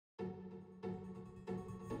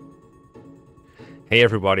Hey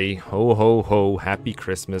everybody, ho ho ho, happy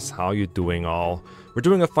Christmas, how you doing all? We're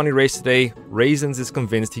doing a funny race today. Raisins is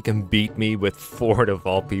convinced he can beat me with Forde of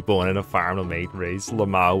all people in a Fire Emblem 8 race.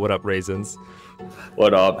 Lamau, what up Raisins?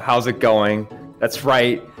 What up? How's it going? That's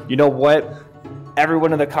right. You know what?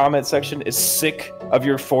 Everyone in the comment section is sick of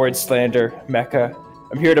your Forde slander, Mecha.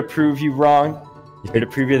 I'm here to prove you wrong. Here to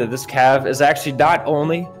prove you that this Cav is actually not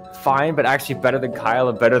only fine, but actually better than Kyle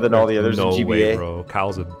and better than all the others in GBA. Way, bro.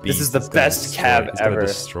 Kyle's a beast. This is the best Cav ever. He's gonna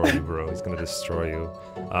destroy you, bro. He's gonna destroy you.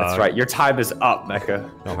 That's right. Your time is up, Mecha.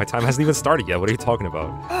 No, my time hasn't even started yet. What are you talking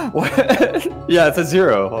about? What? Yeah, it's a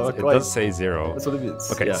 0. It does say 0. That's what it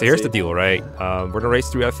means. Okay, yeah, so here's the deal, right? We're gonna race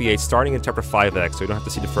through FE8 starting in chapter 5X, so you don't have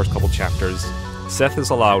to see the first couple chapters. Seth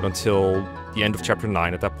is allowed until the end of chapter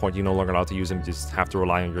 9. At that point, you're no longer allowed to use him. You just have to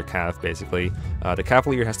rely on your Cav, basically. The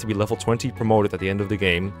Cavalier has to be level 20 promoted at the end of the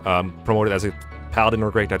game. Promoted as a Paladin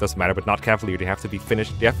or Great Knight, doesn't matter, but not Cavalier. They have to be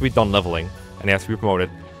finished. They have to be done leveling, and they have to be promoted.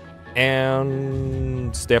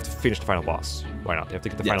 And they have to finish the final boss. Why not? They have to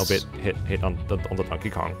get the final bit hit on the Donkey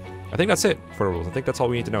Kong. I think that's it for the rules. I think that's all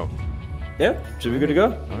we need to know. Yeah, should we be good to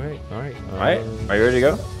go? Alright. Are you ready to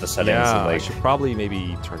go? The settings. Yeah, I should probably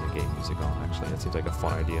maybe turn the game music on, actually. That seems like a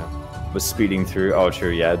fun idea. Was speeding through. Oh, true.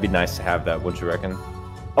 Yeah, it'd be nice to have that. Wouldn't you reckon?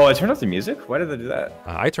 Oh, I turned off the music? Why did I do that?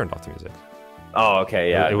 I turned off the music. Oh, okay.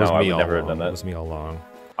 Yeah, it was me I would all never along. have done that. It was me all along.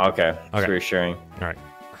 Okay. It's reassuring. Alright.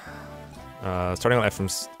 Starting on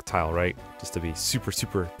Ephraim's tile, right? Just to be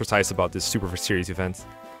super precise about this super serious event.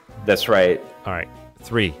 That's right. Alright.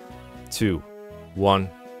 3, 2, 1,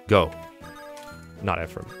 go. Not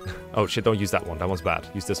Ephraim. Oh shit, don't use that one. That one's bad.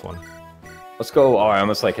 Use this one. Let's go. Oh, I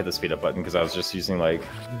almost like hit the speed up button because I was just using like...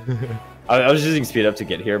 I was using speed up to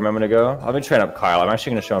get here a moment ago. I've been training up Kyle. I'm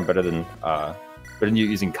actually going to show him better than you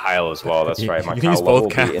using Kyle as well. That's right. My Kyle use level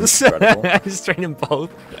both will be incredible. Just train them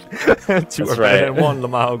both. 2 That's right. and 1.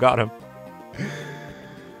 Lamau got him.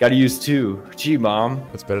 Gotta use 2. Gee, mom.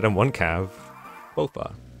 That's better than 1 Cav. Both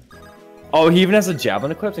are. Oh, he even has a javelin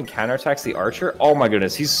equipped and counterattacks the archer? Oh my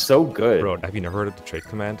goodness, he's so good. Bro, have you never heard of the trade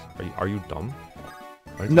command? Are you dumb?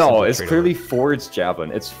 No, it's clearly Forde's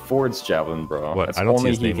javelin. It's Forde's javelin, bro. What? It's I don't only see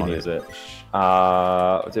his he name can on use it.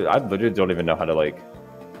 Dude, I literally don't even know how to like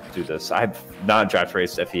do this. I've not draft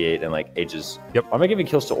raced FE8 in like ages. Yep. Why am I giving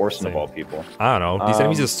kills to Orson of all people? I don't know. These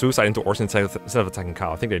enemies just suicide into Orson instead of attacking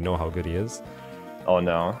Kyle. I think they know how good he is. Oh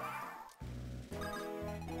no.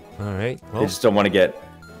 Alright. Well, they just don't want to get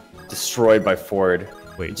destroyed by Forde.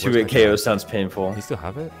 Wait, 2-hit KO sounds painful. You still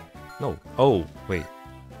have it? No. Oh, wait.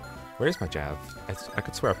 Where's my Jav? I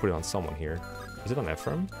could swear I put it on someone here. Is it on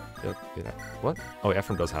Ephraim? What? Oh,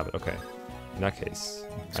 Ephraim does have it. Okay. In that case,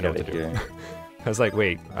 I know what to do. I was like,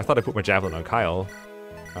 wait, I thought I put my javelin on Kyle.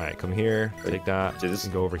 Alright, come here, take that,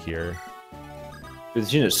 and go over here.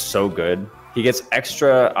 This unit is so good. He gets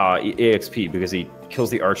extra EXP because he kills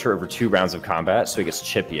the archer over 2 rounds of combat, so he gets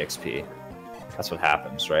chip EXP. That's what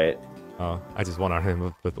happens, right? I just won on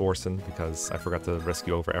him with Orson because I forgot to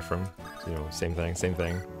rescue over Ephraim. So, you know, same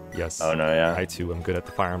thing. Yes. Oh no, yeah. I too am good at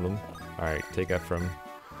the Fire Emblem. Alright, take Ephraim.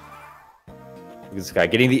 This guy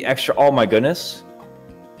getting the extra, oh my goodness.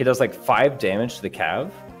 He does like 5 damage to the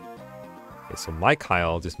Cav. Okay, so my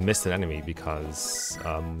Kyle just missed an enemy because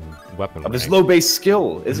weapon. Of his low base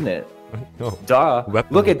skill, isn't it? No. Duh.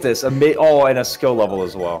 Weapon. Look at this. Oh, and a skill level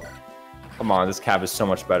as well. Come on, this Cav is so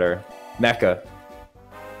much better. Mecha.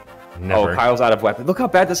 Never. Oh, Kyle's out of weapon. Look how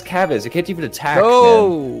bad this Cav is. It can't even attack.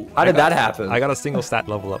 No! Man. How did that happen? I got a single stat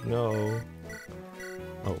level up. No.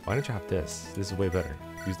 Oh, why didn't you have this? This is way better.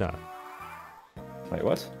 Use that. Wait,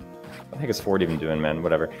 what? I think it's Forde even doing, man.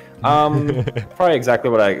 Whatever. Probably exactly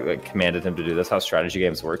what I commanded him to do. That's how strategy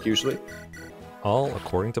games work usually. All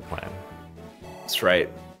according to plan. That's right.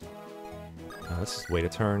 Let's just wait a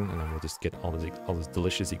turn, and then we'll just get all this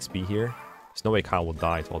delicious XP here. There's no way Kyle will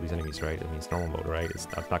die to all these enemies, right? I mean, it's normal mode, right? It's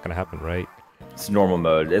not gonna happen, right? It's normal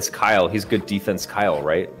mode. It's Kyle. He's good defense Kyle,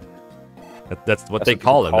 right? That's what they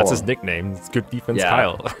call him. That's his nickname. It's good defense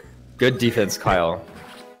Kyle. Good defense Kyle.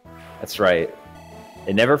 That's right.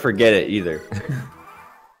 And never forget it either.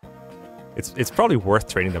 It's probably worth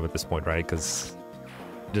trading them at this point, right? Because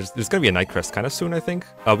there's going to be a night crest kind of soon, I think.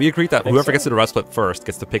 We agreed that whoever gets to the red split first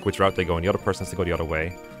gets to pick which route they go, and the other person has to go the other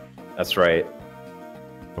way. That's right.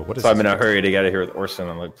 But what is so I'm in a hurry to get out of here with Orson.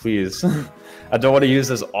 I'm like, please. I don't want to use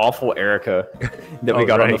this awful Eirika that we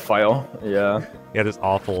got on the file. Yeah. Yeah, this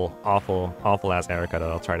awful ass Eirika that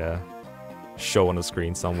I'll try to show on the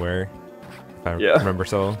screen somewhere. If I remember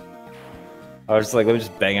so. I was just like, let me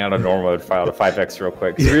just bang out a normal mode file to 5x real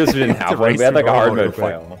quick. Because we just didn't have one. We had like a hard mode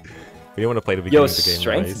file. We didn't want to play the beginning of the game.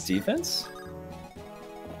 Strength defense?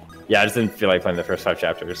 Yeah, I just didn't feel like playing the first 5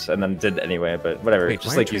 chapters, and then did anyway, but whatever. Wait,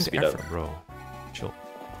 just like use speed up. Bro. Chill.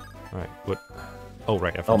 Alright, what? Oh,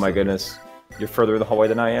 right. Oh my goodness. You're further in the hallway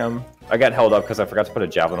than I am. I got held up because I forgot to put a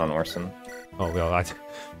javelin on Orson. Oh, well,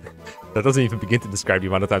 that doesn't even begin to describe the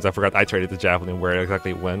amount of times I forgot I traded the javelin where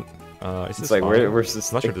exactly it went. Is this like, fine? where's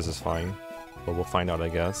this? I'm not sure this is fine, but we'll find out, I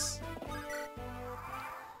guess.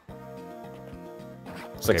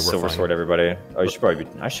 It's like silver sword, everybody. Oh, I should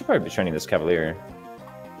probably be training this cavalier.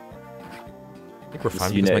 I think we're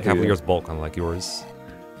fine because my cavalier's bulk, unlike yours.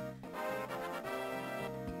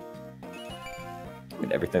 I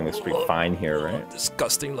mean, everything looks pretty fine here, right?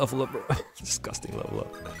 Disgusting level up, bro. Disgusting level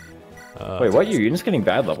up. Wait, what? Your unit's getting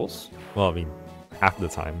bad levels? Well, I mean, half the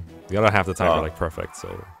time. The other half of the time are like perfect,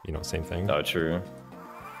 so, you know, same thing. Oh, true.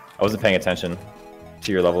 I wasn't paying attention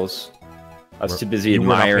to your levels. I was too busy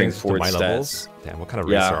admiring Forde's stats. Levels? Damn, what kind of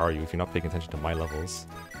racer are you if you're not paying attention to my levels?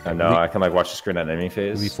 I know, I can like watch the screen at enemy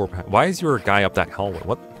phase. Why is your guy up that hallway?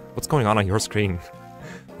 What's going on your screen?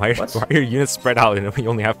 Why are your units spread out and we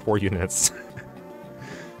only have 4 units?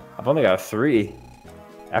 I've only got 3.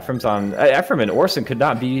 Ephraim's on. Ephraim and Orson could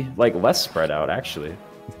not be like less spread out, actually.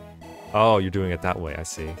 Oh, you're doing it that way. I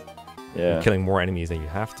see. Yeah. You're killing more enemies than you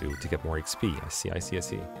have to get more XP. I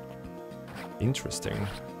see. Interesting.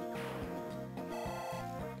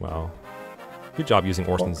 Wow. Good job using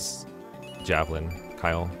Orson's javelin,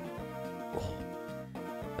 Kyle.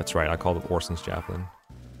 That's right. I called it Orson's javelin.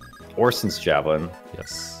 Orson's javelin.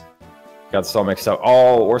 Yes. Got so mixed up.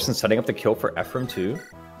 Oh, Orson's setting up the kill for Ephraim too.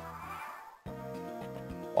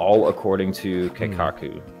 All according to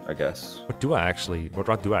Keikaku, I guess. What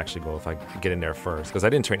route do I actually go if I get in there first? Because I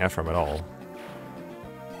didn't train Ephraim at all.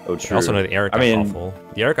 Oh, true. I also know the Eirika awful.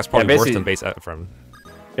 The Eirika's probably worse than base Ephraim.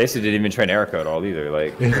 Basically, didn't even train Eirika at all either.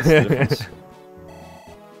 Like, what's the difference?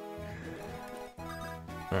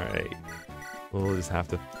 Alright. We'll just have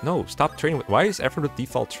to... No, stop training. Why is Ephraim the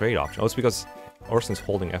default trade option? Oh, it's because Orson's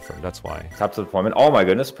holding Ephraim. That's why. Top to deployment. Oh my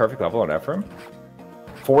goodness, perfect level on Ephraim.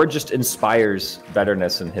 Forde just inspires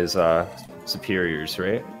betterness in his superiors,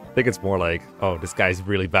 right? I think it's more like, oh, this guy's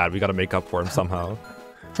really bad. We gotta make up for him somehow.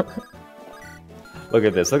 Look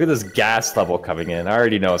at this. Look at this gas level coming in. I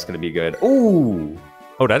already know it's gonna be good. Ooh!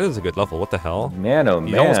 Oh, that is a good level. What the hell? Man, oh man.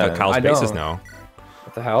 He's almost got Kyle's bases now.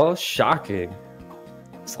 What the hell? Shocking.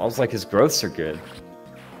 Sounds like his growths are good.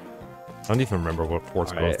 I don't even remember what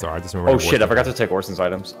Forde's growths are. I just remember. Oh shit, I forgot to take Orson's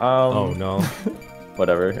items. Oh no.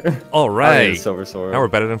 Whatever. Alright. Silver sword. Now we're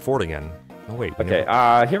better than Forde again. Oh wait. Okay,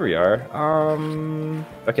 here we are.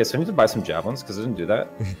 Okay, so I need to buy some javelins because I didn't do that.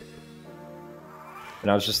 And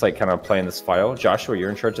I was just like kind of playing this file. Joshua, you're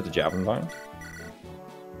in charge of the javelin line.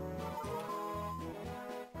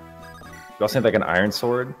 You also need like an iron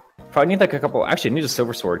sword. Probably need like a couple. Actually, I need a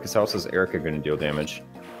silver sword because how else is Eirika going to deal damage?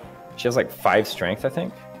 She has like 5 strength, I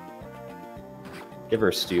think. Give her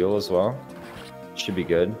a steel as well. Should be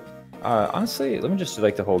good. Honestly, let me just do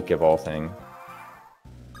like the whole give all thing.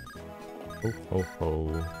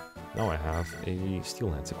 Oh. Now I have a steel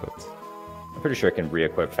lance equipped. I'm pretty sure I can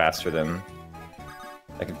re-equip faster than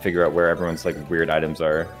I can figure out where everyone's like weird items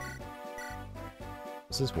are.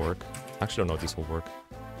 Does this work? I actually don't know if these will work.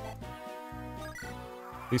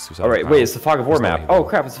 These two. Alright, wait, it's the Fog of War map. Oh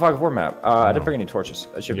crap, it's the Fog of War map. I didn't bring any torches.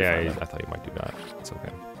 I should be fine. I thought you might do that. It's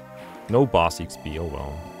okay. No boss XP, oh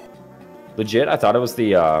well. Legit, I thought it was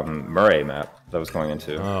the Murray map that I was going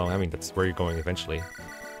into. Oh, I mean, that's where you're going eventually.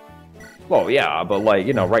 Well, yeah, but like,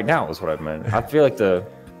 you know, right now is what I meant. I feel like the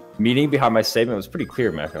meaning behind my statement was pretty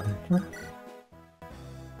clear, Mecha.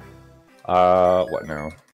 What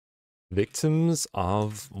now? Victims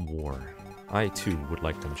of War. I too would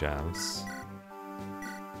like them jabs.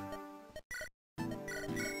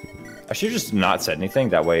 I should just not said anything.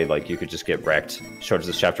 That way, like, you could just get wrecked. Short as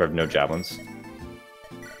this chapter, I have no javelins.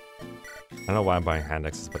 I don't know why I'm buying hand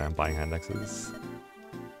axes, but I'm buying hand axes.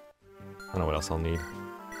 I don't know what else I'll need.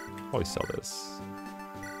 Probably sell this.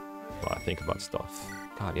 While I think about stuff.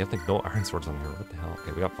 God, you have to think no iron swords on here. What the hell?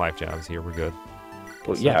 Okay, we got 5 jabs here. We're good.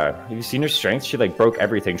 Well, yeah. Have you seen her strength? She, like, broke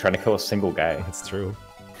everything trying to kill a single guy. That's true.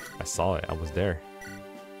 I saw it. I was there.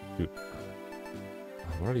 Dude.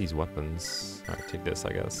 What are these weapons? Alright, take this,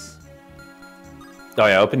 I guess. Oh,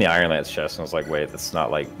 yeah, I opened the Iron Lance chest and I was like, wait, that's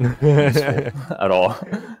not, like, useful at all.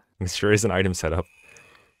 It sure is an item setup.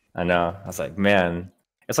 I know. I was like, man.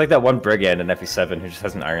 It's like that one brigand in FE7 who just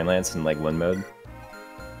has an Iron Lance in, like, win mode.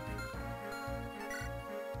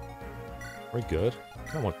 We're good. I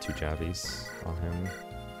kind of want 2 jabbies on him.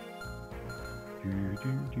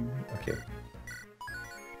 Okay.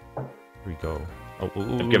 Here we go. Oh,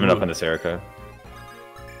 I've given up on this Eirika.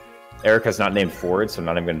 Eirika's not named Forde, so I'm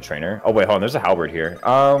not even going to train her. Oh, wait, hold on. There's a halberd here.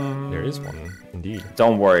 There is one, indeed.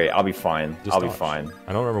 Don't worry. I'll be fine. Just I'll dodge. be fine.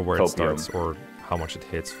 I don't remember where it starts or how much it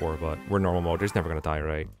hits for, but we're normal mode. He's never gonna die,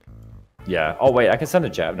 right? Yeah. Oh wait, I can send a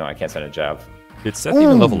jab. No, I can't send a jab. Did Seth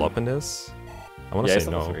even level up in this? I want to he's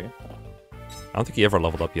say level no. 3. I don't think he ever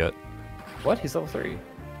leveled up yet. What? He's level 3.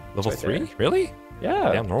 Level right 3? there. Really?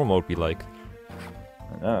 Yeah. Damn, normal mode be like.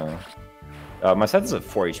 I know. My Seth is at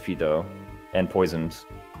 4 HP though, and poisoned.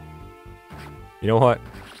 You know what?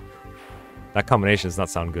 That combination does not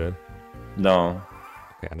sound good. No.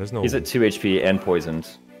 Okay, and there's no. He's at 2 HP and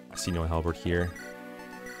poisoned. I see no halberd here.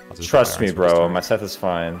 Trust me, bro. My Seth is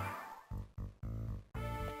fine.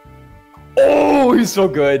 Oh, he's so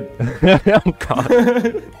good. Oh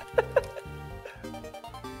god.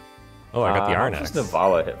 Oh, I got the iron axe. What's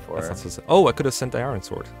Navala hit for? Oh, I could have sent the iron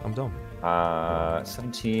sword. I'm dumb.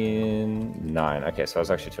 17-9. Okay, so I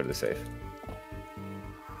was actually totally safe.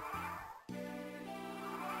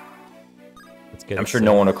 Let's get I'm sure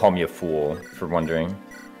no one will call me a fool for wondering.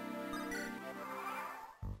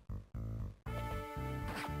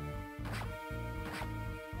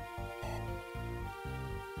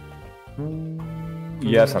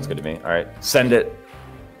 Yeah, sounds good to me. All right, send it.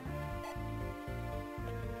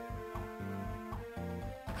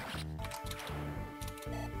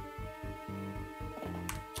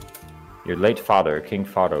 Your late father, King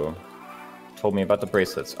Forde, told me about the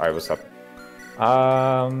bracelets. All right, what's up?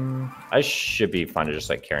 I should be fine to just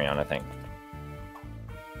like carry on, I think.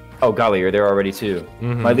 Oh golly, you're there already too.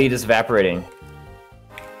 My lead is evaporating.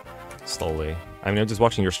 Slowly. I mean, I'm just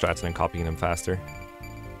watching your strats and then copying them faster.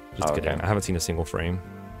 Just kidding. Okay. I haven't seen a single frame.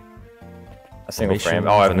 A single frame?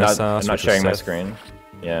 Oh, I'm not sharing my screen.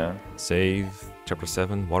 Yeah. Save. Chapter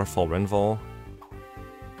 7. Waterfall Renval.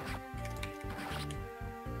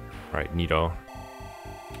 Alright, Nito.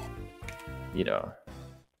 Nito.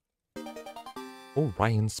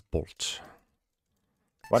 Orion's Bolt.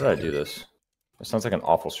 Why did I do this? It sounds like an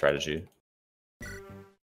awful strategy.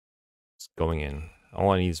 It's going in.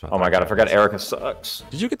 All I need is my... Oh my god, I forgot Eirika sucks.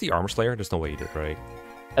 Did you get the armor slayer? There's no way you did, right?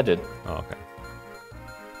 I did. Oh, okay.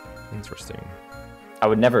 Interesting. I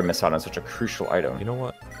would never miss out on such a crucial item. You know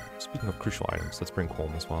what? Speaking of crucial items, let's bring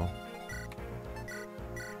Colm as well.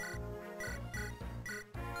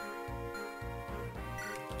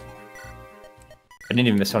 I didn't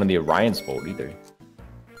even miss out on the Orion's Bolt either.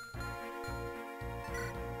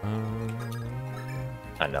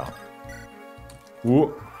 I know.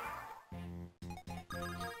 Ooh.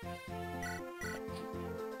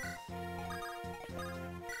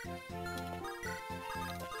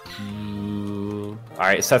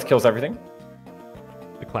 Alright, Seth kills everything.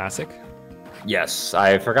 The classic? Yes.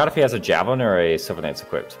 I forgot if he has a javelin or a silver lance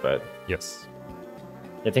equipped, but... Yes.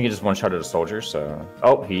 I think he just one-shotted a soldier, so...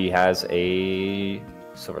 Oh, he has a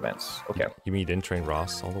silver lance. Okay. You mean you didn't train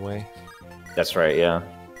Ross all the way? That's right, yeah.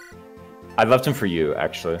 I left him for you,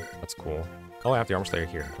 actually. That's cool. Oh, I have the armor slayer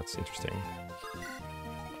here. That's interesting.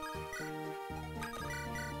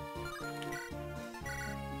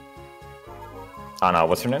 Oh no,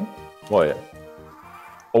 what's her name? Boy.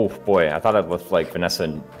 Oh boy, I thought I'd left like Vanessa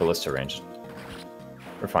and Ballista ranged.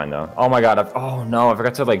 We're fine though. Oh my god, oh no, I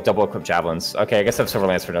forgot to like double equip javelins. Okay, I guess I have silver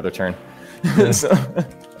lance for another turn.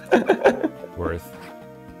 Worth.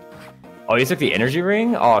 Oh, you took the energy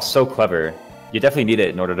ring? Oh, so clever. You definitely need it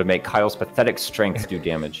in order to make Kyle's pathetic strength do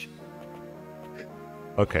damage.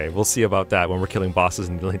 Okay, we'll see about that when we're killing bosses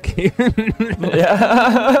in the late game.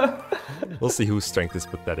 Yeah. We'll see whose strength is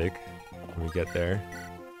pathetic when we get there.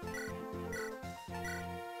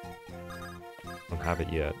 Don't have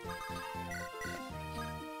it yet.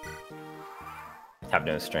 Have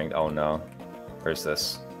no strength. Oh no. Where's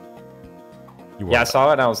this? Yeah, I saw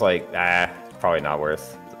it and I was like, probably not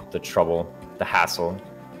worth the trouble, the hassle.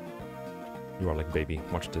 You are like, baby,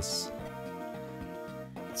 watch this.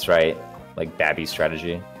 That's right. Like Babby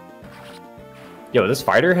strategy. Yo, this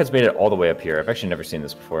fighter has made it all the way up here. I've actually never seen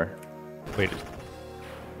this before. Wait.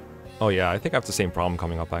 Oh yeah, I think I have the same problem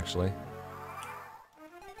coming up actually.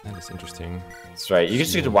 That is interesting. That's right. You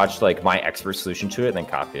just need to watch like my expert solution to it and then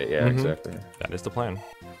copy it. Yeah, exactly. That is the plan.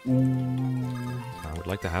 I would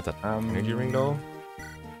like to have that energy ring though.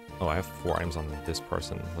 Oh, I have 4 items on this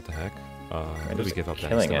person. What the heck? What do we give up then?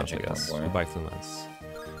 Killing Lance, I engine guess. combo. Goodbye, Flimlance.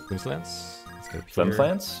 Flimlance? Let's get up here.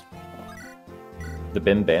 Flimflance? The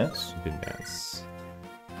Bim Bans? Bin Dance.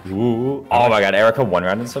 Ooh. Oh my god, Eirika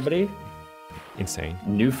one-rounded somebody? Insane.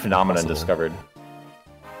 New phenomenon Impossible. discovered.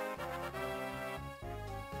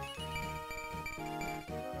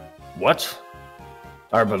 What?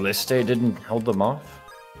 Our ballista didn't hold them off?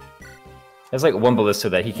 There's like one ballista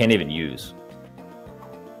that he can't even use.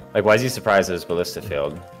 Like, why is he surprised that his ballista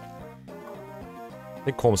failed? I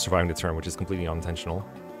think Colm's surviving the turn, which is completely unintentional.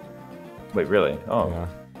 Wait, really? Oh. Yeah.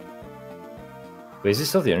 Wait, is he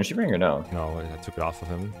still the energy ring or no? No, I took it off of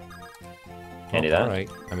him. Can't do that. Alright.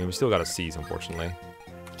 I mean, we still got a seize, unfortunately.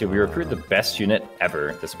 Dude, we recruited the best unit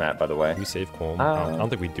ever this map, by the way. We save Colm. I don't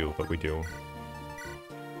think we do, but we do.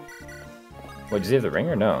 Wait, does he have the ring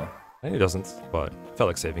or no? I think he doesn't, but I felt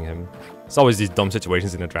like saving him. It's always these dumb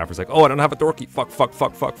situations in the draft where it's like, oh, I don't have a door key. Fuck.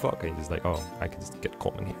 And he's just like, oh, I can just get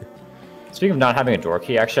Colm in here. Speaking of not having a door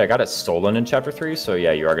key, actually, I got it stolen in Chapter 3, so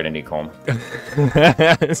yeah, you are going to need Colm.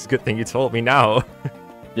 It's a good thing you told me now.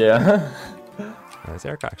 Yeah. Is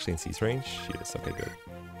Eirika actually in seize range? She is. Okay, good.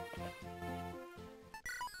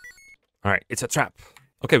 Alright, it's a trap.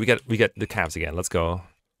 Okay, we get the calves again. Let's go.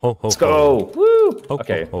 Let's go! Woo! Ho,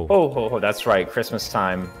 okay. ho, ho. Ho, that's right. Christmas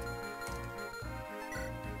time.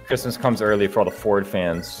 Christmas comes early for all the Forde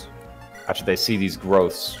fans. After they see these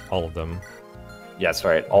growths. All of them. Yeah, that's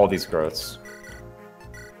right. All these growths.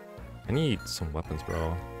 I need some weapons,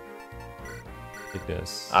 bro. Take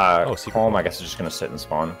this. Colm, I guess, is just gonna sit and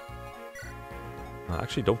spawn.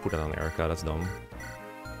 Actually, don't put it on Eirika. That's dumb.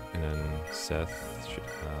 And then Seth should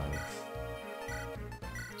have...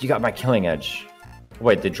 You got my killing edge.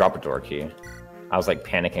 Wait, they drop a door key. I was like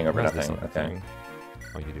panicking over nothing. Okay.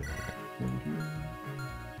 Oh, you do.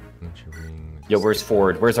 Okay. Yo, where's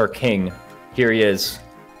Forde? Where's our king? Here he is.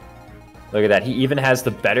 Look at that. He even has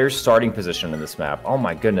the better starting position in this map. Oh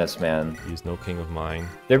my goodness, man. He's no king of mine.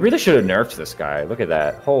 They really should have nerfed this guy. Look at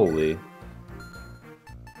that. Holy.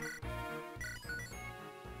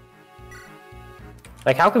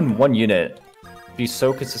 Like, how can one unit be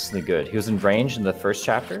so consistently good? He was in range in the first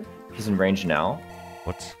chapter. He's in range now.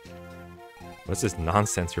 What? What's this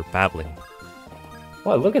nonsense you're babbling?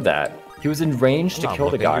 Well, look at that. He was in range to kill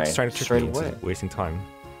the guy You're just trying to trick straight me away. into wasting time.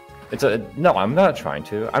 No, I'm not trying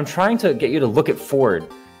to. I'm trying to get you to look at Forde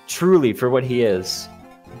truly for what he is.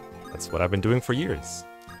 That's what I've been doing for years.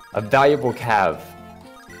 A valuable cav.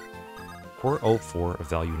 404 of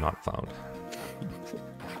value not found.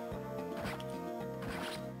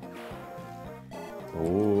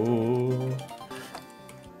 Ooh.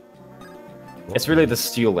 It's really the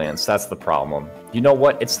Steel Lance, that's the problem. You know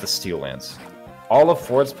what? It's the Steel Lance. All of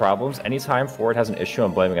Forde's problems, anytime Forde has an issue,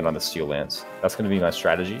 I'm blaming it on the Steel Lance. That's going to be my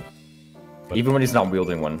strategy. But, even when he's not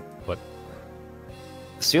wielding one. But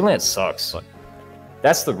the Steel Lance sucks. But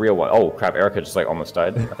that's the real one. Oh, crap. Eirika just, like, almost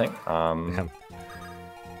died, I think. No,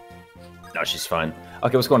 she's fine.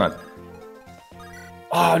 Okay, what's going on?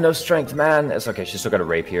 Oh, no strength, man. It's okay. She's still got a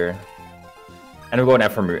rape here. And we're going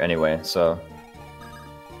Ephraim route anyway, so...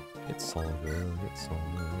 It's all good. It's all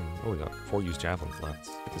good. Oh, we got 4 used javelins left.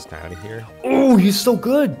 Get this guy out of here. Oh, he's so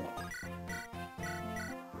good!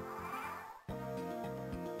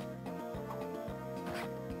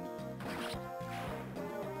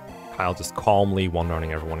 Kyle just calmly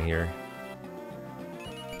one-running everyone here.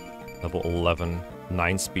 Level 11,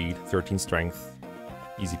 9 speed, 13 strength.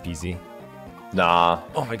 Easy peasy. Nah.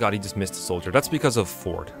 Oh my god, he just missed a soldier. That's because of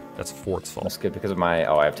Forde. That's Forde's fault. That's good because of my...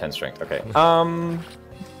 Oh, I have 10 strength. Okay.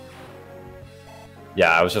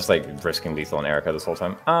 Yeah, I was just like risking lethal on Eirika this whole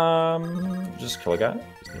time. Just kill a guy.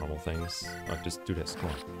 Just normal things. Just do this. Come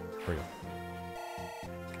on. Here we go.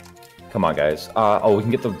 Come on, guys. Oh, we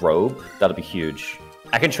can get the robe. That'll be huge.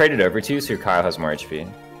 I can trade it over to you so your Kyle has more HP.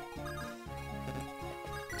 I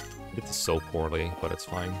did this so poorly, but it's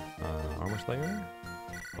fine. Armor Slayer?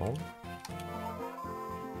 Oh.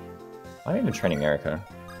 I'm even training Eirika.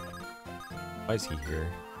 Why is he here?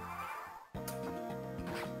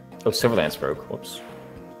 Oh, Silver Lance broke. Whoops.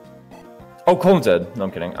 Oh, Colm's dead. No,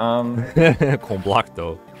 I'm kidding. Colm blocked,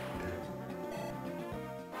 though.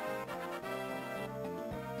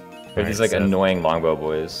 Right, these, like, Seth. Annoying longbow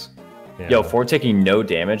boys. Yeah. Yo, Forde taking no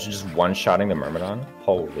damage and just one-shotting the Myrmidon?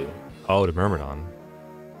 Holy. Oh, the Myrmidon.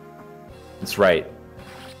 That's right.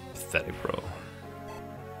 Pathetic, bro.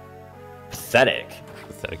 Pathetic?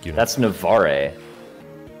 Pathetic unit. That's Navarre.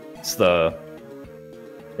 It's the...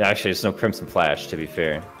 Yeah, actually, it's no Crimson Flash, to be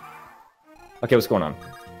fair. Okay, what's going on?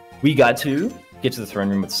 We got to get to the throne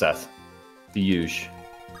room with Seth. The huge.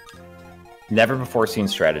 Never before seen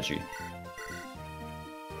strategy.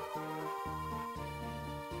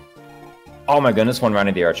 Oh my goodness, one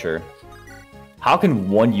rounding the archer. How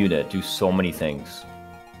can one unit do so many things?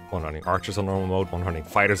 One running archers on normal mode, one running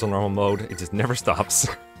fighters on normal mode. It just never stops.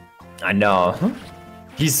 I know.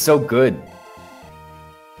 He's so good.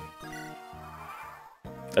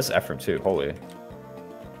 That's Ephraim too, holy.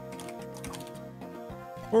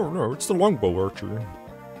 Oh no, it's the longbow archer.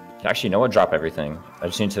 Actually, you know what? Drop everything. I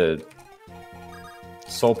just need to...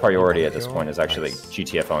 Sole priority at this point is actually like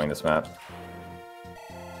GTFOing this map.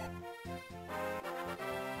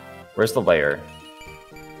 Where's the lair?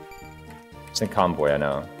 It's in Convoy, I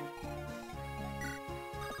know.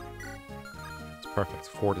 It's Perfect.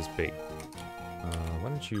 Forde is bait. Why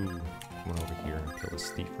don't you come over here and kill this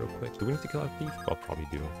thief real quick? Do we need to kill that thief? Well, probably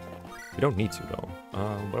do. We don't need to, though.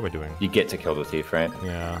 What am I doing? You get to kill the thief, right?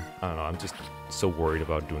 Yeah, I don't know. I'm just so worried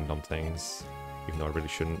about doing dumb things, even though I really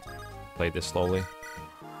shouldn't play this slowly.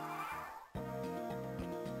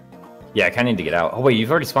 Yeah, I kind of need to get out. Oh, wait,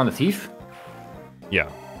 you've already spawned the thief? Yeah.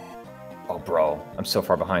 Oh, bro. I'm so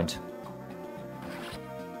far behind.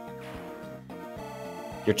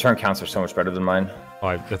 Your turn counts are so much better than mine. Oh,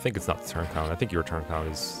 I think it's not the turn count. I think your turn count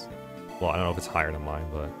is... Well, I don't know if it's higher than mine,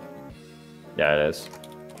 but... Yeah, it is.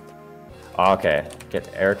 Okay, get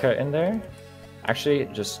Eirika in there. Actually,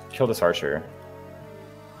 just kill this archer.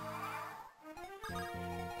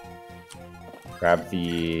 Grab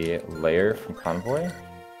the layer from Convoy.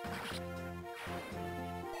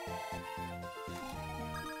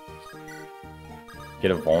 Get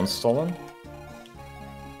a Vuln stolen.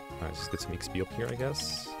 Alright, just get some XP up here, I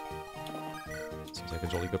guess. Seems like a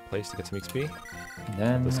jolly good place to get some XP. And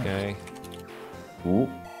then... This guy. Ooh.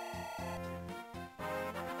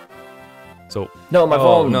 So... No, my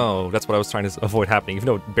Oh, Vuln! no, that's what I was trying to avoid happening, even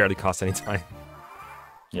though it barely costs any time.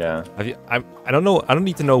 Yeah. I don't know, I don't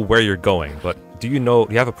need to know where you're going, but do you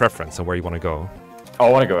have a preference on where you want to go? Oh,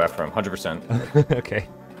 I want to go Ephraim, 100%. Okay.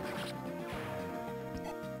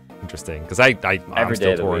 Interesting, because I'm Every still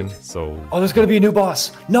day of the torn, week. so... Oh, there's gonna be a new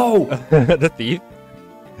boss! No! The thief?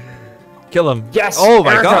 Kill him. Yes! Oh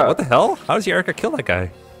my Eirika! god, what the hell? How does Eirika kill that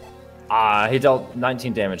guy? He dealt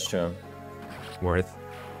 19 damage to him. Worth.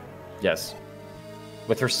 Yes.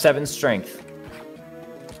 With her 7 strength.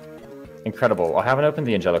 Incredible. I haven't opened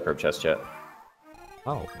the Angelic Herb chest yet.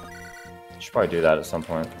 Oh. Should probably do that at some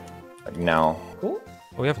point. Like now. Cool.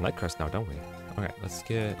 Oh, we have a Night Crest now, don't we? Okay, let's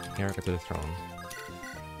get Eirika to the throne.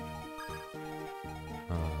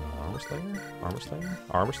 Armor Slayer? Armor Slayer?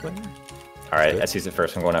 Armor Slayer? Alright, I sees it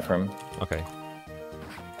first. I'm going after him. Okay.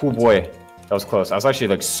 Oh boy. That was close. I was actually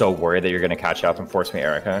like so worried that you're gonna catch up and force me,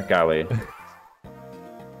 Eirika. Golly.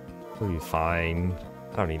 We'll be fine.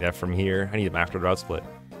 I don't need that from here. I need him after the route split.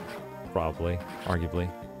 Probably. Arguably.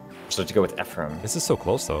 So to go with Ephraim. This is so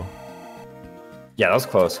close, though. Yeah, that was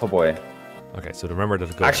close. Oh boy. Okay, so remember to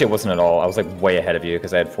go... Actually, it wasn't at all. I was like way ahead of you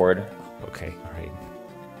because I had Forde. Okay, alright.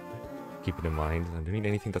 Keep it in mind. Do you need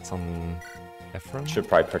anything that's on Ephraim? Should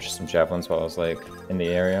probably purchase some javelins while I was like in the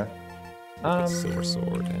area. Silver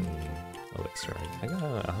sword and elixir. I got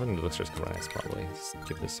 100 elixirs can run probably. Just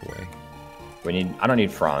give this away. I don't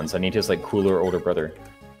need Franz. I need his like cooler older brother.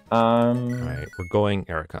 Alright, we're going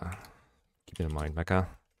Eirika. Keep it in mind, Mecha.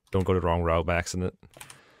 Don't go the wrong route by accident.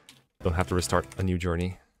 Don't have to restart a new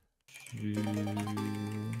journey.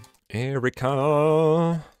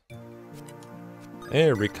 Eirika.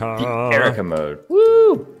 Eirika. Eirika mode.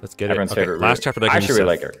 Woo! Let's get Everyone's it. Okay, favorite last route. chapter I I can actually really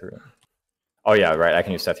like use Eirika. Oh yeah, right. I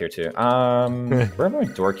can use Seth here too. Where are my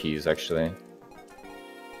door keys actually?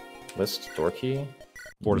 List door key.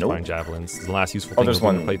 Forde's Nope. buying javelins. It's the last useful thing there's of the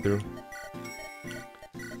one. playthrough. Out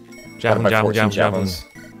of Javelin, my javelin, 14 javelin, javelin. javelins.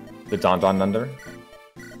 The Don Nunder.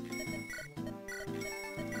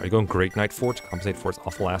 Are you going Great Knight Forde to compensate for its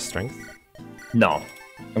awful ass strength? No.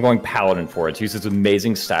 I'm going Paladin for it. It uses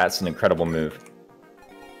amazing stats and incredible move.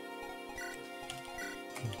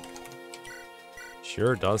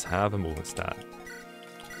 Sure does have a movement stat.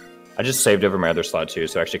 I just saved over my other slot too,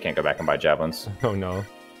 so I actually can't go back and buy javelins. Oh no.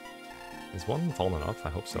 Is one fallen off? I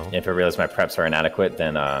hope so. If I realize my preps are inadequate,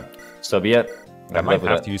 then so be it. I I'd might live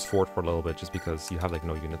with have it. to use Forde for a little bit just because you have like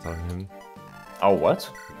no units on him. Oh, what?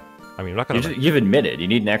 I mean, I'm not gonna. You've admitted you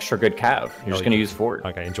need an extra good cav. You're just yeah. gonna use Forde.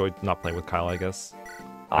 Like I enjoyed not playing with Kyle, I guess.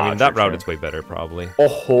 Ah, I mean, that true, route true. it's way better probably.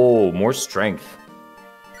 Oh, more strength.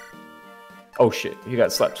 Oh shit, you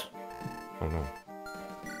got slept. Oh no.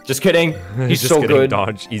 Just kidding. He's Just so kidding, good.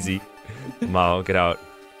 Dodge, easy. Mao, get out.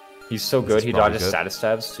 He's so good. is He probably dodges good. status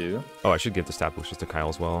stabs too. Oh, I should give the stat boosters to Kyle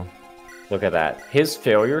as well. Look at that. His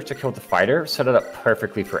failure to kill the fighter set it up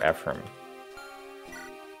perfectly for Ephraim.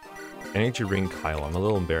 Energy ring Kyle. I'm a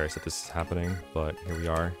little embarrassed that this is happening, but here we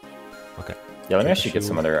are. Okay. Yeah, let me Take the actually get shield.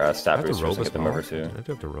 some other I stat have the boosters robe and as get them well. over too. I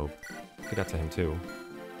do have the robe. Give that to him too.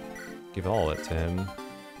 Give all it to him.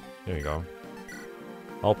 There you go.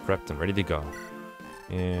 All prepped and ready to go.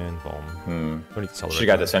 And boom. Don't need to celebrate. She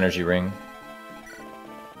got that. this energy ring.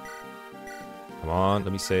 Come on,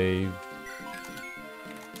 let me save.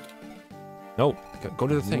 No, go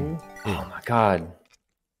to the thing. Oh my god.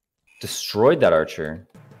 Destroyed that archer.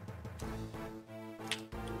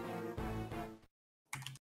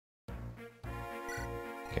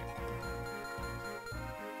 Okay.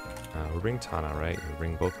 We'll bring Tana, right? We'll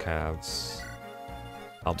bring both calves.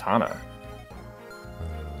 Altana.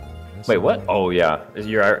 Wait, what? Oh yeah,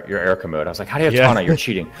 your Eirika mode. I was like, how do you have Tana? You're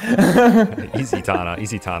cheating. Easy Tana,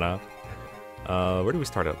 easy Tana. Where do we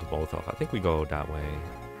start out the both of? I think we go that way.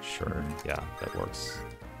 Sure. Yeah, that works.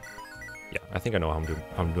 Yeah, I think I know how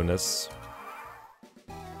I'm doing this.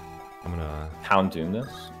 I'm gonna. How I'm doing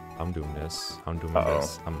this? I'm doing this. I'm doing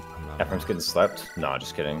this. I'm not. Ephraim's getting slept? No,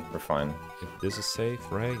 just kidding. We're fine. This is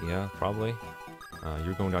safe, right? Yeah, probably.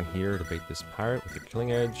 You're going down here to bait this pirate with your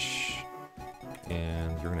killing edge.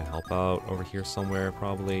 And you're gonna help out over here somewhere,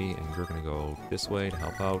 probably. And you're gonna go this way to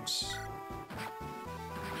help out.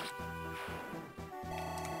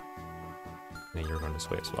 And you're going this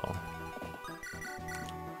way as well.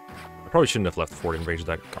 I probably shouldn't have left Forde in range of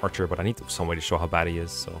that archer, but I need some way to show how bad he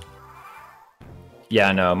is, so...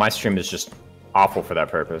 Yeah, no, my stream is just awful for that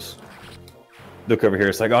purpose. Look over here,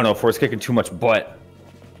 it's like, oh no, Forde's kicking too much butt.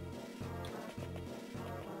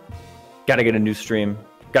 Gotta get a new stream.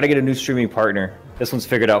 Gotta get a new streaming partner. This one's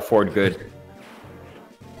figured out Forde good.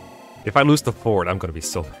 If I lose to Forde, I'm gonna be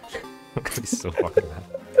so... I'm gonna be so fucking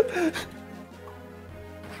mad.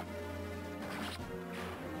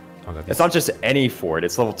 It's not just any Forde,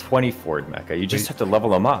 it's level 20 Forde mecha. You just have to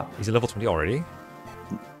level him up. Is he level 20 already?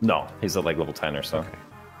 No, he's at like level 10 or so. Okay.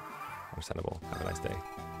 Understandable. Have a nice day.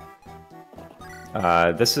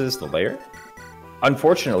 This is the lair.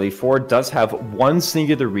 Unfortunately, Forde does have one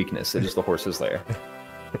singular weakness. It is the horse's lair.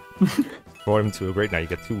 For him to a great knight, you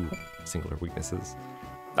get 2 singular weaknesses.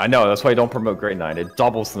 I know, that's why I don't promote Great Knight. It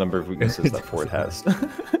doubles the number of weaknesses that Forde has.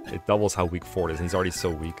 It doubles how weak Forde is, and he's already so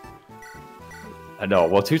weak. I know.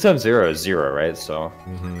 Well, 2 times 0 is 0, right? So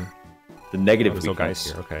the negative there's no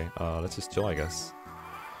weakness. guys here. Okay, let's just chill, I guess.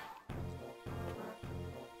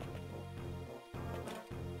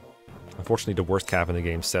 Unfortunately, the worst cap in the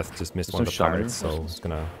game, Seth just missed one of the pirates, so he's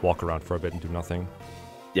gonna walk around for a bit and do nothing.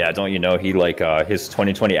 Yeah, don't you know? He like his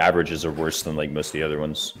 2020 averages are worse than like most of the other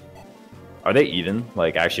ones. Are they even?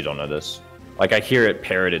 Like, I actually don't know this. Like, I hear it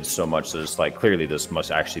parroted so much that it's like clearly this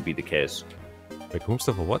must actually be the case. Wait,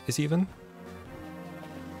 Boomstuff, what is even?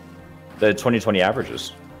 The 2020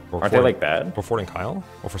 averages. Aren't they like bad? For Forde and Kyle?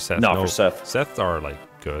 Or for Seth? No, for Seth. Seth are like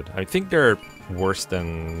good. I think they're worse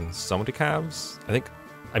than some of the calves. I think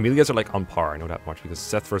Amelia's are like on par, I know that much, because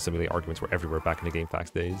Seth versus Amelia arguments were everywhere back in the Game Facts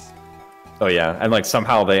days. Oh yeah, and like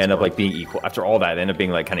somehow they end up like being equal. After all that, they end up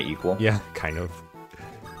being like kind of equal. Yeah, kind of.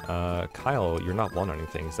 Kyle, you're not one on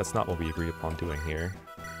anything, so that's not what we agreed upon doing here.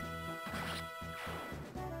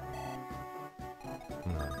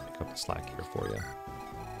 I'm gonna pick up the slack here for you.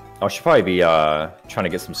 I should probably be trying to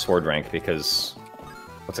get some sword rank because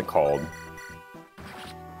what's it called?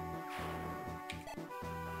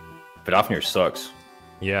 Vidofnir sucks.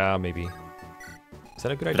 Yeah, maybe. Is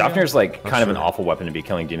that a good idea? Vidofnir's like kind of an awful weapon to be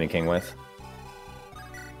killing Demon King with.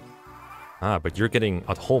 Ah, but you're getting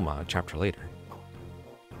Adholma a chapter later.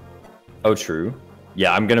 Oh, true.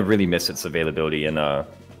 Yeah, I'm gonna really miss its availability in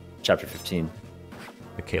chapter 15.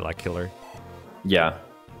 The Kalak killer. Yeah.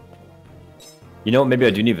 You know what? Maybe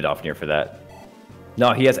I do need Vidofnir for that.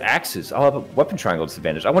 No, he has axes. I'll have a weapon triangle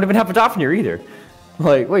disadvantage. I won't even have Vidofnir either.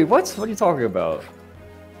 Like, wait, what? What are you talking about?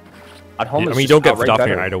 I mean, you don't get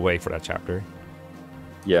Vidofnir either way for that chapter.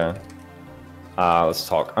 Yeah. Let's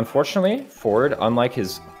talk. Unfortunately, Forde, unlike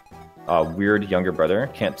his weird younger brother,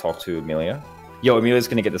 can't talk to Amelia. Yo, Amelia's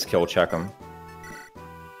gonna get this kill. Check him.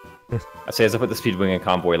 I say as I put the Speedwing in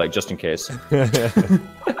convoy, like, just in case.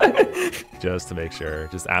 Just to make sure.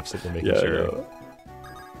 Just absolutely making sure.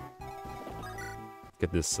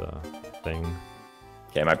 Get this thing.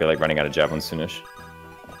 Okay, I might be like running out of javelins soonish.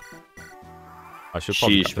 I should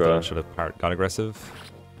have got aggressive.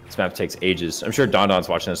 This map takes ages. I'm sure Don Don's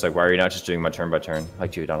watching this like, why are you not just doing my turn by turn?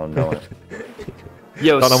 Like, dude, I don't know it.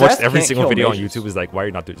 Yo, Don Don watched every single video on YouTube is like, why are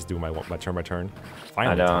you not just doing my turn by turn?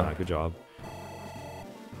 Finally, Donna, good job.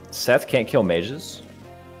 Seth can't kill mages.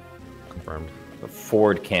 Confirmed. But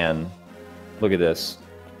Forde can. Look at this.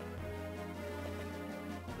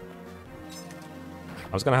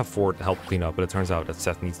 I was gonna have Forde help clean up, but it turns out that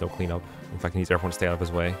Seth needs no cleanup. In fact, he needs everyone to stay out of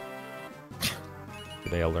his way.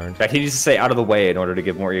 Today I learned. In fact, he needs to stay out of the way in order to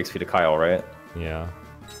give more EXP to Kyle, right? Yeah.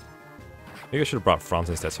 Maybe I should have brought Franz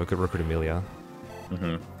instead so I could recruit Amelia.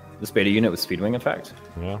 This beta unit with Speedwing, in fact.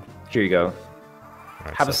 Yeah. Here you go.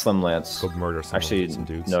 Right, have a Slim Lance. Go murder some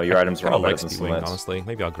dudes. No, your items are all like better than Speedwing, Slim Lance. honestly.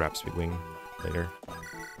 Maybe I'll grab Speedwing later.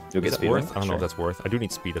 You'll get Speedwing? Worth? I don't know if that's worth. I do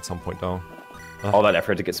need speed at some point, though. All that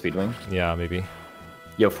effort to get Speedwing? Yeah, maybe.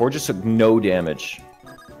 Yo, Forde just took no damage.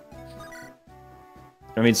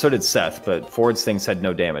 I mean, so did Seth, but Forde's thing said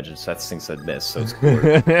no damage, and Seth's thing said miss, so it's cool.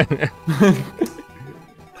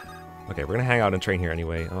 Okay, we're gonna hang out and train here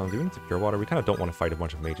anyway. Do we need to pure water? We kind of don't want to fight a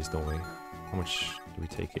bunch of mages, don't we? How much do we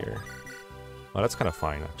take here? Well, that's kind of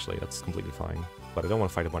fine, actually. That's completely fine. But I don't want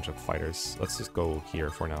to fight a bunch of fighters. Let's just go here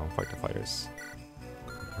for now, fight the fighters.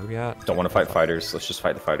 Where are we at? Don't want to fight fighters. Let's just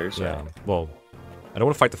fight the fighters. Yeah, right? well, I don't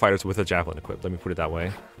want to fight the fighters with a javelin equipped. Let me put it that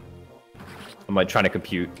way. I'm like trying to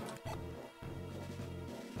compute.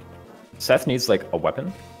 Seth needs like a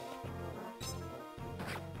weapon.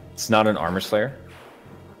 It's not an armor slayer.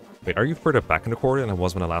 Wait, are you further back in the corridor than I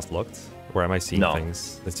was when I last looked? Or am I seeing No.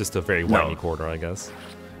 things? It's just a very windy corridor, I guess.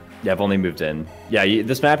 Yeah, I've only moved in. Yeah,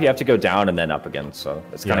 this map you have to go down and then up again, so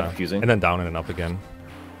it's kind of confusing. And then down and then up again.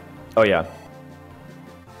 Oh yeah.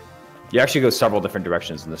 You actually go several different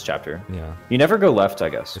directions in this chapter. Yeah. You never go left, I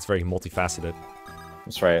guess. It's very multifaceted.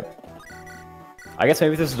 That's right. I guess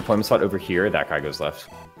maybe if there's a deployment slot over here, that guy goes left.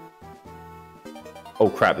 Oh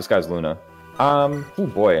crap, this guy's Luna. Oh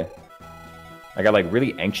boy. I got like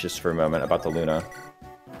really anxious for a moment about the Luna.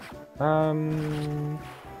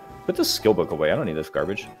 Put the skill book away. I don't need this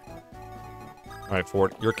garbage. Alright,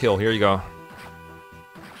 Forde, your kill. Here you go.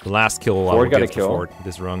 The last kill Forde got a to kill. Forde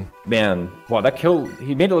this run. Man, wow, that kill,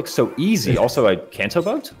 he made it look so easy. Also, I canto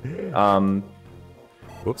bugged.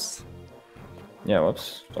 Whoops. Yeah,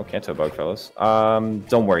 whoops. Don't canto bug, fellas.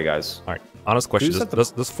 Don't worry, guys. Alright, honest question.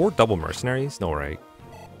 Who's Does Forde double mercenaries? No, right?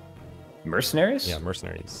 Mercenaries? Yeah,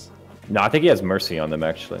 mercenaries. No, I think he has mercy on them,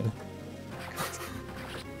 actually.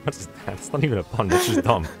 That's not even a pun, that's just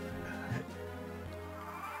dumb.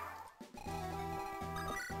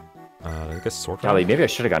 I guess sword. Golly, maybe I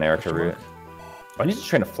should have gone Eirika route. I need to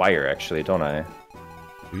train a flyer, actually, don't I?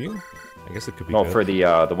 Do you? I guess it could be. No, good. for the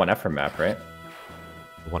one Ephraim map, right?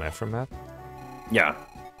 The one Ephraim map? Yeah.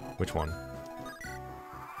 Which one?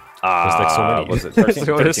 There's like so many. Was it 13?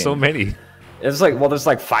 There's so many. It's like, well, there's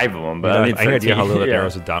like 5 of them, but I mean, I have no idea how little yeah.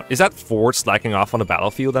 arrows are down. Is that Forde slacking off on the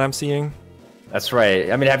battlefield that I'm seeing? That's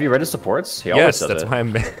right. I mean, have you read his supports? He always Yes, does that's it. why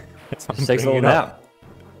I'm. That's why I'm Just takes a bringing little it up.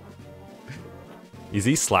 nap. Is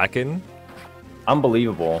he slacking?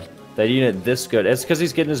 Unbelievable that he did this good. It's because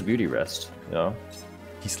he's getting his beauty rest, you know?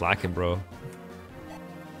 He's slacking, bro.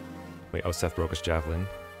 Wait, oh, Seth broke his javelin.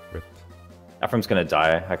 Rip. Ephraim's gonna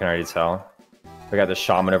die, I can already tell. We got the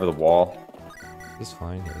shaman over the wall. This is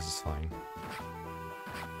fine. Yeah, this is fine.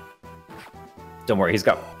 Don't worry, he's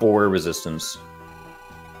got 4 resistance.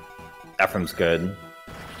 Ephraim's good.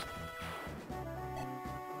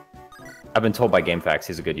 I've been told by GameFAQs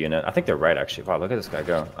he's a good unit. I think they're right, actually. Wow, look at this guy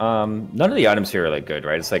go. None of the items here are like good,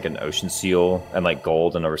 right? It's like an ocean seal and like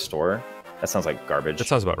gold and a restore. That sounds like garbage. That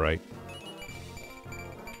sounds about right.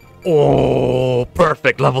 Oh,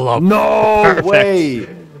 perfect level up. No Perfect. way!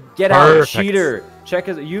 Get out, Perfect. cheater! Check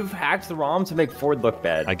his. You've hacked the ROM to make Forde look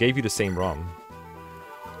bad. I gave you the same ROM.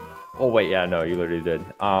 Oh wait, yeah, no, you literally did.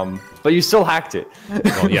 But you still hacked it.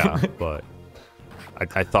 Well, yeah, but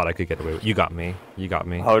I thought I could get away with it. You got me. You got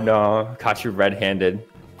me. Oh no, caught you red-handed.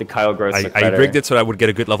 The Kyle Gross look I better. rigged it so I would get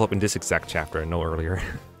a good level up in this exact chapter and no earlier.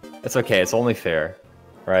 It's okay, it's only fair,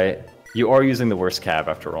 right? You are using the worst cab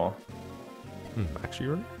after all. Actually,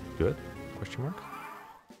 you're good? Question mark?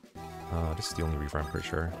 This is the only reaver, I'm pretty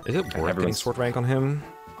sure. Is it worth getting everyone's- sword rank on him?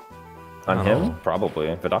 On I don't him? know. Probably.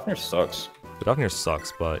 Vidofnir sucks. Vidofnir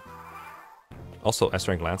sucks, but also S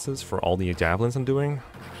rank lances for all the javelins I'm doing.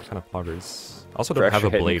 Kind of poggers. Also For don't have extra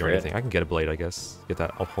a hit and blade or crit. anything. I can get a blade, I guess. Get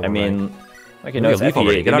that up home. I mean, like you no, know, it's leave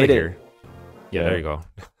already. FE8. Get They out of made here. it- Yeah, there you go.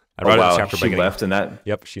 I Oh routed the wow, chapter by she getting- left in that.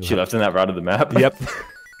 Yep, She left in that route of the map. Yep.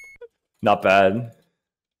 Not bad.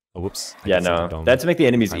 Oh, whoops. I Yeah, did something no. dumb. That's to make the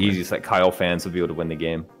enemies Timer. easy so that Kyle fans will be able to win the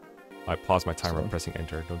game. I paused my timer pressing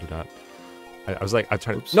enter. Don't do that. I was like, I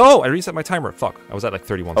tried Oops. to. No, I reset my timer. Fuck. I was at like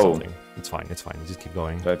 31 Oh. something. It's fine. It's fine. Just keep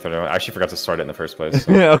going. I actually forgot to start it in the first place.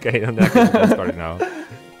 so. Yeah, okay. I'm not gonna start it now.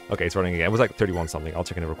 Okay, it's running again. It was like 31 something. I'll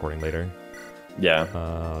check in the recording later. Yeah.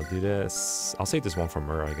 Do this. I'll save this one for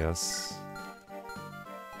Mur, I guess.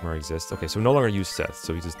 Mur exists. Okay, so we no longer use Seth,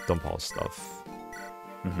 so we just dump all his stuff.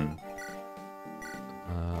 Mm-hmm.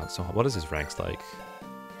 So what is his ranks like?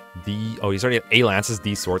 D. Oh, he's already at A lances,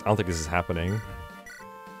 D swords. I don't think this is happening.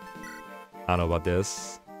 I don't know about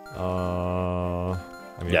this. I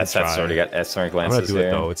mean, Yeah, let's Seth's try. already got S rank I'm gonna lances do it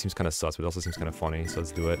there. though. It seems kind of sus, but it also seems kind of funny. So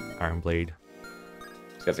let's do it. Iron Blade.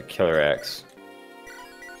 This guy's a killer axe.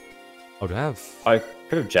 Oh, do I have? I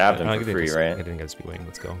could have jabbed No, I him for didn't free, get- right? I didn't get a speed wing.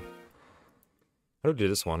 Let's go. How do we do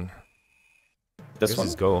this one? This Guess one?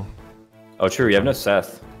 Let's go. Oh, true. You have no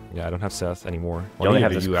Seth. Yeah, I don't have Seth anymore. You only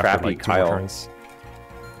have neither this you after, crappy like, 2 more Kyle. turns.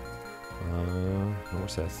 No more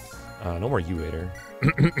Seth. No more you later.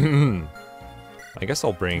 I guess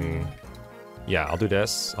I'll bring. Yeah, I'll do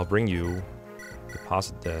this. I'll bring you.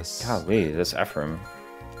 Deposit this. Golly, this Ephraim.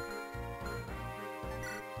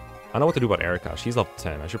 I know what to do about Eirika. She's level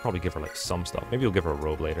 10. I should probably give her like some stuff. Maybe we'll give her a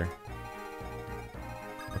robe later.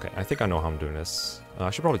 Okay, I think I know how I'm doing this. I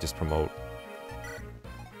should probably just promote.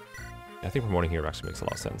 I think promoting here actually makes a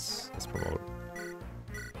lot of sense. Let's promote.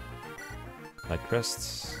 Light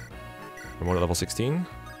crests. Promote at level 16.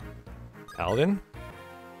 Paladin.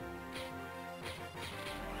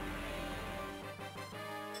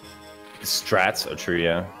 Strats are true,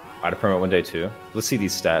 yeah. I'd promote one day too. Let's see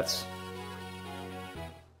these stats.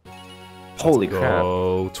 Holy crap.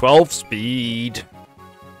 Go 12 speed.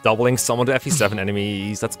 Doubling some of the FE7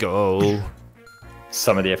 enemies. Let's go.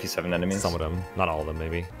 Some of the FE7 enemies? Some of them. Not all of them,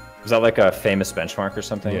 maybe. Was that like a famous benchmark or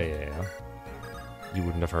something? Yeah. You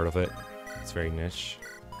wouldn't have heard of it. It's very niche.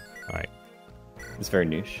 Alright. It's very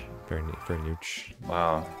niche. Very niche.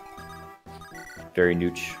 Wow. Very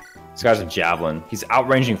niche. This guy's a javelin. He's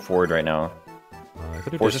outranging Forde right now.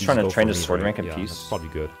 Forde's just trying to train his sword rank in peace. That's probably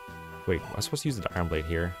good. Wait, I'm supposed to use the Iron Blade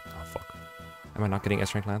here. Oh, fuck. Am I not getting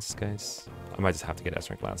S rank lances, guys? I might just have to get S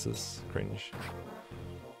rank lances. Cringe.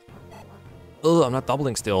 Ugh, I'm not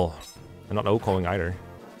doubling still. I'm not O-calling either.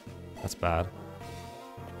 That's bad.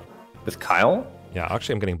 With Kyle? Yeah,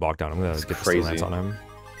 actually I'm getting bogged down. I'm gonna get the steel lance on him.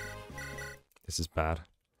 This is bad.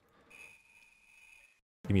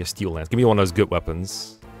 Give me a steel lance. Give me one of those good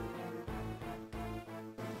weapons.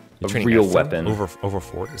 A real weapon. Over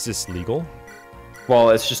Forde. Is this legal?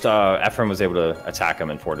 Well, it's just Ephraim was able to attack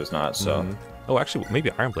him and Forde was not, so... Oh, actually,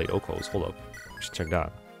 maybe Iron Blade Okos. Hold up. I should check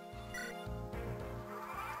that.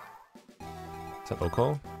 Is that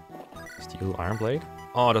Oko? Steel Iron Blade?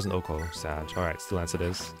 Oh, it doesn't Oko. Sag. Alright, Steel Lance it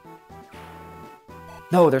is.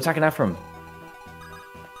 No, they're attacking Ephraim.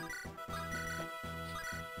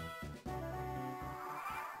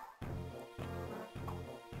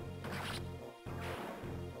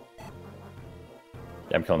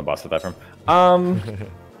 Yeah, I'm killing the boss with Ephraim.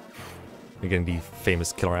 You're getting the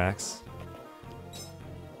famous Killer Axe.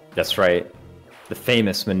 That's right. The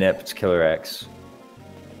famous Manip's Killer Axe.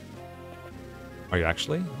 Are you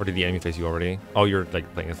actually? Or did the enemy face you already? Oh, you're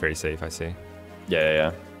like playing it very safe, I see.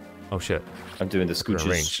 Yeah. Oh shit. I'm doing the scooches.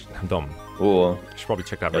 Range. I'm dumb. Ooh. I should probably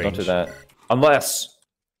check that Yeah, range. don't do that. Unless...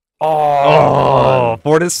 Oh,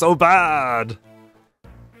 Forde is so bad!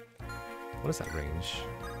 What is that range?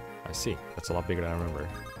 I see. That's a lot bigger than I remember.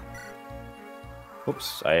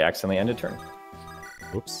 Oops, I accidentally ended turn.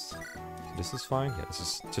 Oops. This is fine? Yeah, this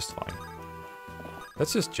is just fine.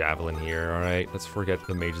 Let's just javelin here, alright? Let's forget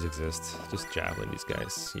the mages exist. Just javelin these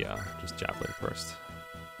guys. Yeah, just javelin first.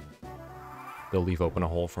 They'll leave open a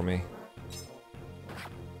hole for me.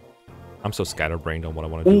 I'm so scatterbrained on what I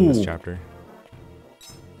want to do in this chapter.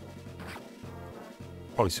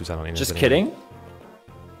 Probably suicide on Just kidding?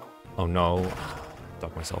 Oh no.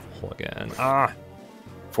 Dug myself a hole again. Ah!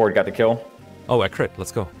 Forde got the kill. Oh, I crit.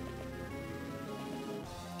 Let's go.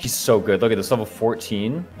 He's so good. Look at this, level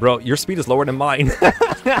 14. Bro, your speed is lower than mine.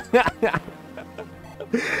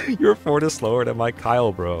 Your Forde is slower than my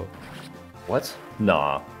Kyle, bro. What?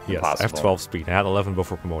 Nah. Yes, impossible. I have 12 speed. I had 11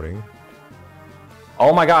 before promoting.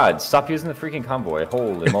 Oh my god, stop using the freaking convoy.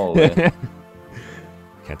 Holy moly.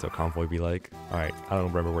 Can't tell convoy be like. Alright, I don't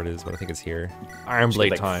remember where it is, but I think it's here. Iron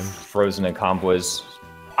Blade time. Frozen in convoys.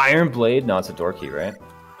 Iron Blade? No, it's a door key, right?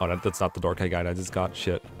 Oh, that's not the Dorkai guide I just got.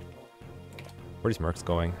 Shit. Where are these mercs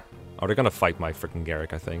going? Oh, they're gonna fight my freaking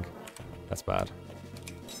Garrick, I think. That's bad.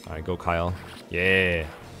 Alright, go Kyle. Yeah.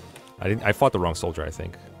 I fought the wrong soldier, I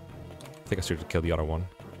think. I think I should have killed the other one.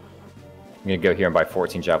 I'm gonna go here and buy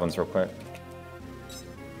 14 javelins real quick.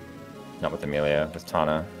 Not with Amelia, with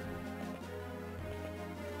Tana.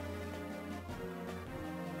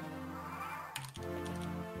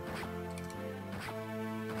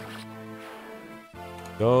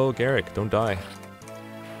 Go, Garrick, don't die.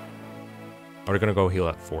 Oh, they're gonna go heal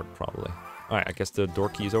at Forde, probably. Alright, I guess the door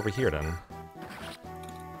key is over here then.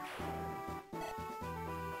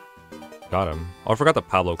 Got him. Oh, I forgot that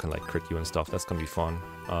Pablo can like crit you and stuff. That's gonna be fun.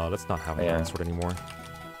 Let's not have a sword anymore.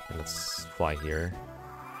 And let's fly here.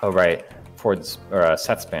 Oh right, Forde's or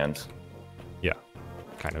Seth's band. Yeah,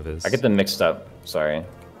 kind of is. I get them mixed up. Sorry. I'm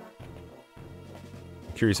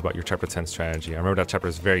curious about your chapter 10 strategy. I remember that chapter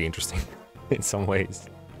is very interesting in some ways.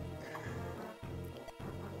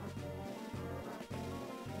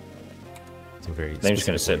 Some very. Then I'm just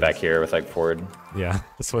gonna sit back here with like Forde. Yeah,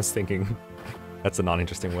 that's what I was thinking. That's a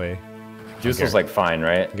non-interesting way. Juice was like fine,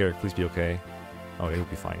 right? Garrick, please be okay. Oh, he'll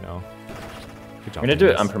be fine now. Good job. I'm gonna do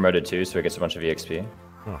it unpromoted too, so he gets a bunch of EXP.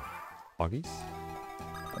 Oh, Hoggies?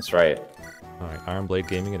 That's right. Alright, Iron Blade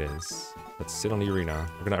gaming it is. Let's sit on the arena.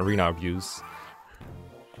 We're gonna arena abuse.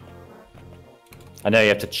 I know you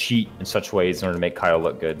have to cheat in such ways in order to make Kyle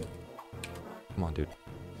look good. Come on, dude.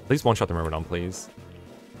 Please one-shot the Myrmidon, please.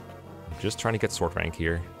 I'm just trying to get sword rank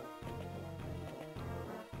here.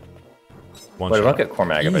 One Wait, I shot. don't get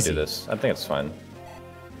Cormac if I Easy. do this. I think it's fine.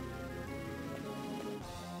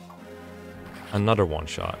 Another one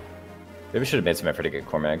shot. Maybe we should have made some effort to get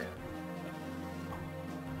Cormac.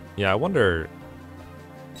 Yeah, I wonder.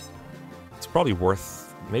 It's probably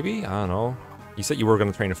worth. Maybe? I don't know. You said you were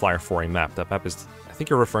going to train a flyer for a map. That map is. I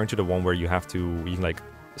think you're referring to the one where you have to. You can, like,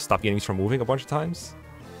 stop enemies from moving a bunch of times?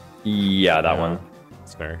 Yeah, that one.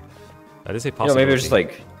 That's fair. That is a You know, possibility. maybe just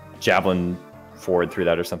like javelin forward through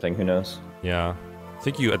that or something. Who knows? Yeah. I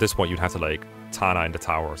think you, at this point, you'd have to, like, Tana in the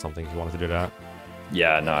tower or something if you wanted to do that.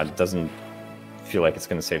 Yeah, no, it doesn't feel like it's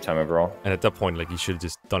going to save time overall. And at that point, like, you should have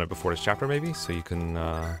just done it before this chapter, maybe? So you can,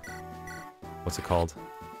 what's it called?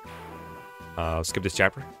 Skip this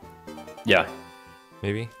chapter? Yeah.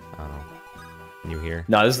 Maybe? I don't know. New here.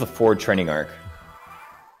 No, this is the Forde training arc.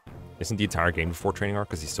 Isn't the entire game before training arc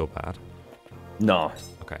because he's so bad? No.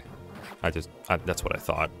 Okay. That's what I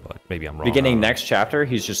thought, but maybe I'm wrong. Beginning next chapter,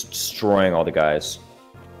 he's just destroying all the guys.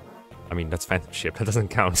 I mean, that's Phantom Ship. That doesn't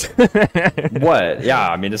count. What? Yeah,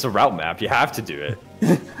 I mean, it's a route map. You have to do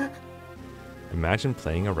it. Imagine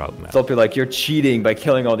playing a route map. They'll be like, you're cheating by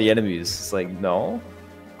killing all the enemies. It's like, no.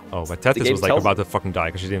 Oh, but Tethys game was, like, tells about to fucking die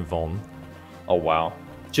because she didn't vuln. Oh, wow.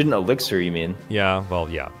 She didn't elixir, you mean? Yeah, well,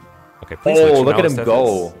 yeah. Okay, please Oh, look at him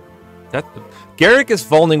go. Garrick is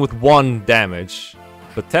vulning with 1 damage,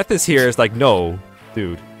 but Tethys here is like, no,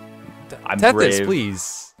 dude. I'm Tethys, brave.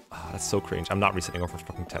 please. Oh, that's so cringe. I'm not resetting over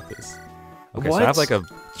fucking Tethys. Okay, so What? I have, like, a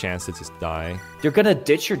chance to just die. You're gonna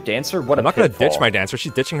ditch your dancer? What I'm a not gonna pitfall. ditch my dancer.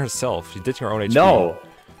 She's ditching herself. She's ditching her own HP. No.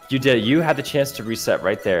 You did. You had the chance to reset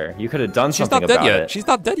right there. You could have done She's something not dead about yet. it. She's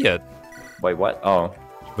not dead yet. Wait, what? Oh.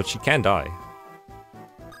 But she can die.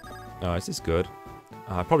 This is good.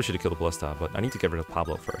 I probably should have killed the Ballista, but I need to get rid of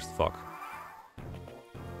Pablo first. Fuck.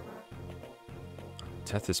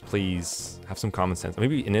 Tethys, please have some common sense.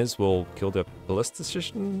 Maybe Inez will kill the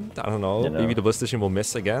Ballistician? I don't know. You know. Maybe the Ballistician will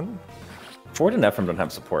miss again? Forde and Ephraim don't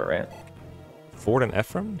have support, right? Forde and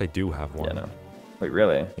Ephraim? They do have one. Yeah, no. Wait,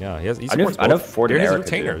 really? Yeah, he I know supports Forde They're and his Eirika do.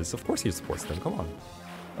 retainers. Of course he supports them. Come on.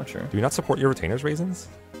 Oh, true. Do you not support your retainers, Raisins?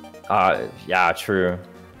 Yeah, true.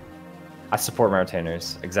 I support my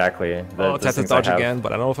retainers. Exactly. Oh, those Tethys things I dodge have. again,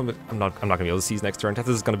 but I don't know if I'm not gonna be able to seize next turn. Tethys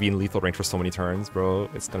is gonna be in lethal range for so many turns, bro.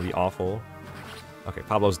 It's gonna be awful. Okay,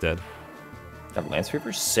 Pablo's dead. That Lance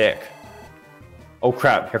Reaper's sick. Oh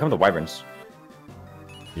crap! Here come the wyverns.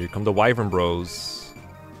 Here come the Wyvern Bros.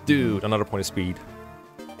 Dude, another point of speed.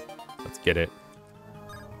 Let's get it.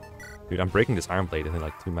 Dude, I'm breaking this Iron Blade in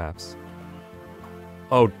like 2 maps.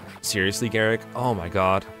 Oh, seriously, Garrick? Oh my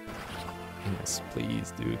god. Yes,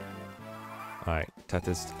 please, dude. Alright,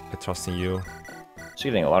 Tethys, I trust in you. She's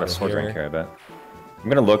getting a lot of Go sword here. rank here, I bet. I'm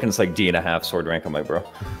gonna look and it's like D.5 sword rank on my bro.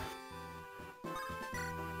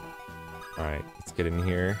 Alright, let's get in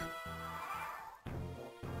here.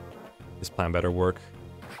 This plan better work.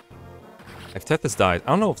 If Tethys dies, I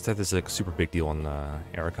don't know if Tethys is like a super big deal in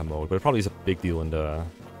Eirika mode, but it probably is a big deal in the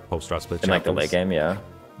post-strat split In like the chapters. late game, yeah.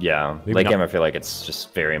 Yeah, Maybe late not. game I feel like it's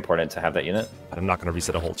just very important to have that unit. But I'm not going to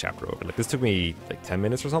reset a whole chapter over. Like, this took me like 10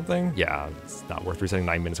 minutes or something. Yeah, it's not worth resetting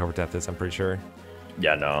 9 minutes over Tethys, I'm pretty sure.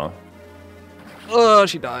 Yeah, no. Oh,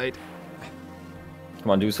 she died.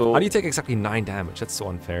 Come on, do so. How do you take exactly 9 damage? That's so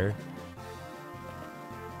unfair.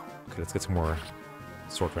 Okay, let's get some more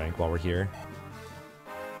sword rank while we're here.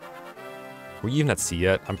 Were you even at C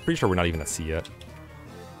yet? I'm pretty sure we're not even at C yet.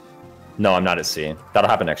 No, I'm not at C. That'll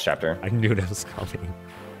happen next chapter. I knew that was coming.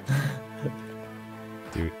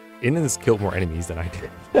 Dude, Inan's killed more enemies than I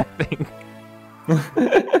did, I think.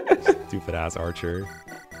 Stupid ass archer.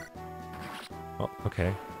 Oh,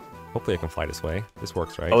 okay. Hopefully I can fly this way. This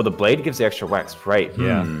works, right? Oh, the blade gives the extra wax, right?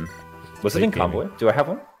 Yeah. Was it in Blade convoy? gaming. Do I have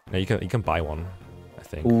one? No, you can buy one, I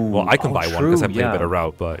think. Ooh, Well, I can oh, buy one because I true, played a yeah. better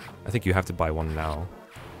route, but I think you have to buy one now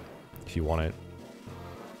if you want it.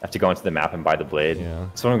 I have to go into the map and buy the blade. Yeah.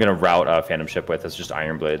 So what I'm gonna route Phantom Ship with is just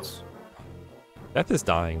iron blades. Death is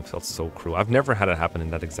dying felt so cruel. I've never had it happen in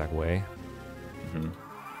that exact way. Mhm.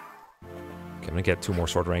 Okay, I'm gonna get 2 more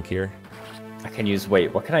sword rank here. I can use.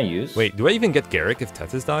 Wait, what can I use? Wait, do I even get Garrick if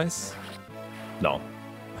Tethys dies? No.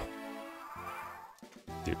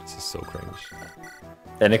 Dude, this is so cringe.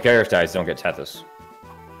 And if Garrett dies, don't get Tethys.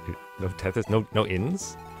 Dude, no Tethys, no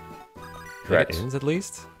ins? Correct. Ins at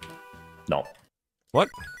least? No. What?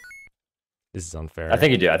 This is unfair. I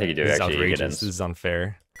think you do. I think you do. This is Actually, you get outrageous. ins. This is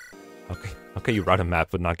unfair. Okay, you route a map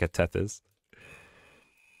but not get Tethys.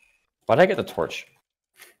 Why did I get the torch?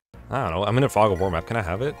 I don't know. I'm in a Fog of War map. Can I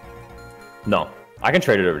have it? No. I can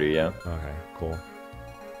trade it over to you, yeah. Okay, cool.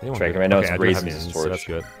 Anyone Trade good? him. I know Okay, it's I do raising have his ins, so that's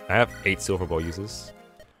torch. good. I have 8 silver bow uses.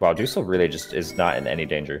 Wow, Duso really just is not in any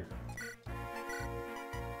danger.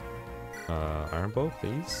 Iron bow,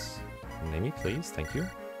 please. Name me, please. Thank you.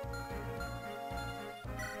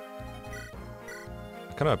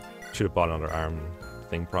 I kind of should have bought another arm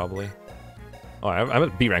thing, probably. Oh, I'm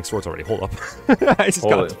at B rank swords already. Hold up. I just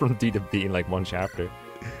got from D to B in like 1 chapter.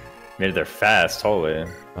 Maybe they're fast, totally.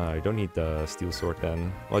 I don't need the steel sword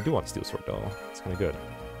then. Well, I do want the steel sword though. It's kind of good.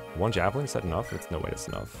 1 javelin, is that enough? It's no way that's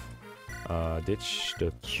enough. Ditch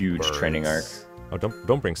the huge birds. training arc. Oh,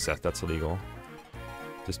 don't bring Seth. That's illegal.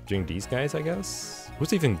 Just bring these guys, I guess.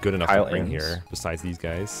 Who's even good enough to bring here besides these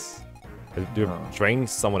guys? Do train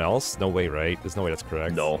someone else? No way, right? There's no way that's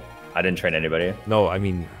correct. No, I didn't train anybody. No, I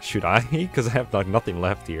mean, should I? Because I have like nothing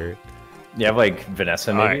left here. You have like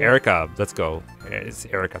Vanessa, maybe? Eirika, let's go. It's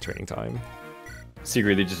Eirika training time.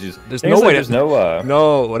 Secretly just use... There's no way. There's no...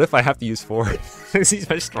 No, what if I have to use Forde? He's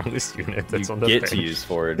my strongest unit. That's you on the get bench. to use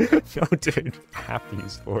Forde. No, dude. I have to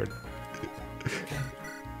use Forde.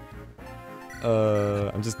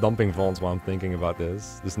 I'm just dumping Vons while I'm thinking about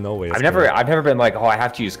this. There's no way. I've never been like, oh, I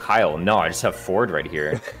have to use Kyle. No, I just have Forde right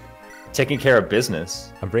here. Taking care of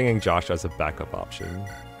business. I'm bringing Josh as a backup option.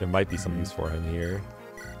 There might be some use for him here.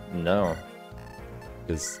 No.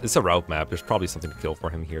 It's a route map. There's probably something to kill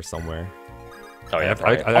for him here somewhere. Oh, yeah,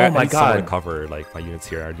 I need someone to cover like my units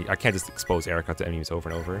here. I can't just expose Eirika to enemies over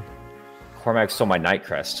and over. Cormac stole my night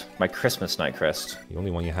crest. My Christmas night crest. The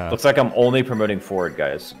only one you have. Looks like I'm only promoting Forde,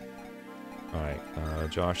 guys. Alright,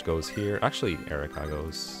 Josh goes here. Actually, Eirika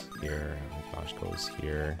goes here. Josh goes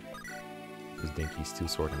here. His Dinky Steel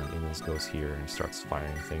Sword and then Innes goes here and starts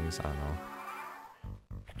firing things. I don't know.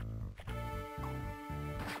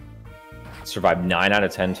 Survived 9 out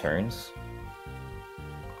of 10 turns.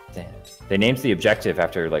 Damn. They named the objective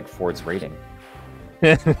after like Forde's rating.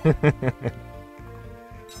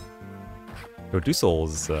 Dusel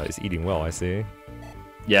is eating well, I see.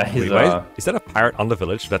 Yeah, he's is that a pirate on the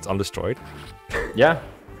village that's undestroyed? Yeah.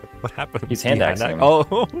 What happened? He's hand-axing.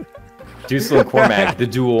 Oh. Dusel and Cormac, the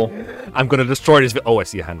duel. I'm gonna destroy this. Oh, I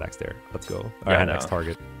see a hand axe there. Let's go. Our hand axe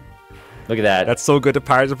target. Look at that. That's so good. The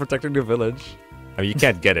pirates are protecting the village. I mean, you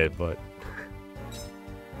can't get it, but.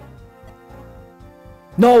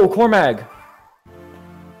 No, Cormac!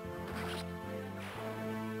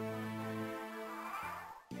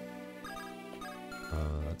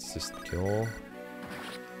 Let's just kill.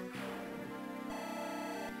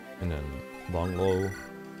 And then long low. This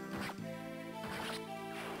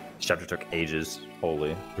chapter took ages,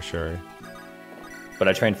 holy. For sure. But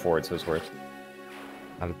I trained Forde, so it's worth.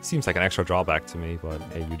 It seems like an extra drawback to me, but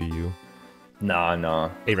hey, you do you. Nah.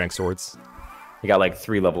 A rank swords. He got like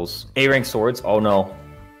 3 levels. A rank swords? Oh no.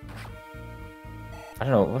 I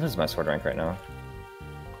don't know, what is my sword rank right now?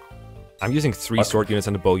 I'm using 3 sword units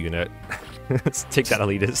and a bow unit. Let's take that,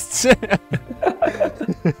 elitists.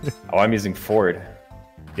 Oh, I'm using Forde.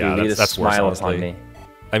 Yeah, that's worse, honestly. Me.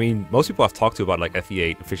 I mean, most people I've talked to about like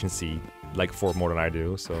FE8 efficiency like Forde more than I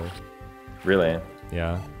do, so. Really?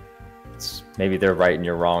 Yeah. Maybe they're right and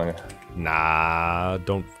you're wrong. Nah,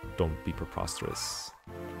 don't be preposterous.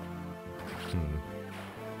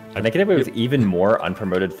 Can they get away with even more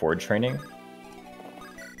unpromoted Forde training?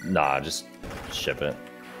 Nah, just ship it.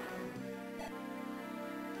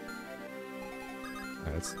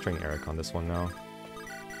 Alright, let's train Eirika on this one now.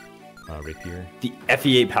 Rapier. The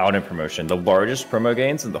FE8 Paladin promotion, the largest promo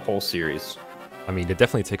gains in the whole series. I mean, they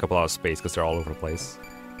definitely take up a lot of space because they're all over the place.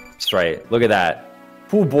 That's right. Look at that.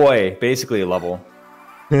 Oh boy, basically a level.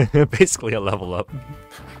 Basically a level up.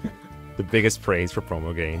 The biggest praise for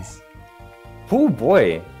promo gains. Oh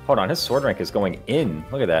boy. Hold on, his sword rank is going in.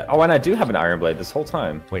 Look at that. Oh, and I do have an Iron Blade this whole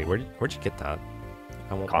time. Wait, where'd you get that?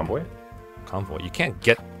 Convoy? Convoy. You can't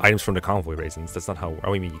get items from the convoy raisins. That's not how.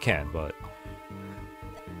 I mean, you can, but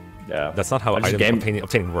yeah, that's not how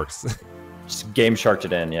obtaining works. Just game sharked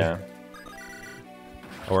it in, yeah.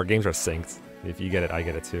 Our games are synced. If you get it, I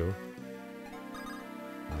get it too.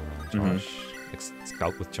 Josh,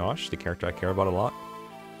 scout with Josh, the character I care about a lot.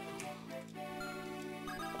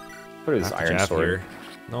 What is Iron Sword? Here.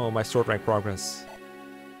 No, my sword rank progress.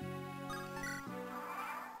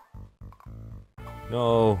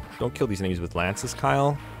 No, don't kill these enemies with lances,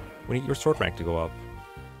 Kyle. We need your sword rank to go up.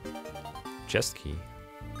 Chest key.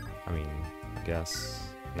 I mean, I guess.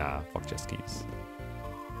 Nah, fuck chest keys.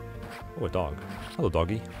 Oh, a dog. Hello,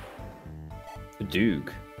 doggy. A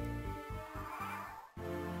Duke.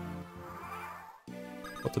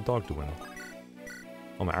 What's the dog doing?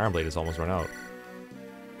 Oh, my Iron Blade is almost run out.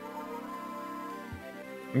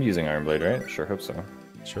 I'm using Iron Blade, right? Sure hope so.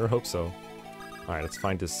 Sure hope so. Alright, let's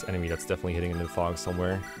find this enemy that's definitely hitting into the fog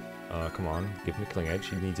somewhere. Come on, give him the killing edge.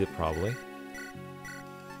 He needs it, probably.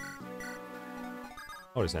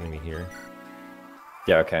 Oh, there's an enemy here.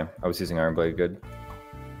 Yeah, okay. I was using Iron Blade, good.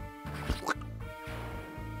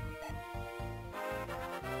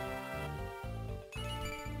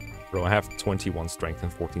 Bro, I have 21 strength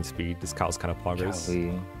and 14 speed. This cow's kind of poggers.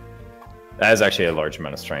 Golly. That is actually a large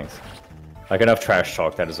amount of strength. Like enough trash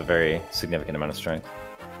talk, that is a very significant amount of strength.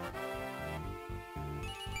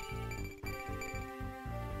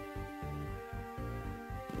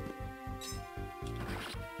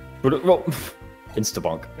 Well,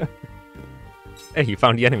 insta-bonk. Hey, you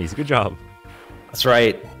found the enemies. Good job. That's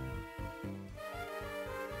right.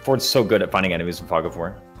 Forde's so good at finding enemies in Fog of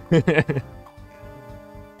War.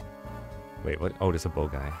 Wait, what? Oh, there's a bow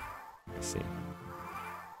guy. Let's see.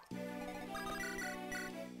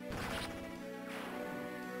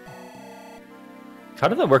 How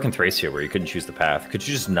did that work in Thracia where you couldn't choose the path? Could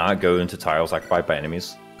you just not go into tiles occupied by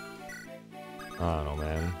enemies? I don't know,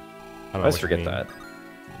 man. I always forget that.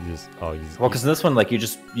 You just, well, because in this one, like you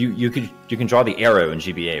can draw the arrow in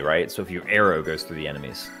GBA, right? So if your arrow goes through the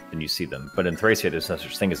enemies, then you see them. But in Thracia, there's no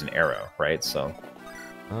such thing as an arrow, right? So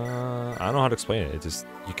I don't know how to explain it. It's just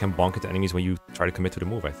you can bonk into enemies when you try to commit to the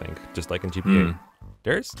move. I think, just like in GBA.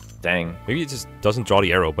 Dang. Maybe it just doesn't draw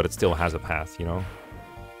the arrow, but it still has a path. You know.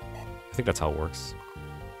 I think that's how it works.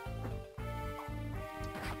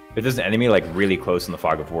 If there's an enemy like really close in the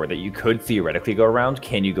Fog of War that you could theoretically go around,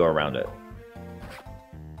 can you go around it?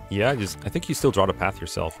 Yeah, I think you still draw the path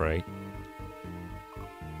yourself, right?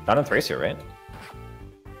 Not in Thracia, right?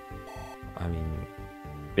 I mean...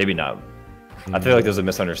 Maybe not. I feel like there's a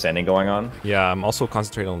misunderstanding going on. Yeah, I'm also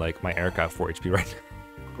concentrating on like my Eirika at 4 HP right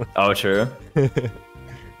now. Oh, true. That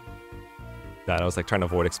I was like trying to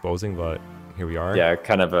avoid exposing, but here we are. Yeah,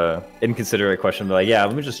 kind of a inconsiderate question, but like, yeah,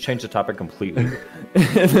 let me just change the topic completely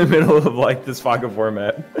in the middle of like this Fog of War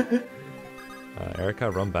map.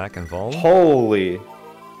 Eirika, run back and Vol. Holy!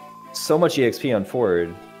 So much EXP on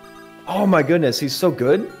Forde. Oh my goodness, he's so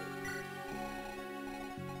good.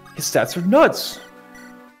 His stats are nuts.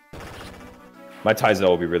 My Taizo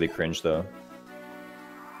will be really cringe though.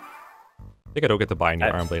 I think I don't get to buy a new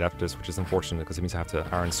Iron Blade after this, which is unfortunate because it means I have to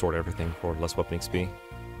Iron Sword everything for less weapon XP. I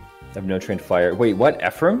have no trained fire. Wait, what?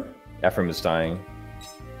 Ephraim? Ephraim is dying.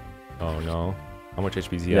 Oh no. How much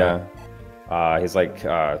HP is he at? He's like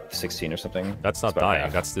 16 or something. That's not dying.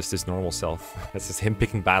 Half. That's just his normal self. That's just him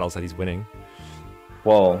picking battles that he's winning.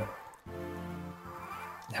 Well,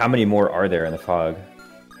 how many more are there in the fog?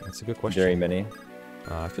 That's a good question. Very many.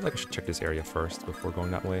 I feel like I should check this area first before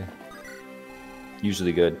going that way.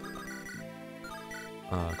 Usually good.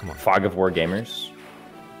 Come on. Fog of War gamers.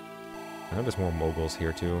 I know there's more moguls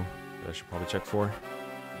here too that I should probably check for.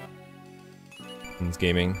 It's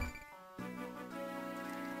gaming.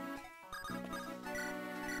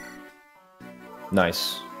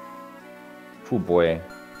 Nice. Oh boy.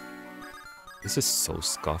 This is so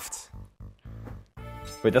scuffed.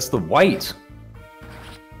 Wait, that's the white.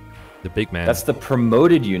 The big man. That's the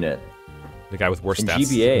promoted unit. The guy with worse in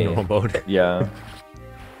stats GBA. in normal mode. Yeah.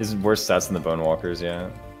 His is worse stats than the Bone Walkers, yeah.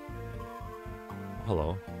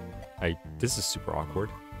 Hello. This is super awkward.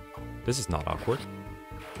 This is not awkward.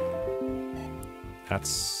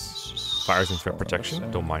 That's fires and threat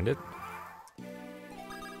protection. Don't mind it.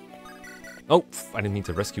 Oh, I didn't mean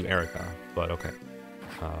to rescue Eirika, but okay.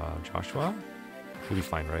 Joshua? We'll be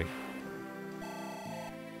fine, right?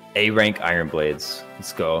 A rank Iron Blades.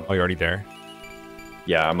 Let's go. Oh, you're already there?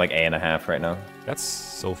 Yeah, I'm like A.5 right now. That's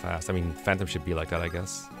so fast. I mean, Phantom should be like that, I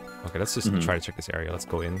guess. Okay, let's just try to check this area. Let's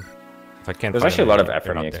go in. If I can't There's find actually a lot of enemy,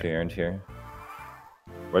 effort in XP earned here.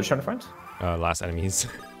 What are you trying to find? Last enemies.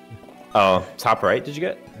 Oh, top right, did you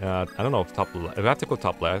get? I don't know if top left. If I have to go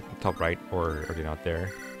top left, top right, or are they not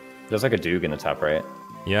there? There's like a Duke in the top right.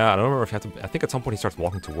 Yeah, I don't remember if you have to... I think at some point he starts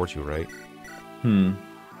walking towards you, right? Hmm.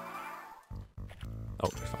 Oh,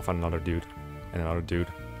 I found another dude. And another dude.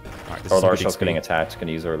 Alright, this Oh, is Larshal's getting attacked.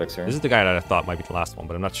 Gonna use our elixir. This is the guy that I thought might be the last one,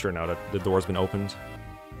 but I'm not sure now that the door's been opened.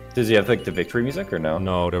 Does he have like the victory music or no?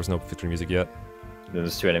 No, there was no victory music yet.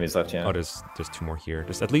 There's 2 enemies left, yeah. Oh, there's 2 more here.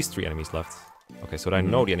 There's at least 3 enemies left. Okay, so I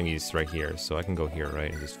know the enemy's right here, so I can go here,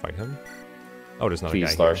 right, and just fight him. Oh, there's another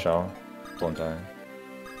Please, guy here. Larshal. Don't die.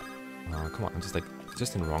 Come on, I'm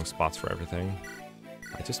just in the wrong spots for everything.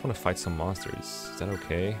 I just want to fight some monsters. Is that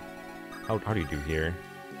okay? How do you do here?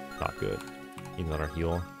 Not good. Need another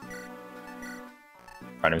heal.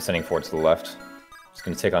 Alright, I'm sending Forde to the left. Just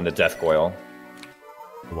gonna take on the Death Goyle.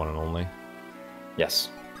 The one and only. Yes.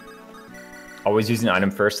 Always using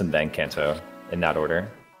item first and then Kanto, in that order.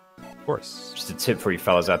 Of course. Just a tip for you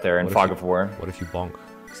fellas out there in Fog of War. What if you bonk?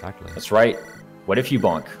 Exactly. That's right. What if you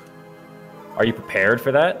bonk? Are you prepared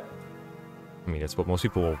for that? I mean, that's what most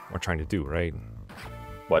people are trying to do, right?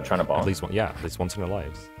 What, trying to bonk? At least one, yeah, at least once in their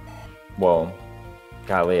lives. Well,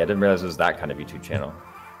 golly, I didn't realize it was that kind of YouTube channel.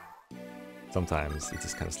 Sometimes it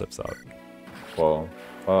just kind of slips out. Whoa.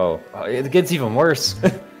 Oh, it gets even worse.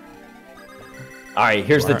 All right,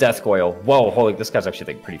 here's the death coil. Whoa, holy, this guy's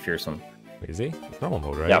actually like pretty fearsome. Wait, is he? It's normal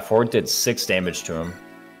mode, right? Yeah, Forde did 6 damage to him.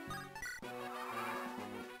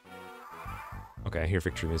 Okay, I hear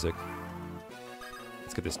victory music.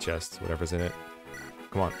 Let's get this chest, whatever's in it.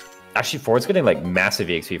 Come on. Actually, Forde's getting like massive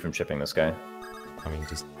EXP from chipping this guy. I mean,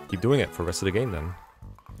 just keep doing it for the rest of the game then.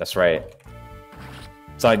 That's right.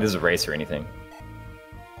 It's not like this is a race or anything.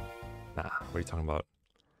 Nah, what are you talking about?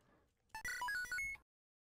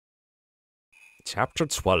 Chapter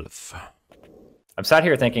 12. I'm sat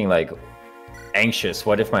here thinking like, anxious.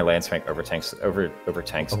 What if my lance rank overtakes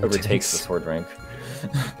the sword rank?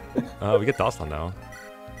 We get Dawson now.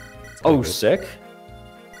 Oh, sick.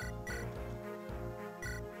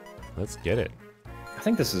 Let's get it. I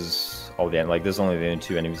think this is all the end. Like, there's only the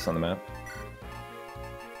 2 enemies on the map.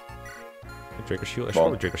 Draco Shield. I should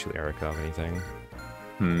probably Draco Shield Eirika of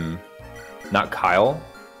anything. Not Kyle.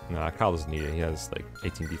 Nah, Kyle doesn't need it. He has like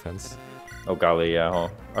 18 defense. Oh golly, yeah. Oh,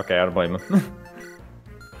 okay, I don't blame him.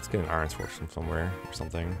 Let's get an Iron Sword from somewhere or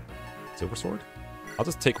something. Silver Sword? I'll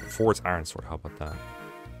just take Forde's Iron Sword. How about that?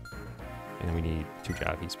 And then we need 2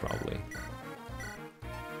 Javies probably.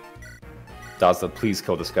 Dazla, please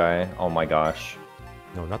kill this guy. Oh my gosh.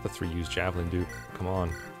 No, not the 3-use Javelin, dude. Come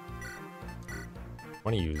on. I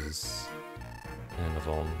want to use an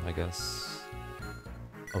Avon, I guess.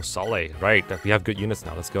 Oh, Sale. Right, we have good units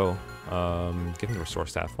now. Let's go. Give him the Restore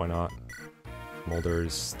Staff. Why not?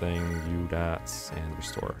 Molders thing, Udats, and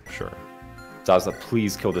Restore. Sure. Dazla,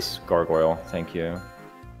 please kill this gargoyle. Thank you.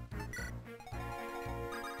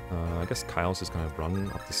 I guess Kyle's just gonna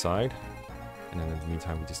run up the side. And then in the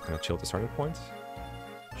meantime, we just gonna chill at the starting point.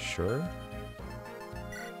 Sure.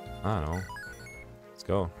 I don't know. Let's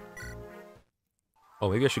go. Oh,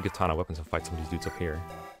 maybe I should get Tana weapons and fight some of these dudes up here.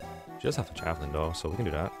 She does have a javelin though, so we can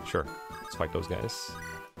do that. Sure. Let's fight those guys.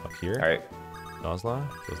 Up here. Alright. Nozla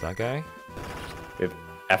kills that guy. We have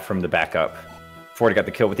Ephraim the backup. Forde got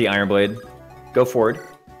the kill with the Iron Blade. Go forward.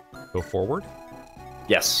 Go forward?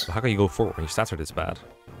 Yes. So how can you go forward when your stats are this bad?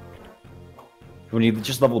 When you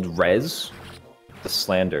just leveled Res, the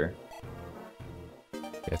Slander.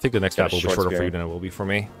 Yeah, I think the next map will be shorter for you than it will be for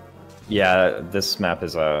me. Yeah, this map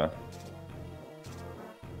is Does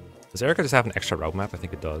Eirika just have an extra route map? I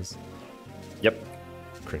think it does. Yep.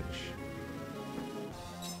 Cringe.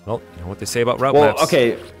 Well, you know what they say about route maps. Well,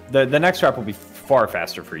 okay, the next route will be far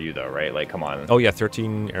faster for you though, right? Like, come on. Oh yeah,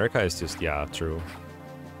 13 Eirika is just, yeah, true.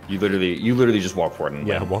 You literally just walk forward and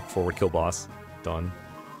win. walk forward, kill boss. Done.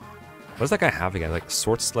 What does that guy have again? Like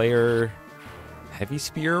Sword Slayer, Heavy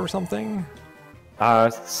Spear or something?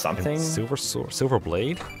 Something. And Silver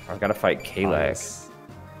Blade? I've got to fight Kalak. Nice.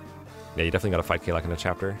 Yeah, you definitely got to fight Kalak in the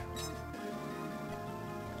chapter.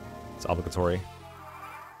 It's obligatory.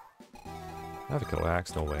 I have a killer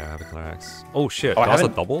axe. No way, I have a killer axe. Oh shit! Oh, also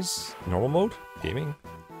doubles normal mode gaming.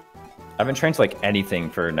 I haven't trained like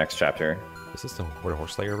anything for next chapter. Is this where the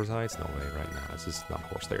Horse Slayer resides? No way, right now. This is not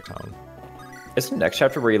Horse Slayer Town. Isn't next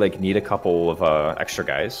chapter where you like need a couple of extra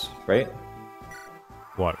guys, right?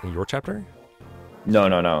 What, in your chapter?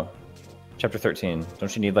 No. Chapter 13.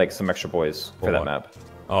 Don't you need like some extra boys for that map?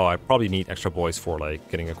 Oh, I probably need extra boys for like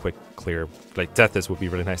getting a quick clear. Like Deathis would be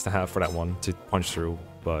really nice to have for that one to punch through,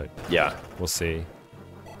 but yeah, we'll see.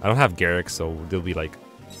 I don't have Garrick, so there'll be like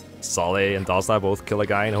Saleh and Dazla both kill a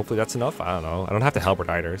guy, and hopefully that's enough. I don't know. I don't have to Halberd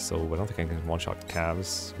either, so I don't think I can one-shot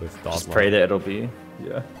calves with Dazla. Just pray that it'll be,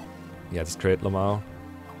 yeah. Yeah, just crit Lamau.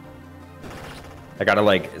 I gotta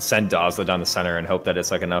like send Dazla down the center and hope that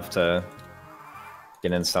it's like enough to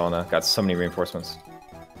get in Selena. Got so many reinforcements.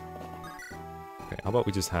 Okay, how about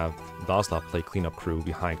we just have Dazla play cleanup crew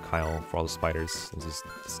behind Kyle for all the spiders. This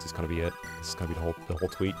is gonna be it. This is gonna be the whole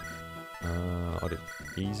tweet.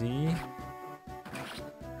 Easy.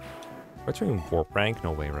 We're turning warp rank?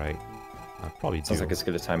 No way, right? I probably do. Sounds like as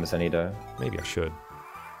good a time as any to. Maybe I should.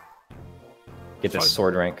 Get this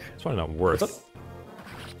sword rank. It's probably not worth.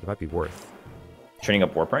 It might be worth. Training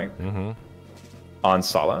up warp rank? Mm-hmm. On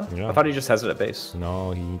Sala? Yeah. I thought he just has it at base.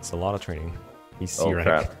 No, he needs a lot of training. He's C rank.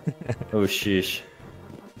 Crap. Oh, sheesh.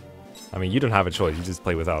 I mean, you don't have a choice. You just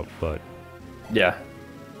play without, but... Yeah.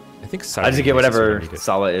 I think I just get whatever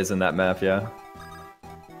Sala is in that map, yeah.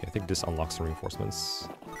 Okay, I think this unlocks the reinforcements.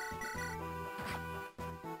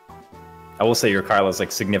 I will say your Kylo is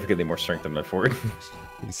like significantly more strength than my Forde.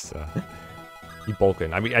 He's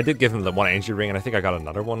bulking. I mean, I did give him the one energy ring, and I think I got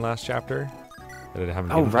another one last chapter. That I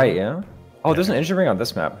haven't. Oh right, yeah. Oh, there's an energy ring on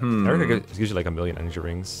this map. It's usually like 1,000,000 energy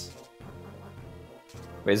rings.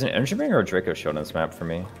 Wait, is it an energy ring or a Draco shield on this map for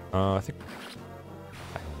me? I think.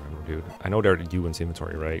 I don't remember, dude. I know they're Ewan's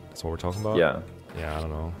inventory, right? That's what we're talking about. Yeah. Yeah, I don't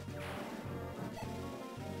know.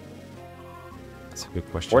 That's a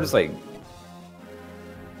good question. Forde is like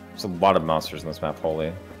There's a lot of monsters in this map,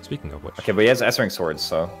 holy. Speaking of which. Okay, but he has S-rank swords,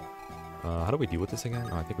 so. How do we deal with this again?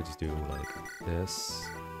 Oh, I think we just do like this.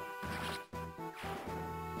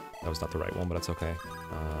 That was not the right one, but that's okay.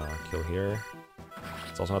 Kill here.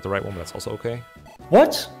 It's also not the right one, but that's also okay.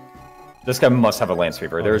 What? This guy must have a Lance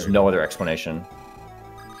Reaver. There is no other explanation.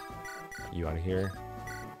 You out of here.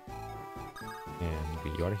 And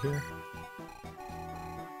get you out of here.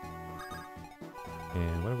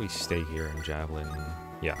 And why don't we stay here in Javelin?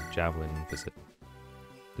 Yeah, Javelin visit.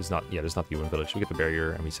 There's not the UN village. We get the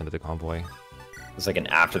barrier and we send it to convoy. It's like an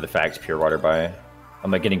after the fact pure water buy.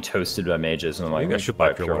 I'm like getting toasted by mages and I'm like, maybe I should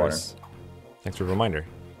buy pure water. Thanks for the reminder.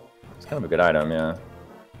 It's kind of a good item, yeah.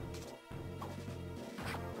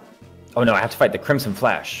 Oh no, I have to fight the Crimson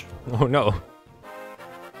Flash. Oh no.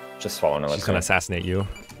 Just swallow no. She's gonna assassinate you.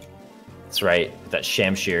 That's right, that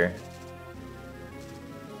Shamshir.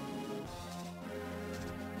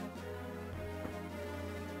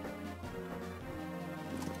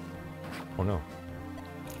 Oh no.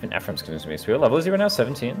 And Ephraim's convinced me. So what level is he right now?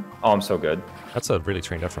 17? Oh, I'm so good. That's a really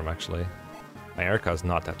trained Ephraim, actually. My Eirika is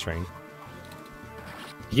not that trained.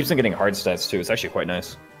 He keeps on getting hard stats too. It's actually quite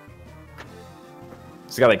nice.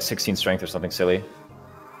 He's got like 16 strength or something silly.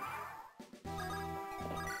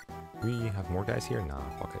 We have more guys here? Nah,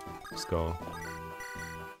 fuck it. Let's go.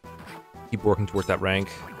 Keep working towards that rank.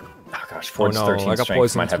 Oh gosh, Forde's 13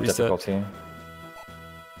 strength might have difficulty.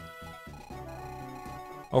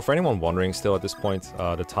 Oh, for anyone wondering still at this point,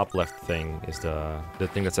 the top left thing is the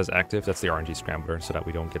thing that says active. That's the RNG scrambler, so that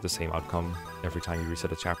we don't get the same outcome every time you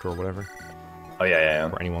reset a chapter or whatever. Oh yeah.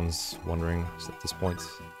 For anyone's wondering at this point.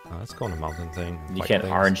 Let's go on the mountain thing. You can't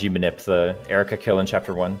RNG manip the Eirika kill in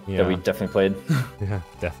chapter 1 that we definitely played. Yeah,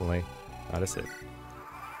 definitely. That's it.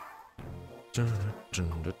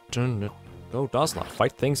 Go, Dosla.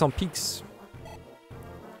 Fight things on peaks.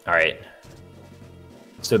 Alright.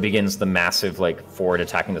 So it begins the massive, like, Forde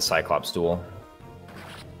attacking the Cyclops duel.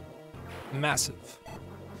 Massive.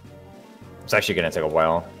 It's actually going to take a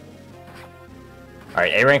while.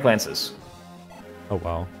 Alright, A-rank lances. Oh,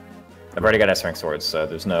 wow. I've already got S-rank swords, so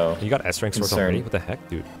there's no You got S-rank swords already? What the heck,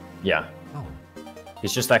 dude? Yeah. Oh.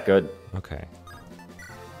 He's just that good. Okay.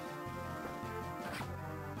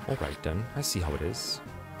 Alright then, I see how it is.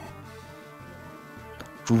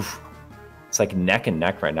 Oof. It's like neck and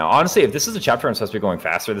neck right now. Honestly, if this is a chapter I'm supposed to be going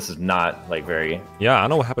faster, this is not, like, very... Yeah, I don't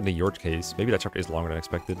know what happened in your case. Maybe that chapter is longer than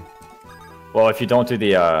expected. Well, if you don't do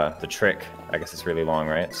the trick, I guess it's really long,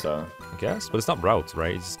 right? So... I guess, but it's not routes,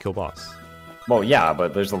 right? It's just kill boss. Well, yeah,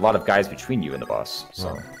 but there's a lot of guys between you and the boss,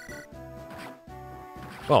 so...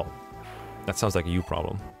 Well, that sounds like a you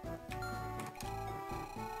problem.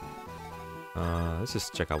 Let's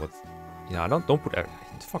just check out what... Yeah, don't put...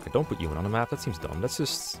 Fuck it, don't put Ewan on the map. That seems dumb. Let's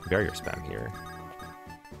just barrier spam here.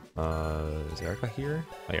 Is Eirika here?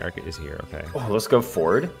 Oh, Eirika is here, okay. Oh, let's go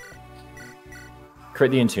Forde.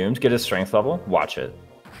 Crit the Entombed, get his strength level, watch it.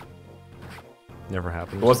 Never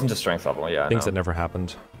happened. It wasn't a strength level, yeah. Things that never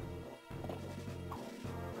happened.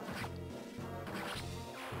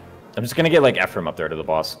 I'm just gonna get, like, Ephraim up there to the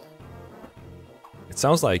boss. It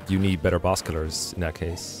sounds like you need better boss killers in that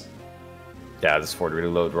case. Yeah, this Forde really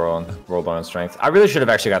low rolled on strength. I really should have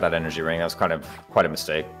actually got that energy ring. That was kind of quite a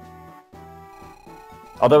mistake.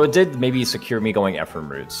 Although it did maybe secure me going Ephraim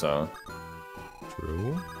route, so...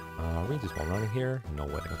 True. We just one running here? No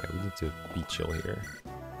way. Okay, we need to be chill here.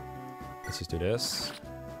 Let's just do this.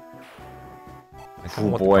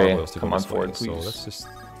 Oh boy, come on Forde, please. So let's just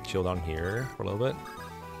chill down here for a little bit.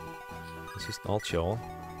 Let's just all chill.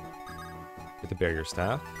 Get the barrier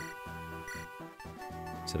staff.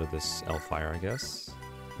 Instead of this Elfire, I guess.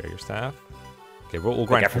 Barrier staff. Okay, we'll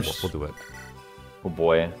grind it. We'll do it. Oh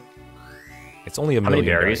boy. It's only a million. How many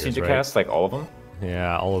barriers need to cast? Like all of them?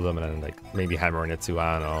 Yeah, all of them, and then like maybe hammering it too.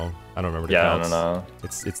 I don't know. I don't remember the counts. I don't know.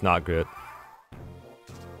 It's not good.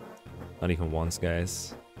 Not even once,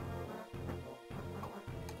 guys.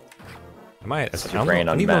 I might. If I'm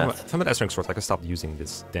at S-rank swords, I can stop using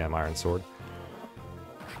this damn iron sword.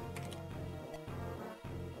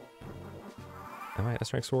 Am I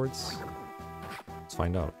S-rank swords? Let's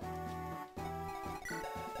find out.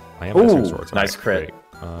 I am S-rank swords. Nice crit.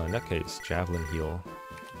 In that case, javelin heal.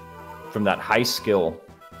 From that high skill.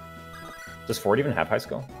 Does Forde even have high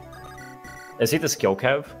skill? Is he the skill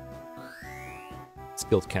Kev?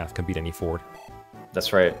 Skilled Cav can beat any Forde.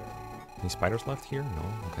 That's right. Any spiders left here? No?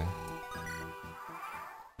 Okay.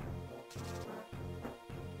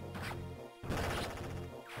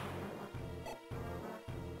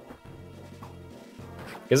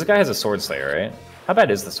 Because this guy has a Sword Slayer, right? How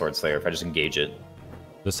bad is the Sword Slayer if I just engage it?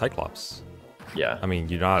 The Cyclops. Yeah. I mean,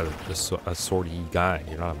 you're not a swordy guy.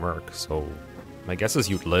 You're not a merc, so My guess is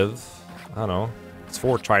you'd live. I don't know. It's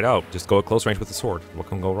Forde, try it out. Just go at close range with the sword. What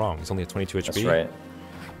can go wrong? He's only at 22 HP. That's right.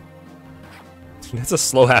 That's a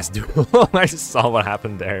slow-ass duel. I just saw what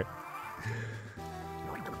happened there.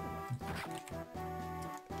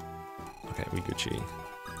 Okay, we Gucci.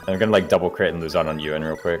 I'm gonna like double crit and lose out on Ewan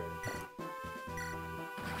real quick.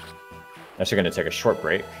 Actually gonna take a short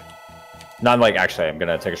break. Not like, actually, I'm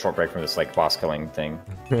gonna take a short break from this like boss killing thing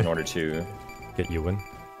in order to... Get Ewan.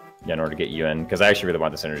 Yeah, in order to get Ewan, because I actually really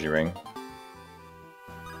want this energy ring.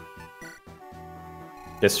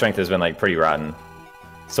 This strength has been like pretty rotten.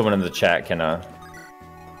 Someone in the chat can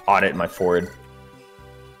audit my Forde.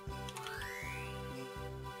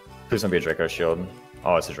 Please don't be a Draco shield.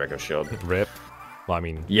 Oh, it's a Draco shield. Rip. Well, I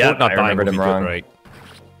mean, yeah, not I dying would remembered be him wrong. good, right?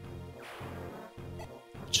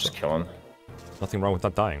 Just kill him. Nothing wrong with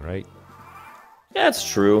not dying, right? Yeah, it's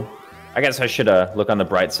true. I guess I should look on the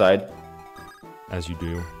bright side. As you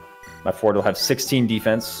do. My Forde will have 16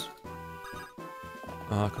 defense.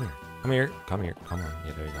 Come here. Come here. Come here. Come on.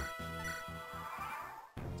 Yeah, there you go.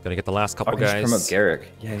 Gotta get the last couple I can guys. promote Garrick.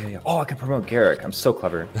 Yeah. Oh, I can promote Garrick. I'm so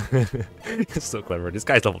clever. It's so clever. This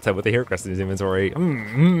guy's level 10 with the hair crest in his inventory.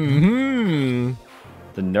 The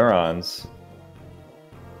neurons.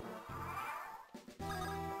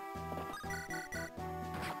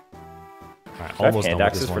 Alright, I have almost hand done with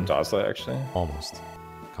axes this for one. Dosla, actually. Almost.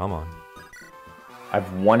 Come on. I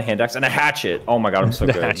have one hand axe and a hatchet. Oh my god, I'm so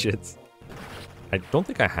The good. hatchets. I don't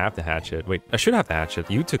think I have the hatchet. Wait, I should have the hatchet.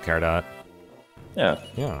 You took care of that. Yeah.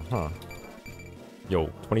 Yeah, huh. Yo,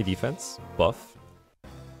 20 defense. Buff.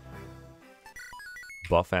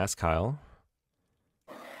 Buff-ass Kyle.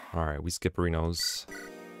 Alright, we skip Reno's.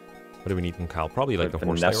 What do we need from Kyle? Probably like the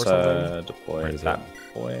Horse Slayer or something? Deploy Where is that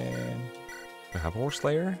it? boy. Do I have a Horse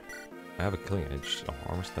Slayer? I have a Killing Edge. Oh,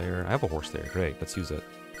 Armor Slayer. I have a Horse Slayer. Great, let's use it.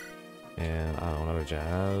 And I don't know, another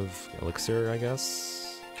Jav. Elixir, I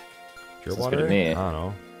guess? Pure Sounds good Water? to me. I don't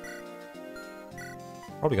know.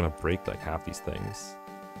 Probably gonna break like half these things.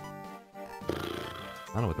 I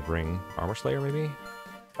don't know what to bring. Armor Slayer, maybe?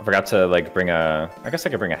 I forgot to like bring a... I guess I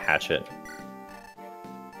could bring a hatchet.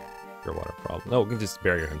 Pure Water problem. No, we can just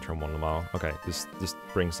barrier him turn 1 in a while. Okay, just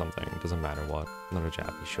bring something. It doesn't matter what. Another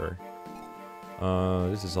Jappy, sure.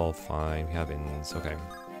 This is all fine. We have ins. Okay.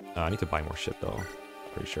 I need to buy more shit though.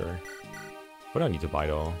 Pretty sure. What do I need to buy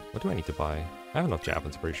though? What do I need to buy? I have enough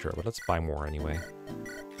javelins, pretty sure, but let's buy more anyway.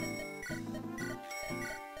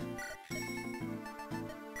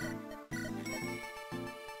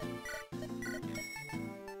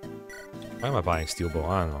 Why am I buying steel bow?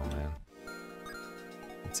 I don't know, man.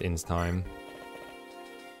 It's ins time.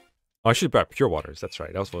 Oh, I should buy pure waters. That's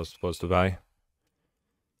right. I was supposed to buy.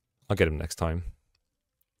 I'll get him next time.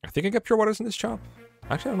 I think I get pure waters in this shop.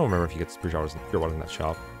 Actually, I don't remember if you get pure waters in that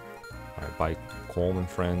shop. Alright, buy Colm and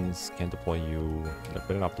friends. Can't deploy you.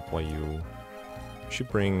 Better not deploy you. Should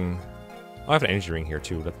bring... Oh, I have an energy ring here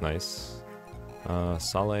too. That's nice.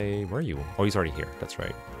 Saleh, where are you? Oh, he's already here. That's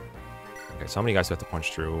right. Okay, so how many guys do I have to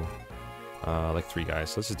punch through? Like 3 guys.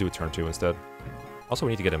 So let's just do a turn 2 instead. Also,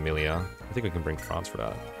 we need to get Amelia. I think we can bring Franz for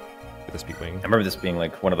that. Get the Speed Wing. I remember this being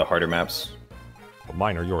like one of the harder maps. Well,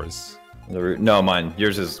 mine or yours? No, mine.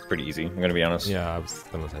 Yours is pretty easy, I'm gonna be honest. Yeah, I was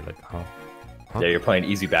gonna say like, huh? Yeah, you're playing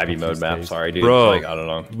easy babby mode map. Days. Sorry, dude. Bro, like, I don't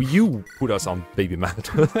know. You put us on baby mode.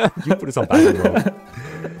 You put us on babby mode.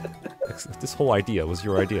 This whole idea was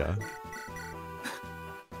your idea.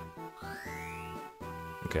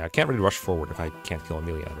 Okay, I can't really rush forward if I can't kill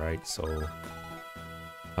Amelia, right? So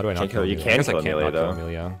how do I not kill Amelia? You can kill Amelia, though.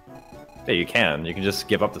 Amelia. Yeah, you can. You can just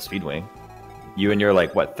give up the speed wing. You and your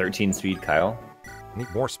like what 13 speed Kyle? I need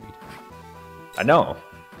more speed. I know.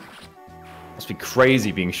 Must be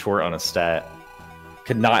crazy being short on a stat.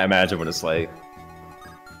 Could not imagine what it's like.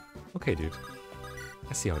 Okay, dude.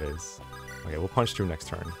 I see how it is. Okay, we'll punch through next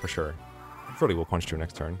turn, for sure. Surely we'll punch through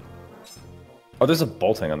next turn. Oh, there's a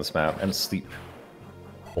bolting on this map and sleep.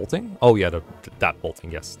 Bolting? Oh yeah, that bolting,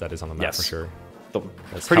 yes. That is on the map for sure.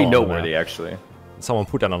 That's pretty noteworthy, actually. Someone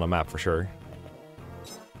put that on the map for sure.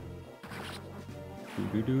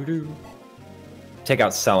 Take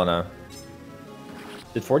out Selena.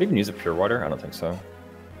 Did Forde even use a pure water? I don't think so.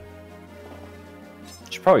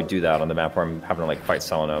 Should probably do that on the map where I'm having to like fight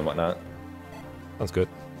Selena and whatnot. Sounds good.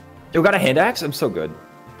 Yo, got a hand axe? I'm so good.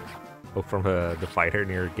 Oh, from the fighter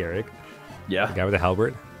near Garrick? Yeah. The guy with the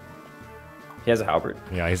halberd? He has a halberd.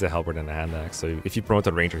 Yeah, he's a halberd and a hand axe. So if you promote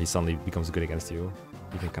a ranger, he suddenly becomes good against you.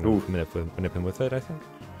 You can kind of manip him with it, I think.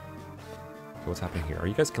 So what's happening here? Are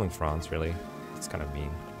you guys killing Franz, really? It's kind of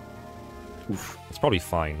mean. Oof. It's probably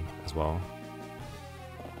fine as well.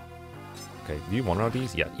 Okay, do you want one of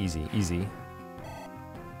these? Yeah, easy, easy.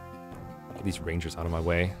 Get these rangers out of my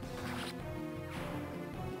way.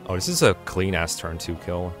 Oh, this is a clean-ass turn 2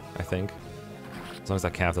 kill, I think. As long as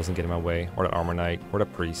that calf doesn't get in my way. Or that armor knight. Or the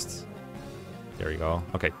priest. There you go.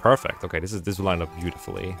 Okay, perfect. Okay, this will line up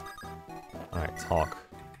beautifully. Alright, talk.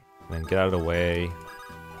 And then get out of the way.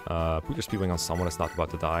 Put your speedwing on someone that's not about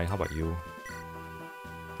to die. How about you?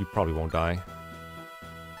 You probably won't die.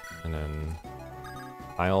 And then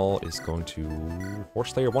Isle is going to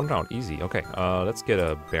Horse Slayer 1 round. Easy. Okay, let's get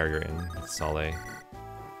a barrier in with Saleh.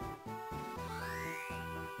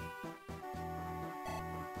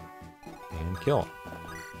 And kill.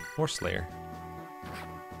 Horse Slayer.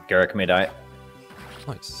 Garrick may die.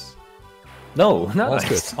 Nice. No, not All's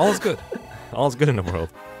nice. good. All is good. All is good in the world.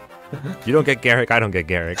 You don't get Garrick, I don't get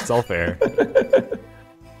Garrick. It's all fair.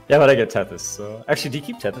 Yeah, but I get Tethys, so... Actually, do you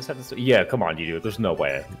keep Tethys at this? Yeah, come on, you do. There's no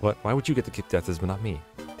way. What? Why would you get to keep Tethys, but not me?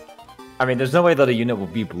 I mean, there's no way that a unit will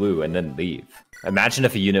be blue and then leave. Imagine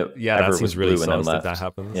if a unit ever was really blue and then sus left. that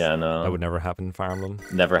happens. Yeah, no. That would never happen in Fire Emblem.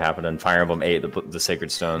 Never happened in Fire Emblem 8, the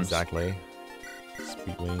Sacred Stones. Exactly.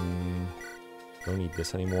 Speedwing. Don't need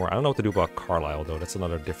this anymore. I don't know what to do about Carlisle, though. That's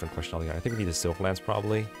another different question altogether. I think we need a Silverlance,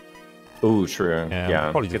 probably. Ooh, true.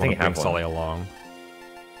 Yeah. Probably just want to bring one. Saleh along.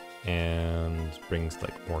 And brings,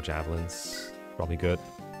 like, more Javelins. Probably good.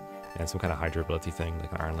 And some kind of Hydra ability thing,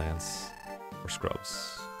 like an Iron Lance. Or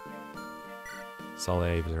Scrubs.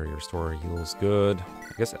 Saleh, Berserker Restore, heals good.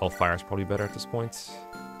 I guess Elfire is probably better at this point.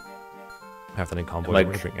 Have that in convoy. Like,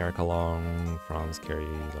 we're gonna bring Eirika along. Franz, carry,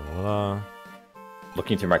 la la la.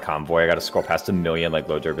 Looking through my convoy, I gotta scroll past 1,000,000 like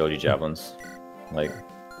low durability javelins. Like,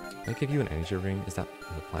 Can I give you an energy ring? Is that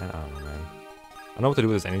the plan? I don't know, man. I don't know what to do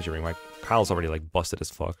with this energy ring. Like, Kyle's already like busted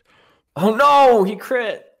as fuck. oh no, he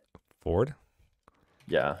crit. Forde?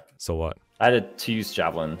 Yeah, So what? I had to use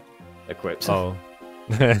javelin equipped. Oh.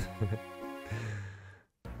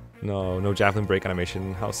 No javelin break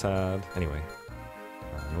animation. How sad. Anyway,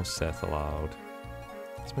 no Seth allowed.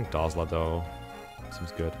 Let's bring Dosla though.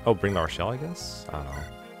 Seems good. Oh, bring La Rochelle, I guess? I don't know.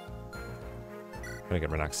 I'm gonna get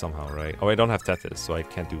Renax somehow, right? Oh, I don't have Tethys, so I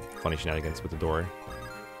can't do funny shenanigans with the door.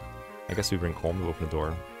 I guess we bring Colm to open the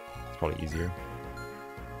door. It's probably easier.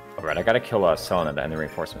 Alright, I gotta kill Selena to end the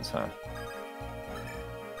reinforcements, huh?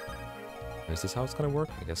 Is this how it's gonna work?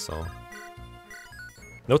 I guess so.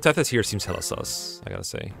 No Tethys here seems hella sus, I gotta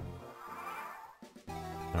say.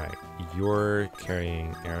 Alright, you're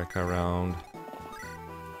carrying Eirika around.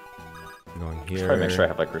 You're going here. Try to make sure I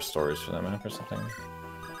have like restores for them or something.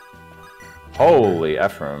 Holy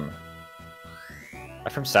Ephraim.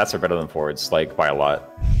 Ephraim's stats are better than Forde's, like by a lot.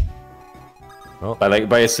 Well,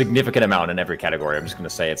 By a significant amount in every category. I'm just gonna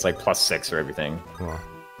say it's like +6 for everything. well,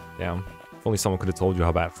 damn. If only someone could have told you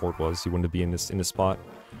how bad Forde was, you wouldn't be in this spot.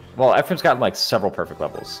 Well, Ephraim's gotten like several perfect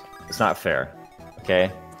levels. It's not fair.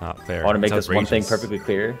 Okay? Not fair. I want to make It's this one thing outrageous. perfectly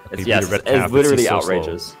clear. Okay, It's, yes, red it's cap, literally just so slow.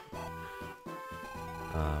 outrageous.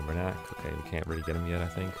 Renak, okay, we can't really get him yet, I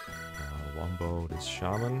think. Longbow is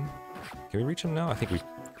Shaman. Can we reach him now? I think we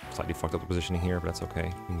slightly fucked up the positioning here, but that's okay.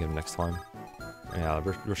 We can get him next time. Yeah,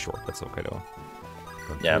 we're short. That's okay, though.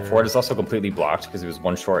 Go Yeah, here. Forde is also completely blocked because he was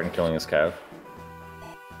one short in killing his cav.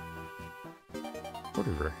 Forde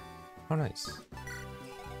River. Oh, nice.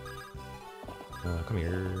 Come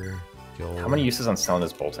here. Kill. How many uses on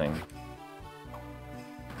Selena's bolting?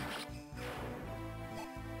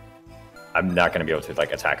 I'm not going to be able to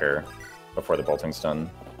like attack her before the bolting's done.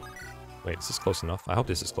 Wait, is this close enough? I hope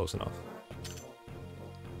this is close enough.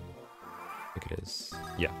 I think it is.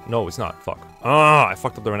 Yeah. No, it's not. Fuck. Ah, I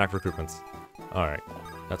fucked up the Renak recruitment. Alright.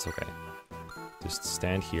 That's okay. Just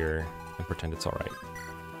stand here and pretend it's alright.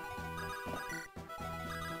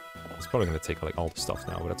 It's probably gonna take like all the stuff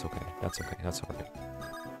now, but that's okay. That's okay. That's alright.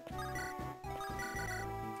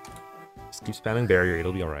 Just keep spamming barrier,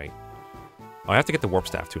 it'll be alright. Oh, I have to get the warp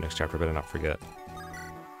staff too next chapter, better not forget.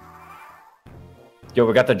 Yo,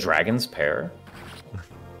 we got the Dragon's Pair.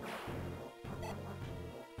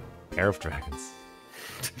 Pair of Dragons.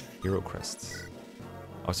 Hero Crests.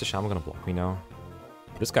 Oh, is the Shaman gonna block me now?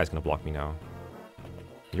 This guy's gonna block me now.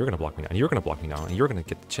 You're gonna block me now. And you're gonna block me now. And you're gonna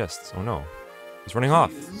get the chests. Oh no. He's running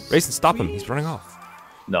off. Rayson, stop him. He's running off.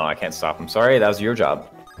 No, I can't stop him. Sorry, that was your job.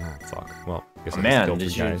 Oh, fuck. Well, I guess Oh, I man, still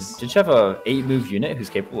did three you guys. have a 8-move unit who's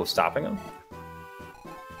capable of stopping him?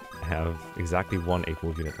 I have exactly one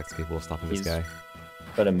 8-move unit that's capable of stopping this He's- guy.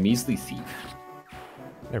 But a measly thief.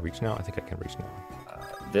 Can I reach now? I think I can reach now.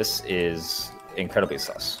 This is incredibly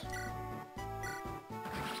sus.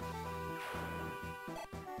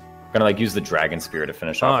 Gonna like use the Dragon Spear to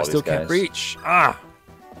finish off Ah, all I these still guys. can't reach. Ah!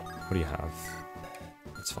 What do you have?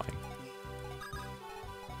 It's fine.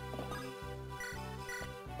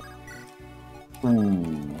 Ooh,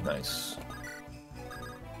 nice.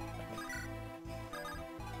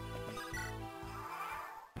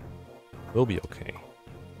 We'll be okay.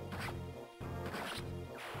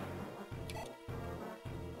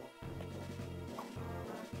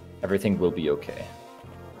 Everything will be okay.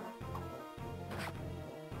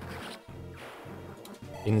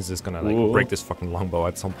 Ines is gonna like break this fucking longbow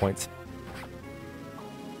at some point.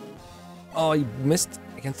 Oh, he missed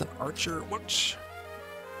against an archer. What?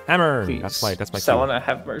 Hammer. Please, That's my Selena,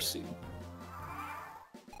 have mercy.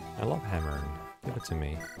 I love Hammer. Give it to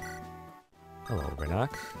me. Hello,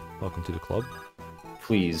 Renak. Welcome to the club.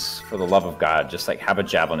 Please, for the love of God, just like have a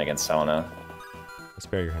javelin against Selena. Let's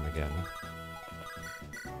bury him again.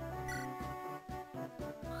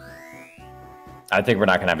 I think we're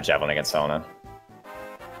not gonna have a javelin against Selena.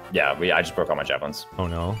 Yeah, I just broke all my javelins. Oh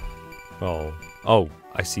no. Well, oh,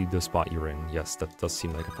 I see the spot you're in. Yes, that does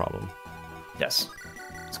seem like a problem. Yes,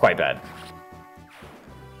 it's quite bad.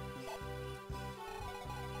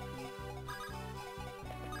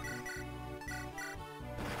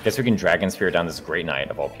 Guess we can Dragon Spear down this Great Knight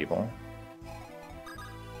of all people.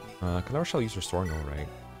 Can never shall use Restore? No, right?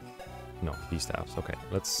 No, B-Staffs. Okay,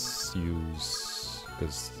 let's use...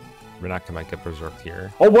 Because Renaka might get berserked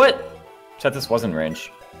here. Oh, what? Seth, this wasn't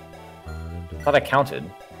range. I thought I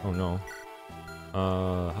counted. Oh, no.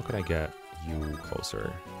 How could I get you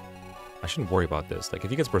closer? I shouldn't worry about this. Like, if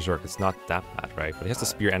he gets berserked, it's not that bad, right? But he has the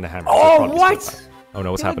spear and the hammer. Oh, what? Oh, no,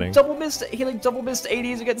 what's happening? He like double missed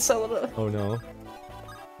 80s against Selena. Oh, no.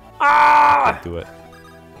 Ah! Can't do it.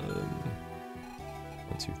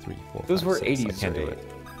 1, 2, 3, 4, Those 5, were 6. 80s. I can't do it.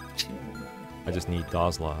 I just need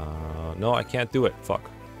Dazla. No, I can't do it. Fuck.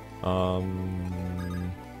 I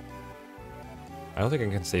don't think I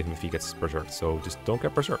can save him if he gets berserked, so just don't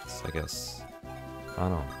get berserked, I guess. I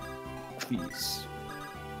don't know. Please.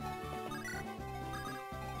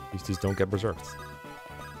 Please just don't get berserked.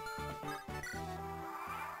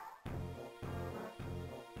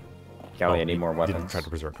 Callie, I need more weapons. Didn't try to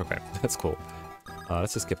berserk. Okay, that's cool.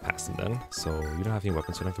 Let's just get past him then. So you don't have any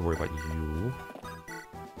weapons, so I don't have to worry about you.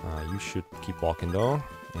 You should keep walking though,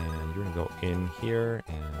 and you're gonna go in here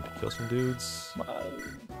and kill some dudes.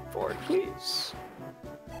 Forde, please.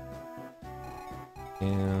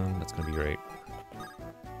 And that's gonna be great.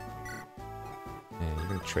 And you're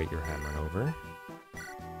gonna trade your hammer over.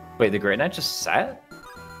 Wait, the Great Knight just sat?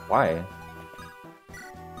 Why?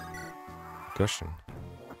 Question.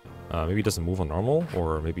 Maybe he doesn't move on normal,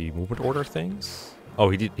 or maybe movement order things. Oh,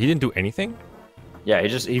 he didn't do anything. Yeah,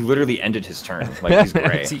 he literally ended his turn. Like he's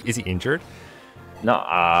gray. is he injured? No,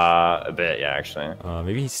 a bit, yeah, actually.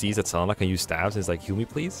 Maybe he sees that Selena can use stabs and is like, heal me,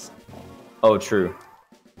 please. Oh, true.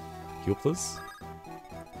 Heal, please.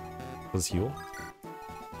 Please heal.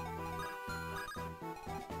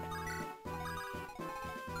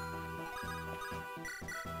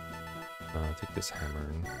 Take this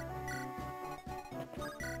hammer.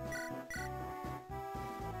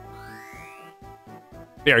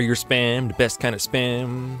 Barrier spam, the best kind of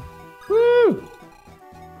spam. Woo!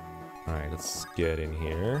 Alright, let's get in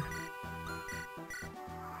here.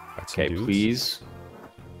 Okay, please.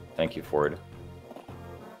 Thank you, Forde.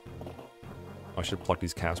 I should pluck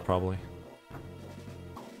these calves, probably.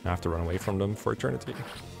 I have to run away from them for eternity.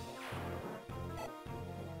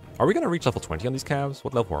 Are we going to reach level 20 on these calves?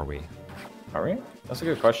 What level are we? Are we? That's a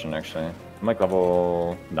good question, actually. I'm like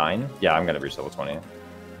level 9? Yeah, I'm going to reach level 20.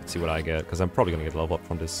 Let's see what I get, because I'm probably going to get level up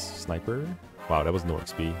from this sniper. Wow, that was no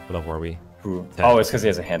XP. What level are we? Ooh. Oh, it's because he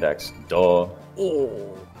has a hand axe. Duh.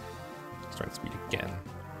 Oh. Starting speed again.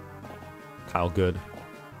 Kyle good.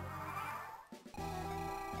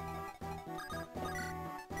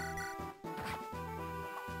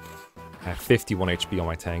 I have 51 HP on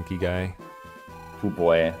my tanky guy. Oh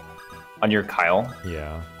boy. On your Kyle?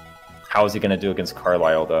 Yeah. How is he going to do against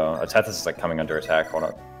Carlisle, though? Tethys is like coming under attack. Hold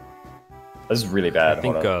on. This is really bad. I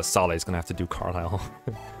think Saleh is going to have to do Carlisle.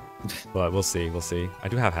 But we'll see, we'll see. I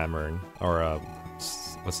do have Hammer, or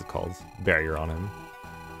what's it called? Barrier on him.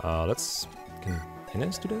 Can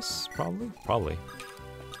Ines do this? Probably? Probably.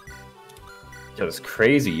 Yo, this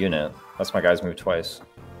crazy unit. That's my guy's move twice.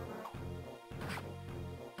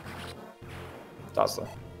 Dazla.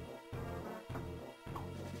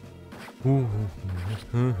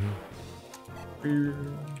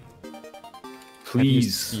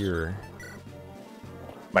 Please. Here.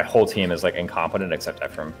 My whole team is like incompetent except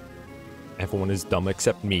Ephraim. Everyone is dumb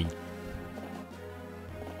except me.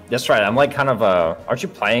 That's right. I'm like kind of aren't you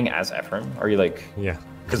playing as Ephraim? Are you like? Yeah.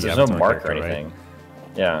 Because there's no mark or anything. Right?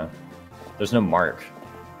 Yeah. There's no mark.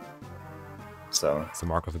 So. It's the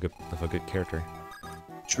mark of a good character.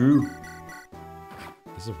 True.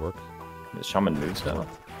 Does it work? The shaman moves now.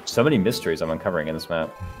 So many mysteries I'm uncovering in this map.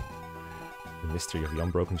 The mystery of the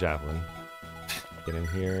unbroken javelin. Get in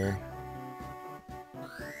here.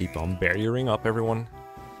 Keep on barriering up, everyone.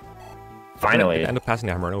 Finally. Did I end up passing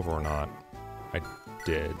the hammer over or not? I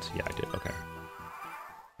did. Yeah, I did. Okay.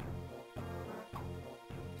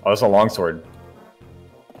 Oh, that's a longsword.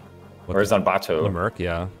 What, Or is on Bato? The Merc,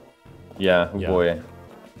 yeah. Yeah, oh Yeah. boy.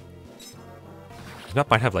 That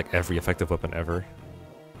might have like every effective weapon ever.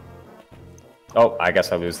 Oh, I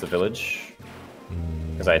guess I lose the village.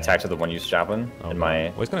 Because I attacked with the one-use javelin in my...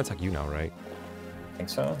 Well, he's gonna attack you now, right? I think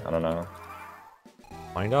so? I don't know.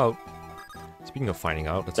 Find out. Speaking of finding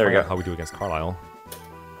out, let's There we find out go. how we do against Carlisle.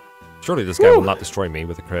 Surely this guy will not destroy me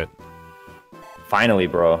with a crit. Finally,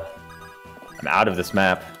 bro. I'm out of this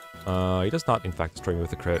map. He does not, in fact, destroy me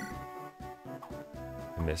with a crit.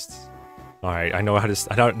 I missed. Alright, I know how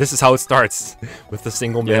to... this is how it starts. With the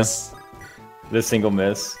single miss. This single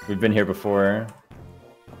miss. We've been here before.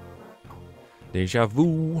 Deja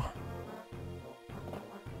vu.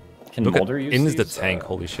 Can Look Mulder at use In's the these? tank,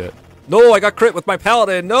 holy shit. No, I got crit with my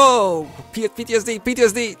paladin! No! PTSD!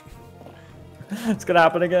 PTSD! It's gonna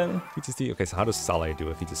happen again. PTSD. Okay, so how does Saleh do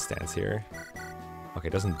if he just stands here? Okay,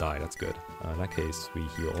 doesn't die, that's good. In that case, we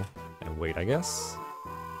heal and wait, I guess.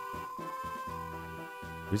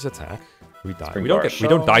 We just attack. We die. bring We don't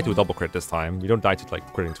Marshall. die to a double crit this time. We don't die to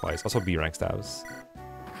like critting twice. Also B rank stabs.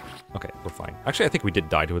 Okay, we're fine. Actually, I think we did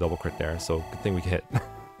die to a double crit there, so good thing we hit.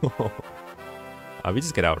 We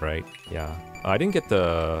just get out, right? Yeah. I didn't get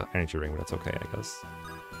the energy ring, but that's okay, I guess.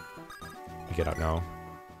 We get out now.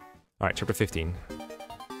 Alright, chapter 15.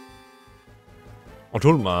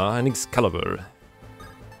 Otulma and Excalibur.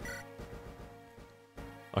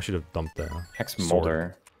 I should have dumped the Hex sword.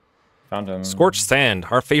 Mulder. Found him. Scorched Sand,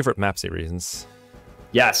 our favorite map series.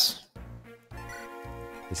 Yes.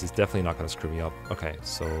 This is definitely not going to screw me up. Okay,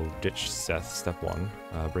 so ditch Seth, step 1.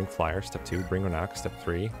 Bring Flyer, step 2. Bring Renak, step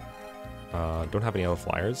 3. Don't have any other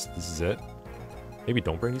flyers. This is it. Maybe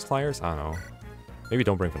don't bring these flyers? I don't know. Maybe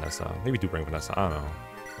don't bring Vanessa. Maybe do bring Vanessa. I don't know.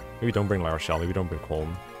 Maybe don't bring La Rochelle. Maybe don't bring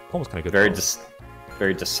Colm. Colm was kind of good.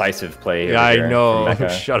 Very decisive play here. Yeah, I from know. Mecca.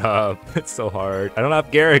 Shut up. It's so hard. I don't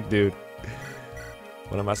have Garrick, dude.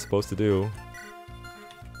 What am I supposed to do?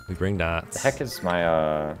 We bring that. The heck is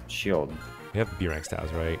my shield? We have B rank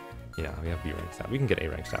stabs, right? Yeah, we have B rank stab. We can get A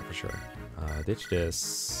rank stab for sure. Ditch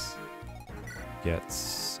this. Get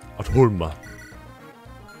Otulma.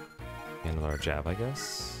 And another jab, I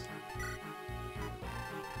guess.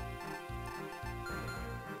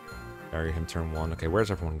 Bury him turn 1. Okay,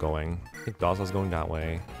 where's everyone going? I think Dazla's going that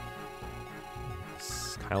way.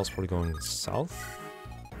 Kyle's probably going south.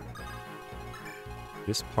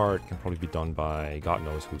 This part can probably be done by God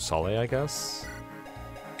knows who, Saleh, I guess.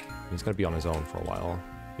 He's gonna be on his own for a while.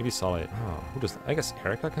 Maybe Saleh. Oh, who does? I guess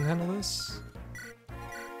Eirika can handle this.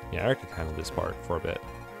 Yeah, Eirika can handle this part for a bit.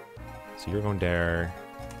 So you're going there.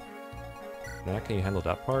 Renak, can you handle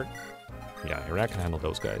that part? Yeah, Renak can handle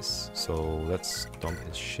those guys. So let's dump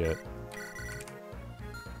his shit.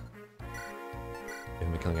 Give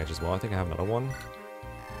him a killing edge as well. I think I have another one.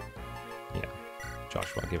 Yeah.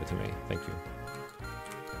 Joshua, give it to me. Thank you.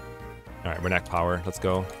 Alright, Renak power. Let's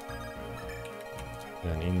go.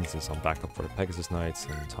 And Ins is on backup for the Pegasus Knights,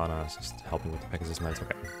 and Tana is just helping with the Pegasus Knights.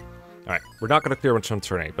 Okay. Alright, we're not gonna clear on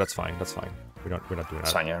turn 8, but that's fine. That's fine. We're not doing that.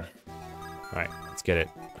 That's fine, yeah. Alright, let's get it.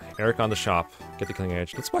 Eric on the shop. Get the killing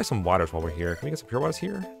edge. Let's buy some waters while we're here. Can we get some pure waters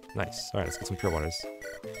here? Nice. Alright, let's get some pure waters.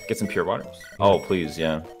 Get some pure waters. Oh, please,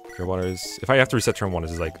 yeah. Pure waters. If I have to reset turn 1,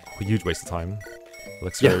 this is like a huge waste of time.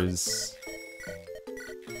 Elixirs.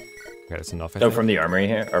 Okay, that's enough. I Oh, think. from the armory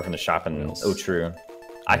here? Or from the shop? And oh, true.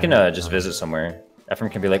 I can just visit somewhere.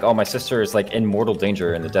 Ephraim can be like, oh, my sister is like in mortal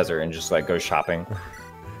danger in the desert, and just like go shopping.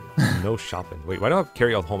 No shopping. Wait, why do I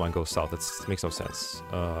carry out home and go south? That makes no sense.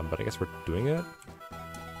 But I guess we're doing it.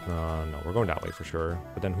 No, we're going that way for sure.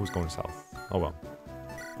 But then who's going south? Oh well.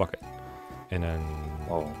 Fuck it. And then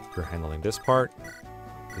you're handling this part.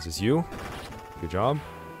 This is you. Good job.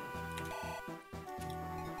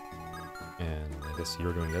 And I guess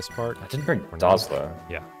you're doing this part. I didn't bring Or not. Dazla.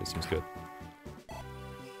 Yeah, this seems good. You're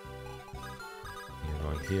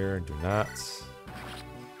going here, do that.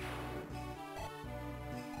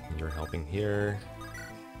 And you're helping here.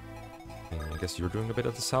 And I guess you're doing a bit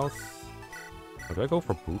of the south. Or do I go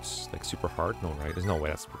for boots? Like super hard? No, right? There's no way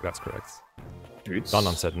that's correct. Boots?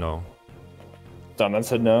 Danan said no. Danan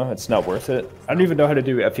said no, it's not worth it. I don't even know how to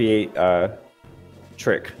do FE8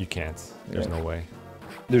 trick. You can't. There's no way.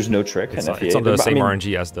 There's no trick It's in on, FE8. it's on the same I mean,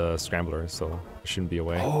 RNG as the Scrambler, so there shouldn't be a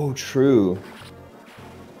way. Oh, true.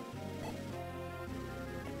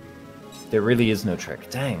 There really is no trick.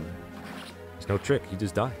 Dang. There's no trick. You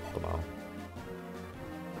just die. Wow.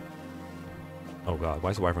 Oh god,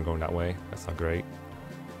 why is the Wyvern going that way? That's not great.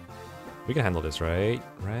 We can handle this, right?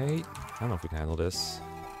 Right? I don't know if we can handle this.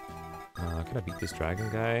 Can I beat this dragon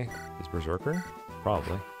guy? This berserker?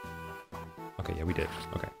 Probably. Okay, yeah, we did.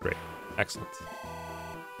 Okay, great. Excellent.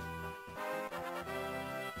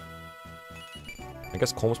 I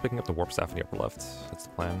guess Colm was picking up the warp staff in the upper left. That's the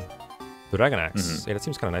plan. The dragon axe. Yeah, that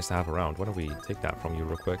seems kind of nice to have around. Why don't we take that from you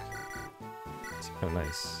real quick? It's kind of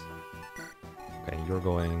nice. Okay, you're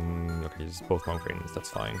going... Okay, it's both long cranes. That's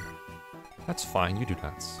fine. That's fine. You do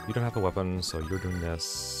that. You don't have a weapon, so you're doing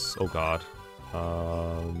this. Oh god.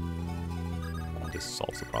 This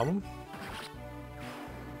solves the problem.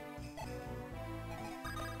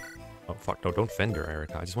 Oh fuck, no, don't fend her,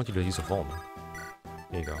 Eirika. I just want you to use a Vuln.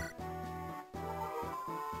 There you go.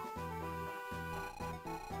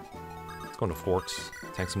 Let's go into forts,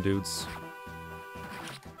 tank some dudes.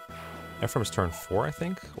 Ephraim's turn 4, I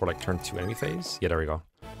think? Or like turn 2 enemy phase? Yeah, there we go.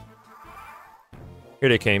 Here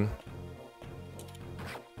they came.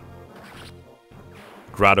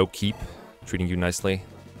 Grotto Keep, treating you nicely.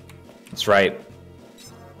 That's right.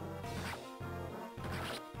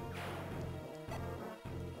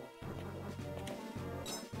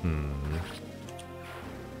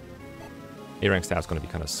 A-rank stat's going to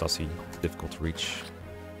be kind of sussy, difficult to reach.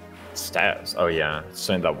 Stats? Oh yeah,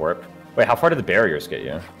 sending that warp. Wait, how far did the barriers get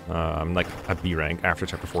you? I'm like at B rank after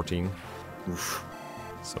chapter 14. Oof.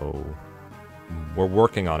 So we're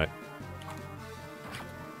working on it.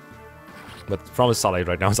 But from Saleh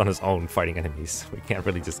right now is on his own fighting enemies. We can't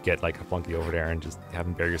really just get like a flunky over there and just have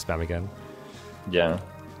him barrier spam again. Yeah.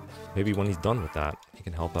 Maybe when he's done with that, he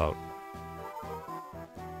can help out.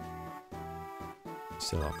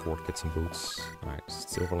 Still out Forde, get some boots. Alright,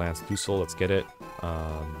 Silverlance, Dusel, let's get it.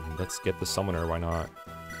 Let's get the summoner, why not?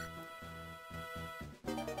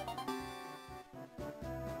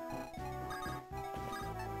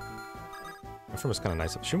 Ephraim is kind of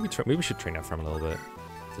nice. Shouldn't we maybe we should train Ephraim a little bit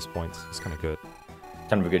at this point. He's kind of good.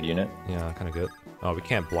 Kind of a good unit. Yeah, kind of good. Oh, we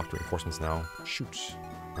can't block the reinforcements now. Shoot.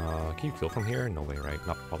 Can you kill from here? No way, right?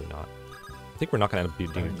 Not, probably not. I think we're not going to be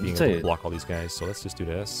being able to block all these guys, so let's just do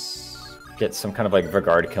this. Get some kind of like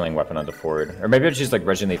Vigard killing weapon onto Forde. Or maybe I'll just like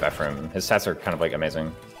Regin Leaf Ephraim. His stats are kind of like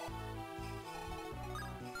amazing.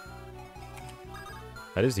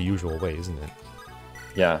 That is the usual way, isn't it?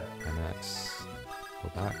 Yeah. And that's... Go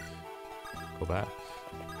back. Go back.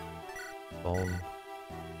 Bone.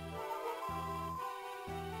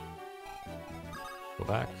 Go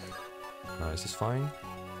back. Is this fine?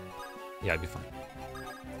 Yeah, it'd be fine.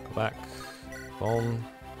 Go back. Bone.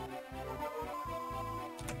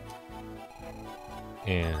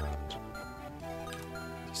 And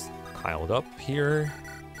just pile it up here.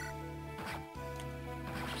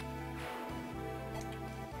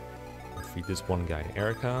 Feed this one guy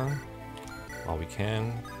Eirika while we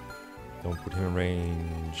can. Don't put him in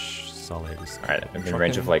range. Solid. Alright, I'm in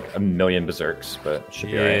range of like a million berserks, but should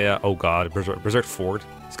be alright. Yeah, oh god, Berserk Forde.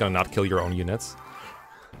 He's gonna not kill your own units.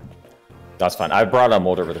 That's fine. I brought a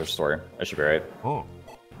Molder with Restore. I should be right. Oh.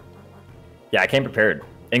 Yeah, I came prepared.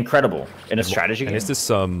 Incredible. In a strategy game. And is this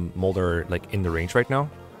Molder like in the range right now?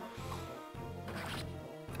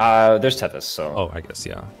 There's Tethys, so... Oh, I guess,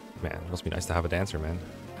 yeah. Man, it must be nice to have a dancer, man.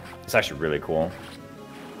 It's actually really cool.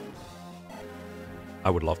 I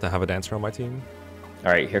would love to have a dancer on my team.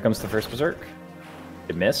 Alright, here comes the first Berserk.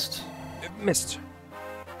 It missed. It missed.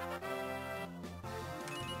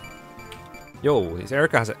 Yo,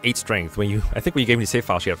 Eirika has an 8 strength. I think when you gave me the save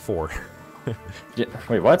file, she had 4. Yeah,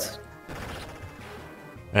 wait, what?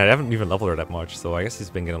 And I haven't even leveled her that much, so I guess he's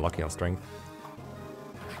been getting lucky on strength.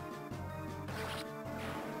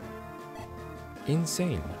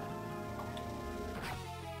 Insane.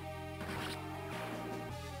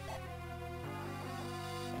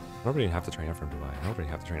 I don't really have to train Ephraim, do I? I don't really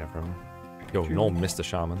have to train Ephraim. Yo, Noel missed the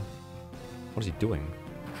shaman. What is he doing?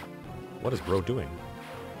 What is bro doing?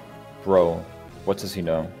 Bro, what does he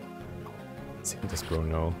know? What does bro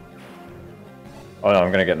know? Oh no,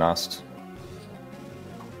 I'm gonna get Nost.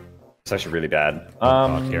 It's actually really bad.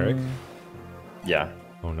 Garrick? Yeah.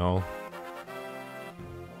 Oh no.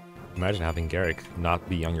 Imagine having Garrick not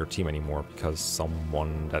be on your team anymore because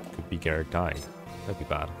someone that could be Garrick died. That'd be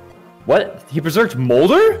bad. What? He berserked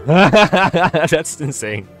Molder? That's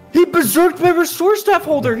insane. He berserked my Restore Staff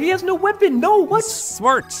holder! He has no weapon! No, what?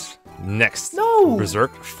 Smart! Next. No!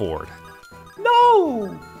 Berserk Forde.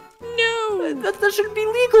 No! No! That shouldn't be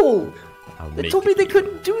legal! They told me they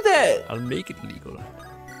couldn't do that! I'll make it legal.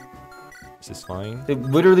 Is this fine? They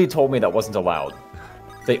literally told me that wasn't allowed.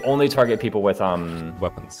 They only target people with,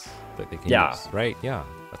 weapons that they can use, right? Yeah.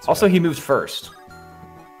 That's also, right. he moved first.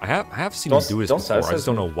 I have seen him do this before. I just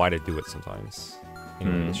don't know why they do it sometimes.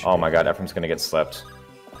 Oh my god, Ephraim's gonna get slept.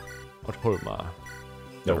 Never mind.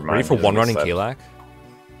 Never mind. Ready for one running Kalak?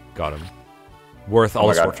 Got him. Worth all Oh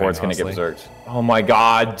my the god, sword training, Ford's gonna get honestly. berserked. Oh my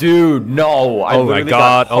god, dude, no! I Oh my literally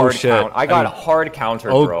god, got hard oh shit. I got hard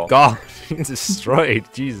countered, Oh bro. god, destroyed.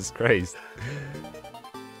 Jesus Christ.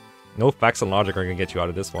 No facts and logic are gonna get you out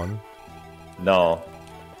of this one. No.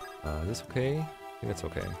 Is this okay? I think it's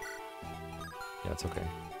okay. Yeah, it's okay.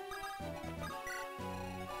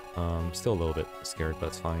 Still a little bit scared, but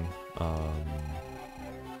it's fine.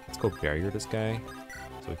 Let's go barrier this guy,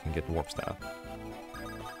 so we can get warp staff.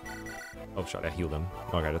 Oh shot, I healed him.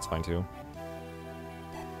 Okay, that's fine too.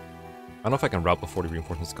 I don't know if I can route before the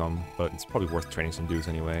reinforcements come, but it's probably worth training some dudes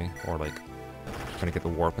anyway, or like trying to get the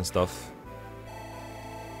warp and stuff.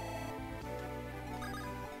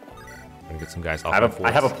 Trying to get some guys off.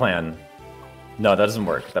 I have a plan. No, that doesn't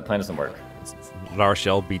work. That plan doesn't work. La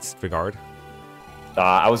Rochelle beats Vigard.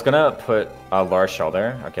 I was gonna put La Rochelle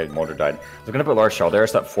there. Okay, Motor died. I was gonna put La Rochelle there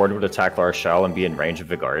so that Forde would attack La Rochelle and be in range of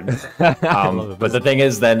Vigard. But the thing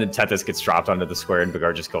is, then Tethys gets dropped onto the square and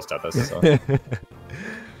Vigard just kills Tethys. So.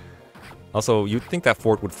 Also, you'd think that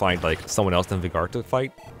Forde would find like someone else than Vigard to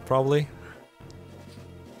fight, probably.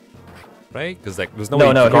 Right? Because like, there's no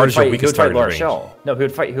way Vigard is your weakest target in range. No, he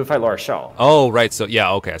would fight La Rochelle. Oh, right. So yeah,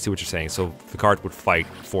 okay, I see what you're saying. So Vigard would fight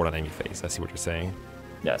Forde on enemy phase. I see what you're saying.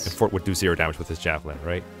 Yes. And Forde would do 0 damage with his javelin,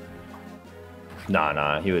 right?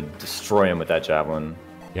 Nah, he would destroy him with that javelin.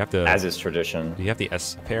 You have to, as is tradition. Do you have the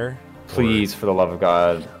S pair? Please, for the love of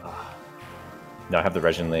God. No, I have the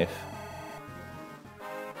Regin Leaf.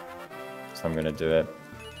 So I'm gonna do it.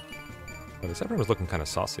 Oh, this everyone was looking kind of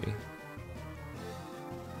saucy.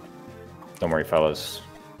 Don't worry, fellas.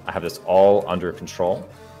 I have this all under control.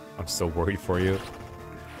 I'm so worried for you.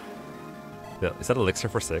 Is that elixir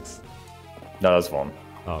for 6? No, that's Vaughn.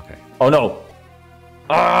 Oh, okay. Oh no!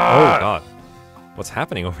 Ah! Oh god. What's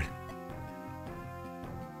happening over there?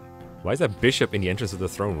 Why is that bishop in the entrance of the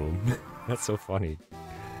throne room? That's so funny.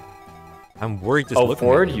 I'm worried just looking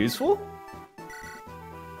Forde at you. useful?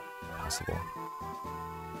 Possible.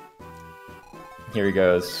 Here he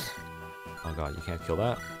goes. Oh god, you can't kill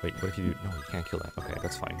that? Wait, what if you do? No, you can't kill that. Okay,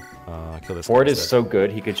 that's fine. Kill this. Forde is so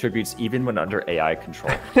good, he contributes even when under AI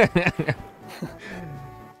control.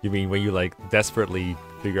 You mean when you like desperately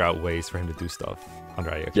figure out ways for him to do stuff under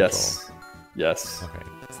AI control? Yes. Okay,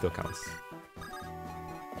 it still counts.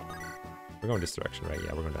 We're going this direction, right?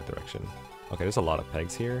 Yeah, we're going that direction. Okay, there's a lot of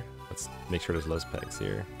pegs here. Let's make sure there's less pegs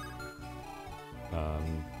here.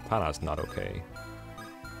 Pana's not okay.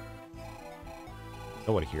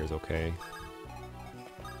 Nobody here is okay.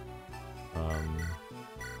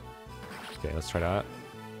 Okay, let's try that.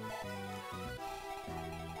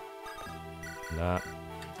 That.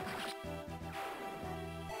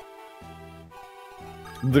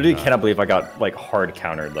 Literally cannot believe I got like hard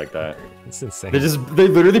countered like that. It's insane. They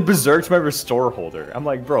literally berserked my restore holder. I'm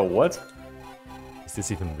like, bro, what? Is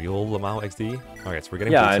this even real Lamau XD? Okay, so we're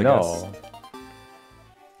getting boots, I know. Guess.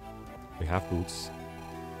 We have boots.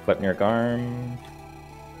 Klepnirk arm.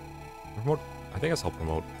 Promote. I think I'll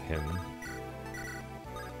promote him.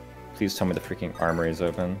 Please tell me the freaking armory is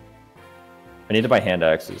open. I need to buy hand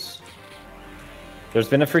axes. There's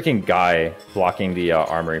been a freaking guy blocking the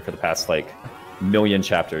armory for the past like million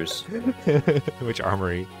chapters. Which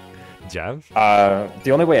armory? Jav?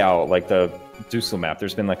 The only way out, like the Dusel map,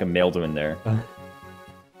 there's been like a Maeldo in there.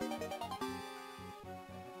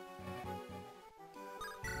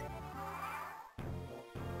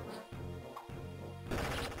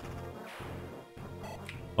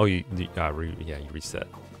 Oh, you reset.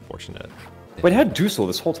 Fortunate. Wait, I had Dusel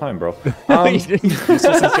this whole time, bro. You didn't use this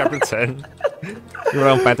since chapter 10. You were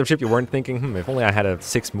on Phantom Ship, you weren't thinking, if only I had a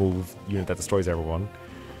 6-move unit that destroys everyone.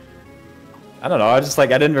 I don't know, I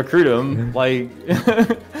didn't recruit him. Like, I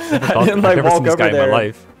didn't I've never walk seen this over guy there. in my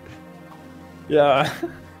life. Yeah.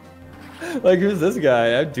 Like, who's this guy? I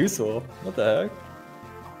have Dusel. What the heck?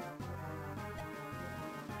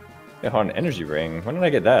 Yeah, hold on, energy ring. When did I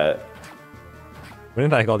get that? When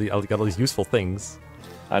did I got all these useful things?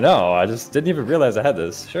 I know, I just didn't even realize I had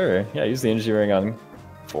this. Sure, yeah, use the energy ring on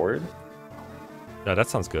Forde. No, that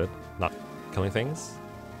sounds good. Not killing things.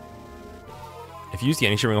 If you use the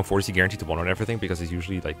energy ring on Forde, you guaranteed to one on everything because it's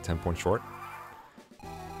usually like 10 points short.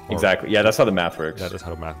 Exactly, yeah, that's how the math works. That is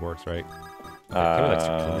how the math works, right? Okay, can we like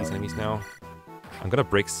kill these enemies now? I'm gonna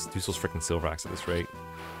break Dusel's freaking silver axe at this rate.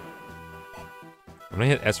 I'm gonna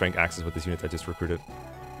hit S rank axes with this unit I just recruited.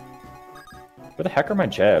 Where the heck are my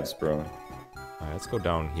jabs, bro? Alright, let's go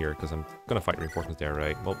down here, because I'm going to fight reinforcements there,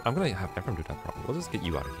 right? Well, I'm going to have Ephraim do that problem. We'll just get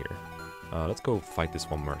you out of here. Let's go fight this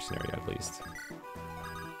one mercenary, at least.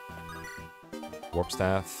 Warp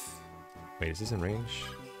Staff. Wait, is this in range?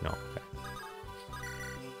 No, okay.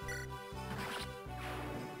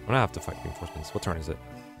 I'm going to have to fight reinforcements. What turn is it?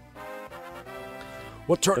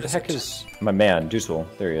 What turn What the is heck it? is my man, Dusel?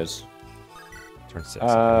 There he is. Turn 6.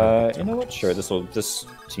 You know what? Sure, this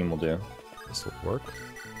team will do. This will work.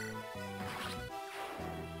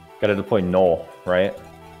 Gotta deploy Null, right?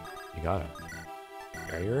 You got it.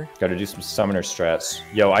 Barrier? Gotta do some summoner strats.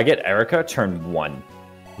 Yo, I get Eirika turn 1.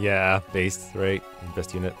 Yeah, based, right?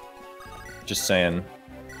 Best unit. Just saying.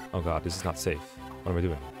 Oh god, this is not safe. What am I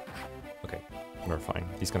doing? Okay, we're fine.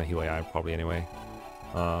 He's gonna heal AI probably anyway.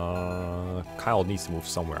 Kyle needs to move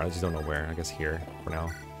somewhere. I just don't know where. I guess here for now.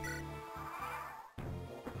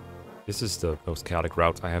 This is the most chaotic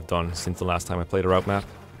route I have done since the last time I played a route map.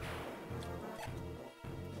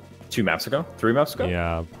 2 maps ago? 3 maps ago?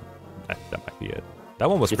 Yeah, that might be it. That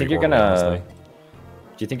one was Do you think pretty you're horrible, gonna? honestly.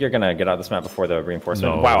 Do you think you're gonna get out this map before the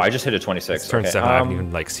reinforcement? No. Wow, I just hit a 26. It's turn Okay, 7. I haven't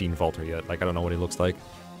even like seen Volter yet. Like I don't know what he looks like.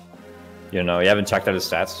 You know, you haven't checked out his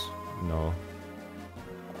stats. No.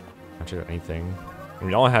 I haven't checked out anything. I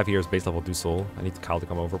mean, all I have here is base level Dusel. I need Kyle to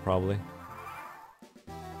come over probably.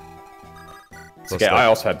 It's okay, I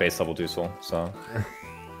also have base level Dusel, so.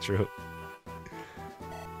 True.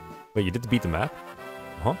 Wait, you did beat the map?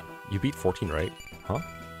 Huh? You beat 14, right? Huh?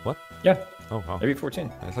 What? Yeah, Oh, wow. I beat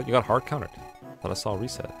 14. I thought you got hard countered. I thought I saw a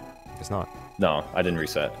reset. Guess not. No, I didn't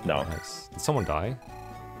reset. No. Nice. Did someone die?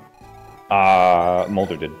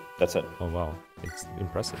 Mulder did. That's it. Oh, wow. It's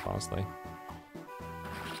impressive, honestly.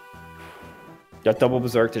 Got double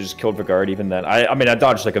berserk to just killed Vigard even then. I mean, I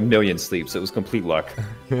dodged like a million sleeps. It was complete luck.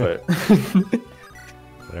 But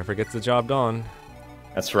Whatever gets the job done.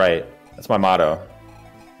 that's right. That's my motto.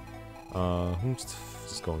 Who's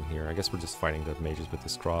just going here? I guess we're just fighting the mages with the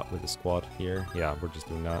squad here. Yeah, we're just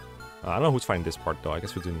doing that. I don't know who's fighting this part though. I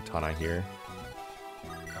guess we're doing Tanai here.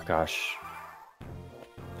 Oh, gosh.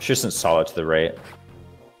 She sent solid to the right.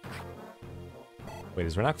 Wait,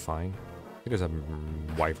 is Renak fine? I think there's a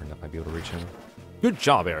wyvern that might be able to reach him. Good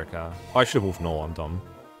job, Eirika. Oh, I should have moved Noel. I'm dumb.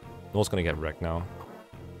 Noel's gonna get wrecked now.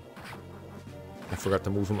 I forgot to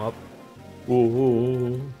move him up.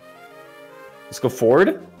 Ooh. Let's go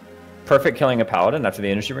forward. Perfect killing a paladin after the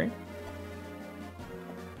energy ring.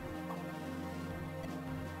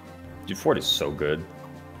 Dude, Forde is so good.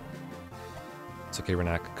 It's okay,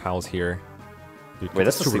 Renak. Kyle's here. Dude, Wait,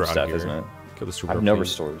 that's the kill sleep this step, trooper out isn't here. it? Kill this I trooper. have no please.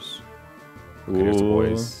 restores. Okay, there's the Ooh.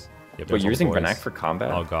 boys. Yep, Wait, there's you're all the using boys. Renak for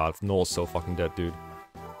combat? Oh god, Noel's so fucking dead, dude.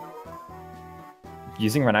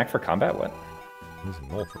 Using Renak for combat? What? I'm using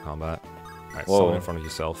Noel for combat. Alright, Whoa. summon in front of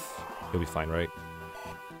yourself. You'll be fine, right?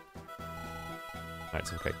 Alright,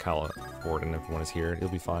 so okay, Kyle, Forde, and everyone is here. He'll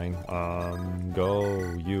be fine.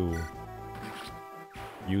 Go, you.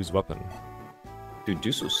 Use weapon. Dude,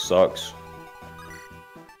 Dusel sucks.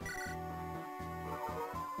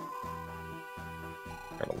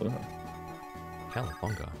 Got a Luna.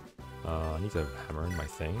 Calabunga. I need to hammer in my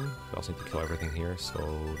thing. I also need to kill everything here, so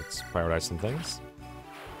let's prioritize some things.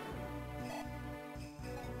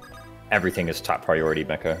 Everything is top priority,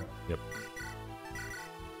 Mecha. Yep.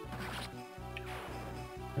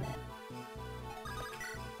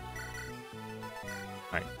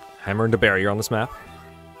 Alright, hammer in the barrier on this map.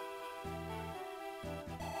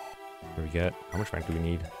 What do we get? How much rank do we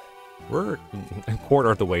need? We're a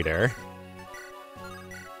quarter of the way there.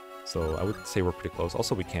 So I would say we're pretty close.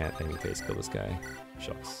 Also, we can't enemy phase kill this guy.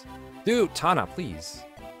 Shucks. Dude, Tana, please.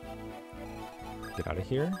 Get out of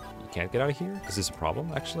here. You can't get out of here? Is this a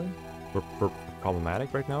problem, actually? We're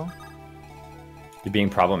problematic right now? You're being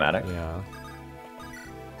problematic. Yeah.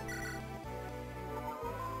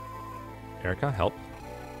 Eirika, help.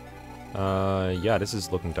 Yeah, this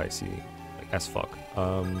is looking dicey. Like, as fuck.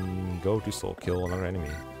 Go do soul kill another enemy.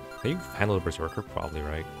 Can you handle the berserker? Probably,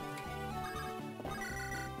 right?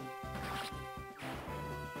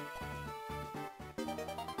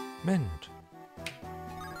 Mend.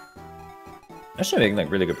 Actually making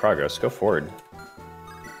like really good progress. Go forward.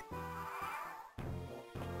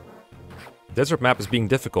 Desert map is being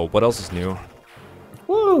difficult. What else is new?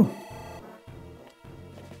 Woo!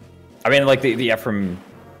 I mean, like the Ephraim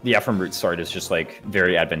route start is just like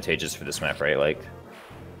very advantageous for this map, right? Like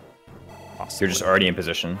you're just already in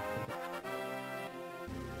position.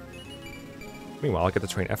 Meanwhile, I get to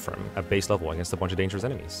train Ephraim at base level against a bunch of dangerous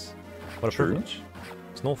enemies. What a True. privilege.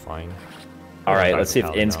 It's no fine. All right, Oh, let's see if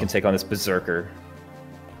Paladin Inns now. can take on this berserker.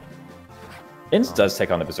 Inns does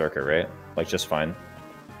take on the berserker, right? Like just fine.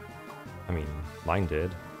 I mean, mine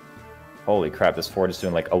did. Holy crap! This Forde is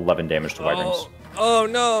doing like 11 damage to Wyverns. Oh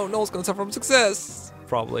no! Noel's gonna suffer from success!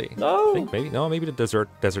 Probably. I No. think maybe. No, maybe the desert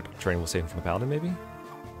train will save him from the paladin, maybe?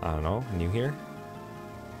 I don't know. New here?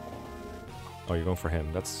 Oh, you're going for him.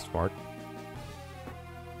 That's smart.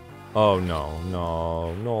 Oh no,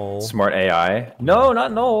 no. Smart AI. No,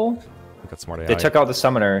 not no. I got smart AI. They took out the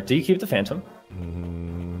summoner. Do you keep the Phantom?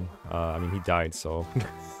 I mean, he died, so...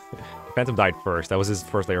 Phantom died first. That was his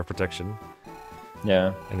first layer of protection.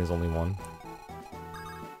 Yeah. And his only one.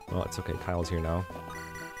 Well, it's okay. Kyle's here now.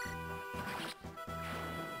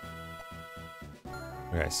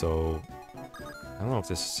 Okay, so... I don't know if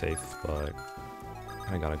this is safe, but...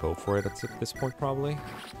 I gotta go for it at this point, probably.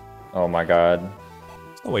 Oh my god.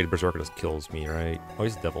 There's no way the Berserker just kills me, right? Oh,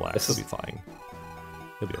 he's Devil Axe. He'll be fine.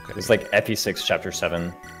 He'll be okay. It's like FE6 Chapter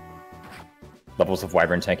 7. Levels of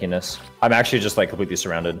Wyvern tankiness. I'm actually just like completely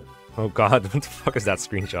surrounded. Oh god, what the fuck is that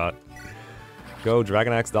screenshot? Go,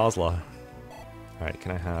 Dragon Axe Dazla. Alright,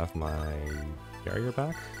 can I have my barrier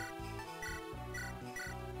back?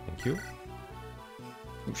 Thank you.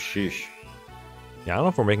 Oh, sheesh. Yeah, I don't know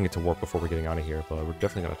if we're making it to warp before we're getting out of here, but we're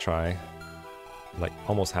definitely gonna try. Like,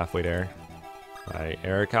 almost halfway there. Alright,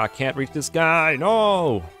 Eirika, I can't reach this guy!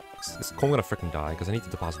 No! Is Cole gonna freaking die? Because I need to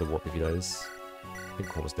deposit the warp if he does. I think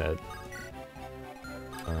Cole was dead.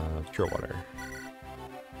 Pure water.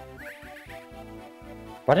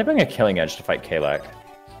 Why did I bring a Killing Edge to fight Kalak?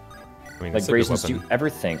 I mean, Like, Brazen, do you ever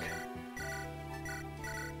think?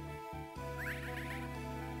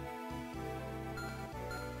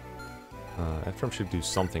 Ephraim should do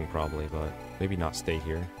something probably, but maybe not stay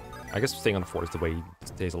here. I guess staying on the fort is the way he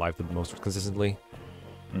stays alive the most consistently.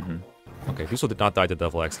 Okay, Duso did not die to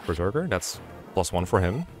Devil Axe Berserker. That's +1 for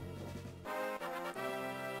him.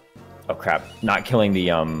 Oh crap! Not killing the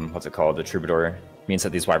what's it called? The Troubadour means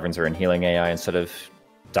that these wyverns are in healing AI instead of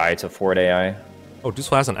die to Forde AI. Oh,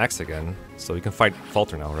 Duso has an X again, so he can fight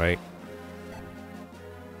Falter now, right?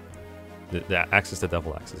 The Axe is the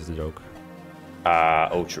Devil Axe. This is a joke.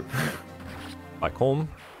 Oh true. Like home.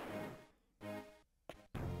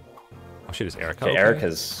 Oh shit, is Eirika Okay, okay?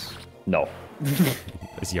 Eirika's no.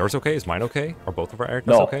 Is yours okay? Is mine okay? Are both of our Eirikas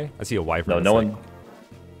No. okay? I see a wyvern. No, no one.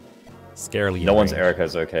 Scarily. No one's range.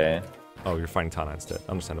 Eirika's okay. Oh, you're fighting Tana instead.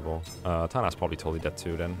 Understandable. Tana's probably totally dead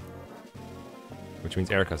too then. Which means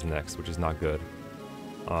Eirika's next, which is not good.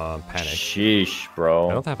 Panic. Sheesh, bro.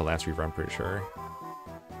 I don't have a Lance Reaver, I'm pretty sure.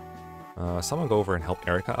 Someone go over and help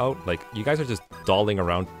Eirika out. Like, you guys are just dawdling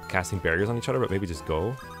around casting barriers on each other, but maybe just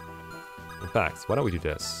go. In fact, why don't we do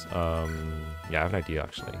this? Yeah, I have an idea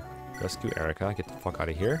actually. Rescue Eirika, get the fuck out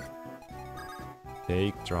of here.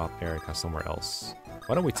 Drop Eirika somewhere else.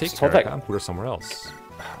 Why don't we take Eirika and put her somewhere else?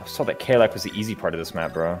 I saw that Kalak was the easy part of this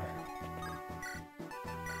map, bro.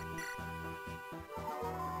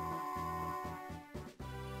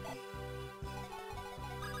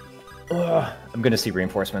 Ugh, I'm gonna see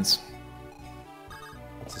reinforcements.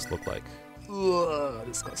 What's this look like? Ugh,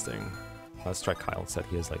 disgusting. Let's try Kyle instead.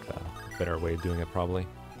 He has like a better way of doing it probably.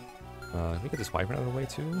 Can we get this wyvern out of the way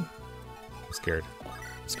too? I'm scared.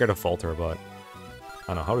 I'm scared of Falter, but I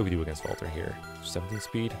don't know. How do we do against Falter here? 17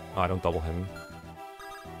 speed? Oh, I don't double him.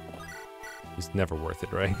 He's never worth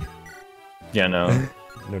it, right? Yeah, no.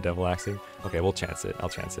 No devil axing. Okay, we'll chance it. I'll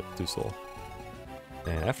chance it. Do soul.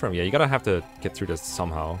 And Ephraim, yeah, you gotta have to get through this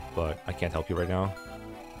somehow, but I can't help you right now.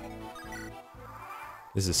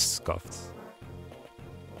 This is scuffed.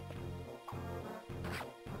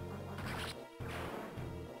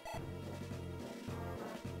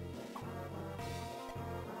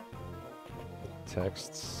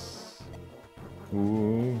 Texts.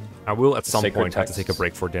 Ooh. I will at some Sacred point have to texts. take a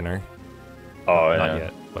break for dinner. Oh, Not yeah.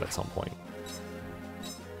 yet, but at some point.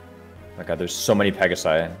 My god, there's so many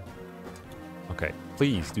Pegasi. Okay,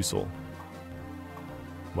 please do soul.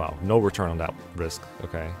 Wow, no return on that risk.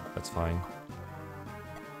 Okay, that's fine.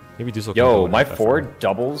 Maybe do soul. Yo, my Ford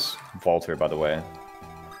doubles Walter, by the way.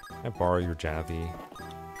 I borrow your Javi.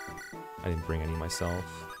 I didn't bring any myself.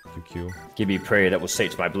 QQ. Give me prey that will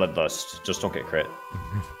sate my bloodlust. Just don't get crit.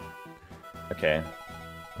 Okay.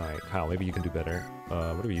 Alright, Kyle, maybe you can do better.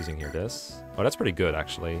 What are we using here? This? Oh, that's pretty good,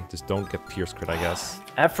 actually. Just don't get pierce crit, I guess.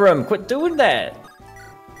 Ephraim, quit doing that!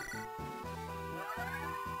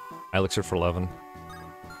 Elixir for 11.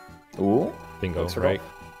 Ooh. Bingo, Elixir right?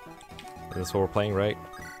 That's what we're playing, right?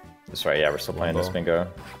 That's right, yeah, we're still playing Bongo. this bingo.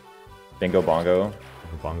 Bingo bongo.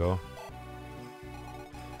 Bongo.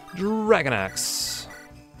 Dragon Axe.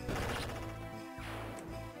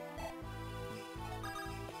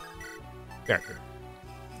 Character.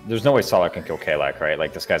 There's no way Salah can kill Kalak, right?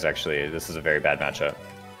 Like, this guy's actually... This is a very bad matchup.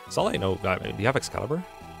 Solid, no. Do you have Excalibur?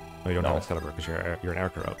 No, you don't No. have Excalibur because you're an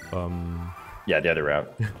Eirika route. Yeah, the other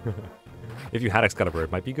route. If you had Excalibur,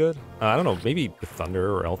 it might be good. I don't know. Maybe with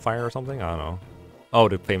Thunder or Elfire or something. I don't know. Oh,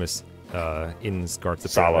 the famous Inns guards the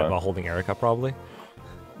Salah. pyramid while holding Eirika, probably.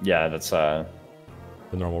 Yeah, that's The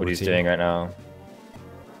normal what he's routine. doing right now.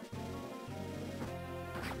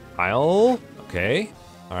 Kyle. Okay.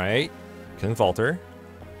 All right. Killing Falter.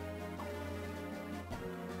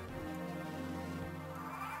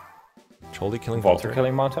 Totally killing Vaulter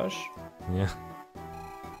killing montage. Yeah.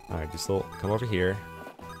 Alright, Dussel, come over here.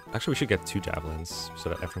 Actually, we should get 2 javelins so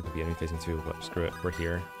that Ephraim can be enemy facing too, but screw it, we're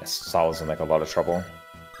here. Yes, Sal's in like a lot of trouble.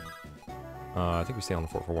 I think we stay on the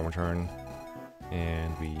fort for 1 more turn.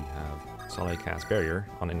 And we have Solid cast barrier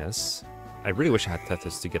on Innes. I really wish I had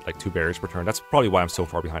Tethys to get like 2 barriers per turn. That's probably why I'm so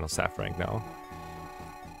far behind on staff rank now.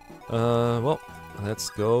 Well, let's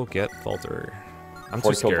go get Falter. I'm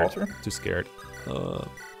too scared. Too scared.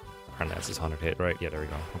 Harness is 100 hit, right? Yeah, there we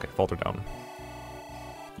go. Okay, Falter down.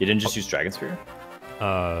 You didn't just use Dragon Spear?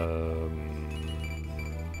 But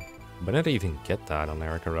I didn't even get that on the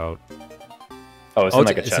Eirika route. Oh, it's in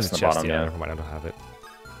like a chest in the bottom, yeah. Never mind, I don't have it.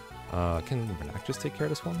 Can Renac just take care of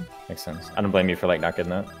this one? Makes sense. I don't blame you for like not getting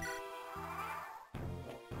that.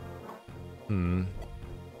 I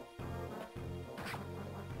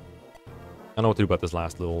know what to do about this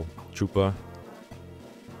last little troopa.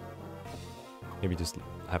 Maybe just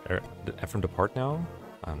have Ephraim depart now?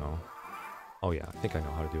 I don't know. Oh yeah, I think I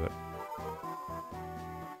know how to do it.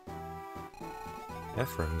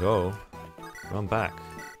 Ephraim, go. Run back.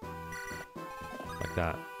 Like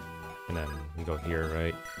that. And then we go here,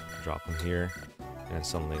 right? Drop him here. And then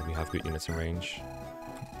suddenly we have good units in range.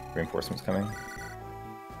 Reinforcements coming.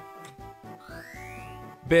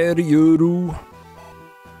 Barrieru.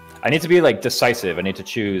 I need to be like decisive. I need to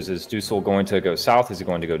choose. Is Dussel going to go south? Is he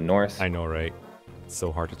going to go north? I know, right? It's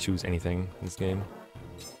so hard to choose anything in this game.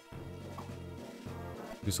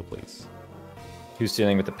 Dussel, please. Who's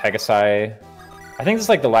dealing with the Pegasi? I think this is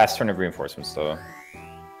like the last turn of reinforcements, though.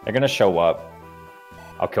 They're gonna show up.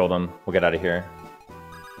 I'll kill them. We'll get out of here.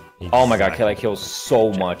 Exactly. Oh my god, Kayla heals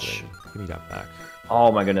so much. Give me that back.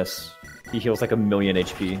 Oh my goodness. He heals like 1,000,000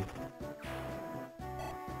 HP.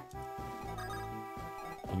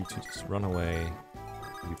 You two just run away.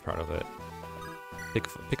 Be proud of it.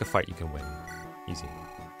 Pick a fight you can win. Easy.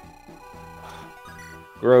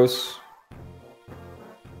 Gross.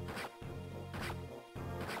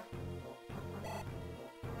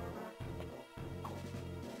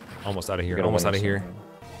 Almost out of here. Almost out of here.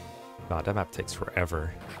 God, that map takes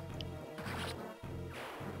forever.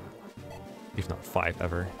 If not 5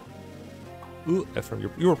 ever. Ooh,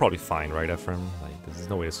 Ephraim, you were probably fine, right, Ephraim? Like, there's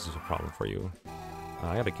no way this is a problem for you.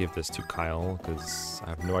 I gotta give this to Kyle, because I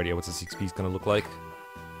have no idea what this XP is gonna look like.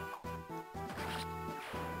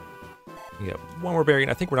 Yeah, 1 more barrier.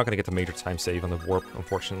 I think we're not gonna get the major time save on the warp,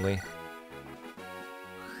 unfortunately.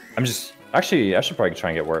 I'm just... Actually, I should probably try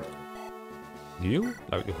and get warp. Do you?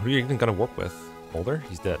 Like, who are you even gonna warp with? Mulder?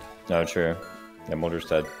 He's dead. No, true. Yeah, Mulder's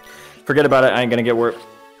dead. Forget about it. I ain't gonna get warp.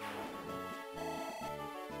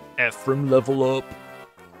 Ephraim level up.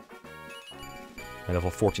 I level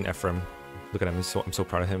 14 Ephraim. Look at him. I'm so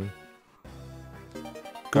proud of him.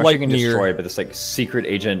 Like can destroy, but this like secret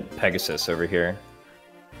agent Pegasus over here.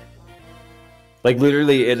 Like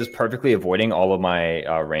literally, it is perfectly avoiding all of my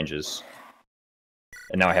ranges.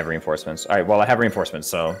 And now I have reinforcements. All right. Well, I have reinforcements,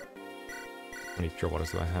 so. How many pure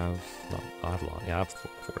waters do I have? No, I have a lot. Yeah, I have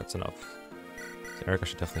 4. That's enough. So Eirika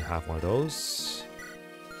should definitely have one of those.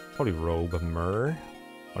 Probably Robe of Myrrh.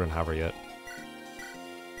 I don't have her yet.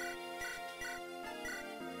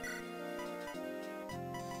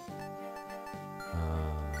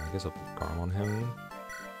 I guess I'll put Garm on him.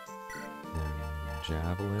 Then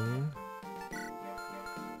Javelin.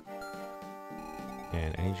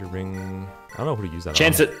 And Energy Ring. I don't know who to use that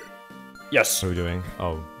Chance on. it! Yes! What are we doing?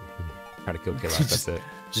 Oh, try to kill Kayla, that's it.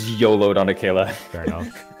 Just YOLO'd onto Kayla. Fair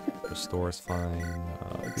enough. Restore is fine.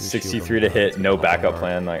 63 to hit, no backup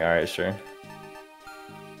plan. Like, alright, sure.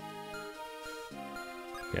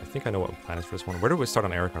 Yeah, I think I know what the plan is for this one. Where do we start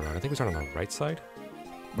on Eirika Rune? I think we start on the right side?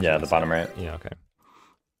 Yeah, the bottom right. Yeah, okay.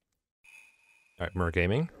 Alright, Myrrh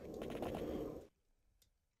Gaming.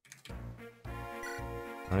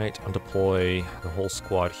 Alright, undeploy the whole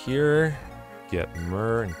squad here. Get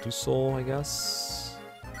Myrrh and Dussel, I guess.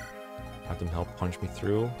 Have them help punch me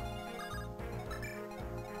through.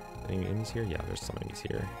 Any enemies here? Yeah, there's some enemies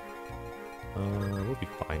here. We'll be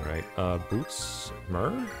fine, right? Boots?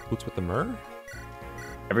 Myrrh? Boots with the Myrrh?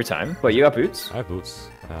 Every time? Wait, you got boots? I have boots.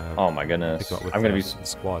 Oh my goodness. I'm gonna be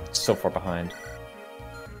squad so far behind.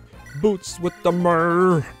 Boots with the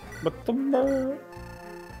Myrrh! With the Myrrh!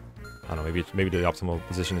 I don't know, maybe the optimal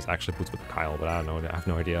position is actually boots with the Kyle, but I don't know, I have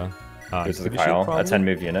no idea. Boots with the Kyle, a 10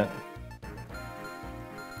 move unit.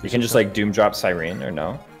 You can just like doom drop Cyrene, or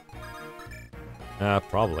no?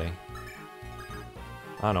 Probably.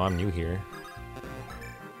 I don't know, I'm new here.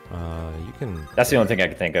 You can... That's the only thing I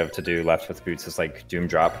can think of to do left with boots is like doom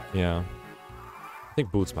drop. Yeah. I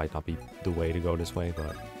think boots might not be the way to go this way,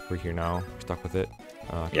 but we're here now. We're stuck with it.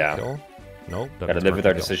 Yeah. Kill? Nope. Gotta live with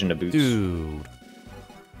our decision to boots. Dude.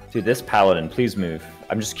 Dude, this paladin, please move.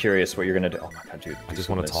 I'm just curious what you're gonna do. Oh my god, dude. I just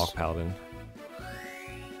want to talk, Paladin.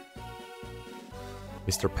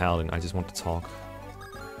 Mr. Paladin, I just want to talk.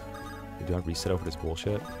 Do I reset over this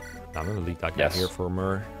bullshit? I'm gonna leave that guy here for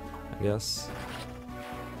Myrrh, I guess.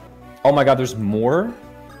 Oh my god, there's more?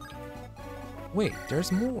 Wait,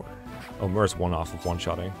 there's more. Oh, Myrrh's one off of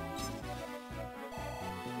one-shotting.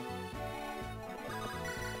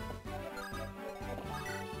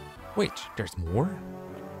 Wait, there's more?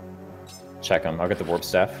 Check him. I'll get the warp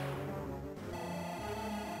staff.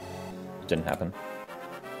 Didn't happen.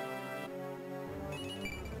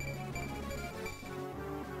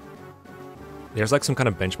 There's like some kind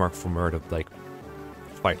of benchmark for Myrrh to like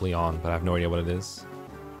fight Leon, but I have no idea what it is.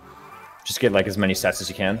 Just get like as many stats as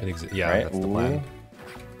you can. Yeah, right? That's the plan.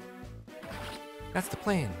 That's the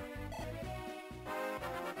plan.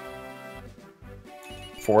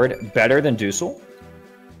 Forde, better than Dusel?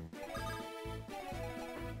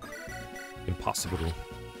 Impossible.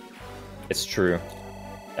 It's true.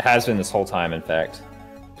 It has been this whole time, in fact.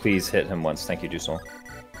 Please hit him once. Thank you, Dusel.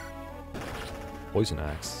 Poison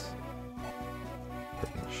Axe.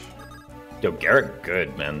 Yo, Garrett,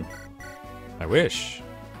 good, man. I wish.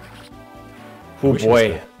 Oh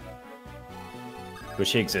boy.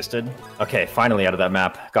 Wish he existed. Okay, finally out of that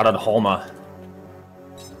map. Got out of Holma.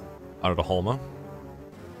 Out of the Holma?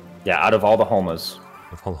 Yeah, out of all the Holmas.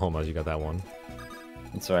 With all the Holmas, you got that one.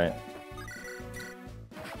 That's right.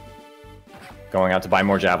 Going out to buy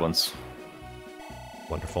more javelins.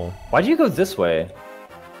 Wonderful. Why'd you go this way?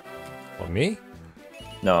 What, me?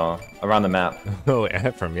 No, around the map. Oh,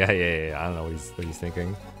 Ephraim. Yeah. I don't know what he's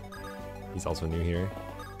thinking. He's also new here.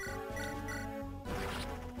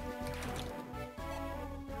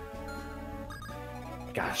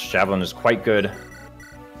 Gosh, javelin is quite good.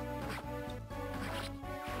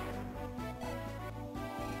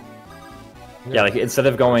 Yeah, like instead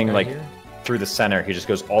of going like through the center, he just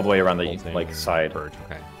goes all the way around the like side. Purge.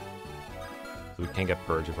 Okay. So we can't get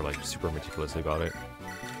purge if we're like super meticulous about it.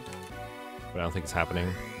 But I don't think it's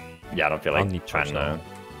happening. Yeah, I don't feel like trying to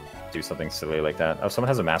do something silly like that. Oh, someone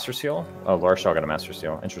has a Master Seal? Oh, Larshall got a Master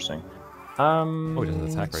Seal. Interesting. Oh, he doesn't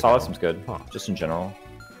attack right Solid now. seems good. Huh. Just in general.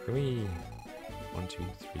 Can we... 1, 2,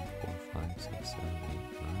 3, 4, 5, 6, 7,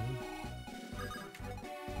 8, 9...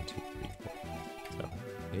 1, 2, 3, 4, 7,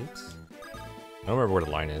 8... I don't remember where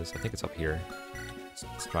the line is. I think it's up here.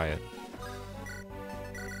 Let's try it.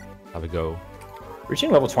 Have a go.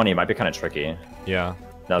 Reaching level 20 might be kind of tricky. Yeah.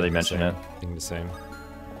 Now that you mention it. I think the same.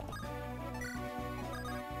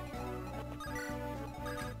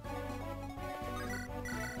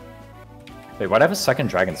 Wait, why'd I have a second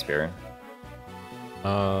Dragon Spear?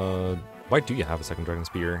 Why do you have a second Dragon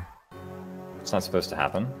Spear? It's not supposed to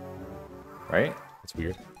happen. Right? That's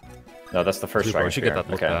weird. No, that's the first Dude, Dragon we should Spear. get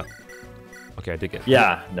that looked at. Okay, I did get...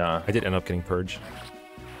 Yeah, no. I did end up getting Purge.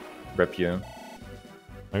 Rip you.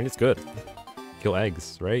 I mean, it's good. Kill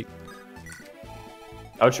eggs, right?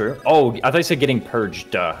 Oh, true. Oh, I thought you said getting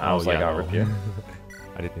purged. I was like, yeah, I'll rip you.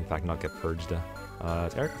 I did, in fact, not get purged. Is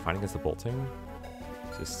Eirika fine against the bolting?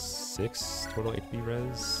 Just 6 total HP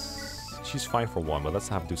res. She's fine for 1, but let's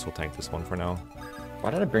have Dusel tank this one for now.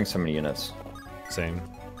 Why did I bring so many units? Same,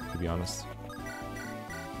 to be honest.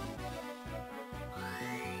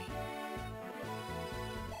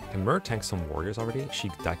 Can Myrrh tank some warriors already? Is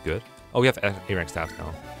she that good? Oh, we have A rank staff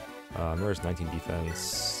now. Myrrh's 19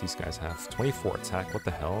 defense. These guys have 24 attack. What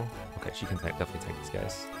the hell? Okay, she can definitely tank these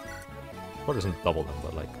guys. Well, doesn't double them,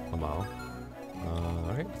 but like a mile.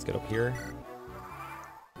 Alright, let's get up here.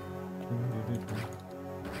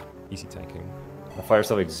 Easy tanking. The fire's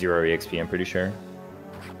still like 0 EXP, I'm pretty sure.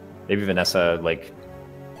 Maybe Vanessa, like...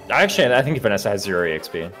 Actually, I think Vanessa has 0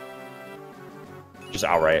 EXP. Just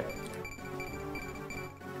outright.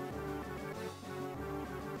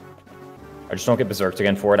 I just don't get berserked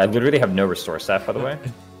again for it. I literally have no restore staff, by the way.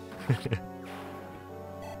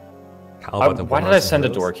 Why did I send a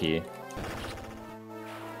door key?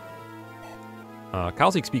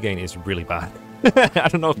 Cal's XP gain is really bad. I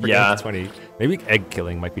don't know if we're getting to 20. Maybe egg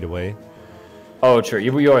killing might be the way. Oh, true.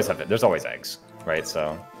 You always have it. There's always eggs, right?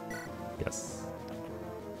 So, yes.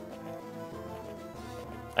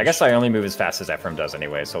 I guess I only move as fast as Ephraim does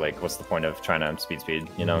anyway. So, like, what's the point of trying to speed?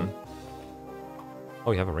 You know?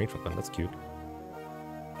 Oh, you have a ranged weapon. That's cute.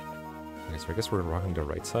 Okay, so I guess we're rocking the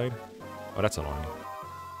right side. Oh, that's annoying.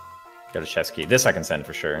 Got a chest key. This I can send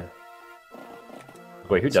for sure.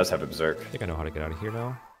 Wait, who does have a berserk? I think I know how to get out of here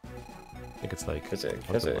now. I think it's like Physic.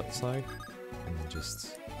 on the left side, and then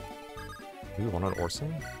just do we one on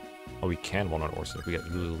Orson? Oh, we can one on Orson if we get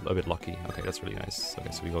a bit lucky. Okay, that's really nice. Okay,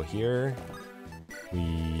 so we go here.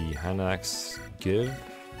 We hand axe, give,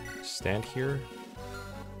 stand here.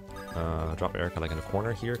 Drop Eirika like in the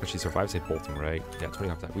corner here, because she survives a bolting, right? Yeah,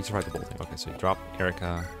 25 that. We survived the bolting. Okay, so you drop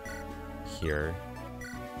Eirika here.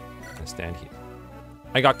 And stand here.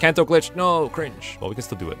 I got Kanto glitched! No! Cringe! Well, we can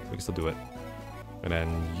still do it. We can still do it. And then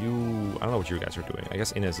you... I don't know what you guys are doing. I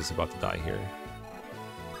guess Inez is about to die here.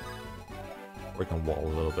 We can wall a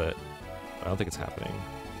little bit. I don't think it's happening.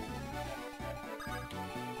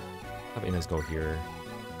 Have Inez go here.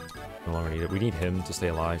 No longer need it. We need him to stay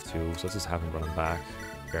alive too, so let's just have him running back.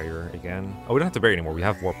 Barrier again. Oh, we don't have to bury anymore. We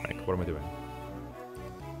have Warp Rank. What am I doing?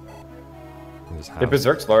 They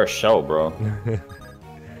berserked Laura's shell, bro.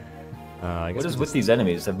 I guess what is with these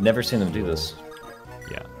enemies? I've never seen them do this.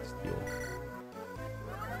 Yeah, steal.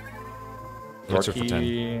 Elixir for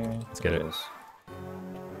 10. Let's get it.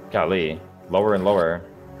 Golly. Lower and lower.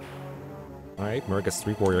 Alright, Mer gets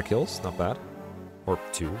 3 warrior kills. Not bad. Or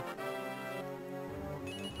 2.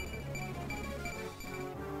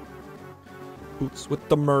 Boots with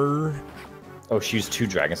the Mer. Oh, she used 2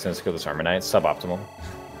 Dragon Stones to kill this Armor Knight. Suboptimal.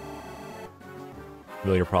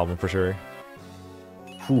 Really your problem for sure.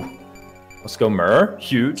 Whew. Let's go Mer.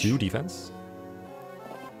 Huge. 2 defense.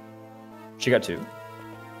 She got 2.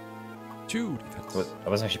 2 defense. I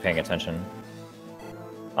wasn't actually paying attention.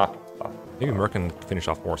 Maybe Mer can finish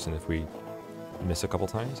off Orson if we miss a couple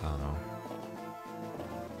times. I don't know.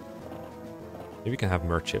 Maybe we can have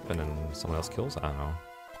Mer chip and then someone else kills. I don't know.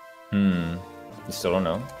 You still don't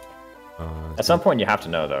know? At some point you have to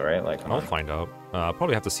know though, right? Like, I'll find out. I'll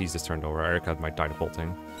probably have to seize this turn though, or Eirika might die to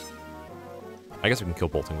bolting. I guess we can kill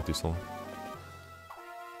bolting with Dusel.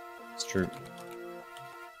 It's true.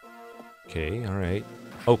 Okay, alright.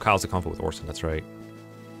 Oh, Kyle's a combo with Orson, that's right.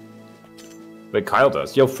 Wait, Kyle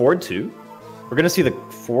does. Yo, Forde too? We're gonna see the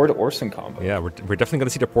Forde Orson combo. Yeah, we're definitely gonna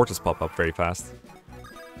see the portals pop up very fast.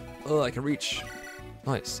 Oh, I can reach.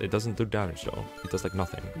 Nice. It doesn't do damage though. It does like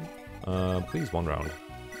nothing. Please 1 round.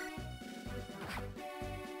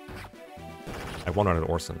 I have 1 round at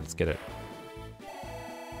Orson. Let's get it.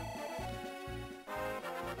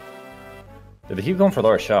 Did they keep going for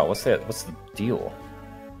lower shot? What's the deal?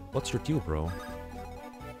 What's your deal, bro?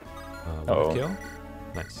 Kill?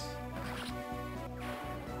 Nice.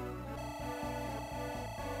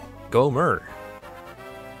 Go Mer.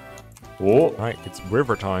 Oh. Alright, it's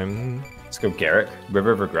river time. Let's go Garrett.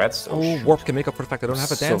 River of Regrets. Oh, Warp can make up for the fact I don't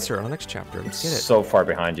have a dancer on the next chapter. Let's get it. So far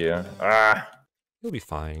behind you. Ah. You'll be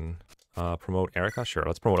fine. Promote Eirika? Sure,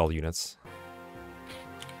 let's promote all the units.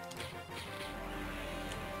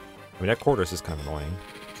 I mean, that quarters is kind of annoying.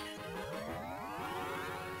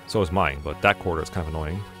 So is mine, but that quarter is kind of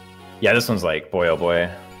annoying. Yeah, this one's like, boy oh boy.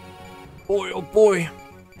 Boy oh boy.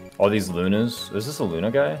 All these Lunas. Is this a Luna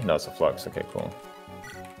guy? No, it's a Flux. Okay, cool.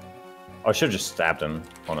 Oh, I should have just stabbed him.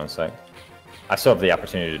 Hold on a sec. I still have the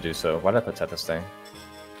opportunity to do so. Why did I protect this thing?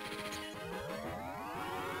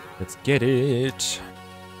 Let's get it.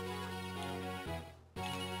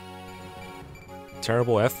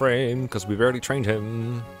 Terrible Ephraim, because we barely trained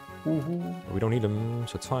him. We don't need him,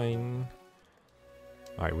 so it's fine.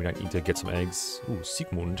 Alright, we need to get some eggs. Ooh,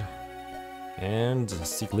 Siegmund. And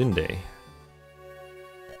Sieglinde.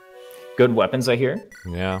 Good weapons, I hear.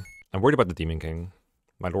 Yeah. I'm worried about the Demon King.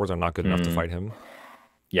 My lords are not good enough to fight him.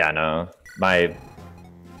 Yeah, no. My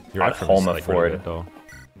Your Ephraim is like really good, though.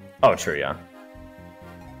 Oh, true, yeah.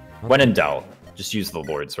 When in doubt, just use the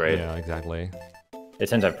lords, right? Yeah, exactly. They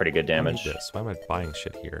tend to have pretty good damage. I need this. Why am I buying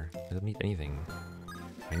shit here? I don't need anything.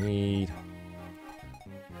 I need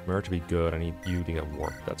Mer to be good. I need you to get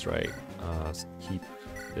warp. That's right. Keep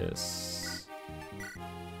this.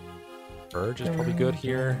 Urge is probably good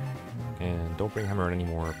here. And don't bring Hammer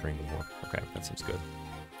anymore. Bring the warp. Okay, that seems good.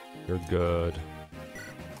 You're good.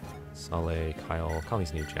 Saleh, Kyle. Kyle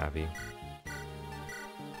needs a new Javi.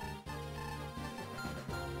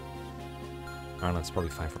 Alright, that's probably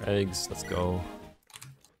fine for eggs. Let's go.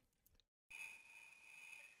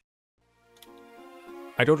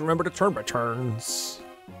 I don't remember the turn by turns.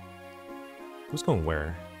 Who's going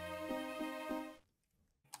where? I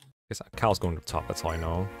guess Cal's going to the top, that's all I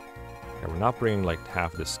know. Yeah, we're not bringing like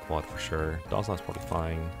half of this squad for sure. Dawson's probably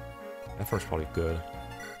fine. Ephraim's probably good.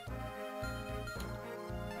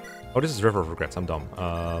 Oh, this is River of Regrets, I'm dumb.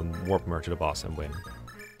 Warp Mer to the boss and win.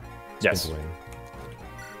 Yes. Win.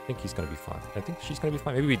 I think he's gonna be fine. I think she's gonna be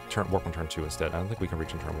fine. Maybe we warp on turn 2 instead. I don't think we can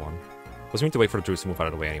reach in turn 1. Because we need to wait for the Druids to move out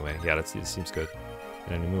of the way anyway. Yeah, that seems good.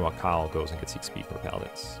 And then meanwhile, Kyle goes and gets XP for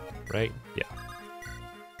Paladins. Right? Yeah.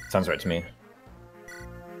 Sounds right to me.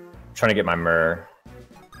 I'm trying to get my Mer.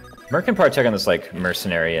 Mer can probably check on this like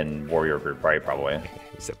mercenary and warrior group, right? Probably.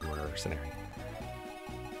 Except mercenary.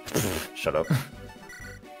 Shut up.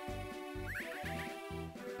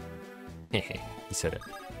 He said it.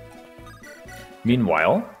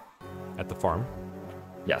 Meanwhile, At the farm.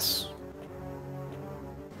 Yes.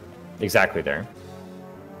 Exactly there.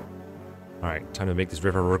 Alright, time to make this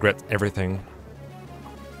river regret everything.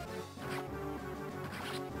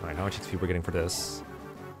 Alright, how much XP we're getting for this?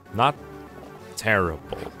 Not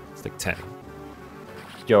terrible. It's like 10.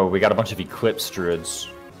 Yo, we got a bunch of Eclipse druids.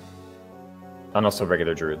 And also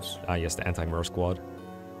regular druids. Ah, yes, the anti-Mer squad.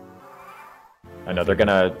 I know, they're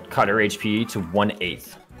gonna cut her HP to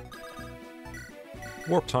 1/8.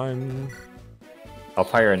 Warp time.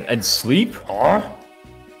 Hellfire and sleep? Huh?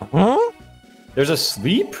 Huh? There's a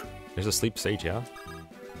sleep? There's a sleep stage, yeah.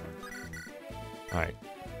 Alright.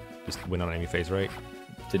 Just win on enemy phase, right?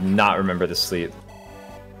 Did not remember the sleep.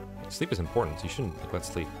 Sleep is important, so you shouldn't neglect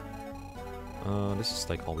sleep. This is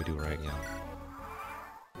like all we do, right? Yeah.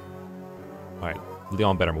 Alright,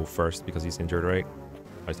 Leon better move first because he's injured, right?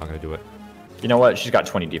 Oh, he's not gonna do it. You know what? She's got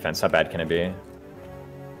 20 defense. How bad can it be?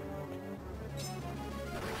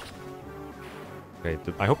 Okay,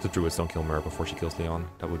 I hope the druids don't kill Mer before she kills Leon.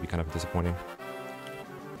 That would be kind of disappointing.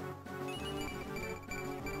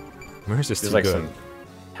 Mer's just There's too like good. some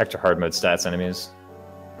Hector hard mode stats enemies.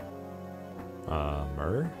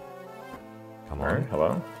 Mer? Come Mer, on.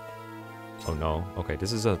 hello? Oh no. Okay,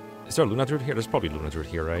 this is a... Is there a Luna Druid here? There's probably a Luna Druid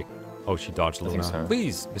here, right? Oh, she dodged Luna. so.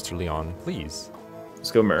 Please, Mr. Leon, please. Let's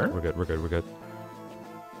go Mer. We're good, we're good, we're good.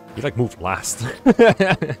 You like moved last.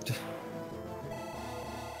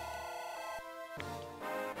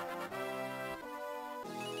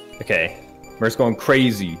 Okay. Mer's going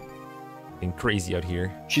crazy. Being crazy out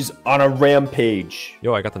here. She's on a rampage.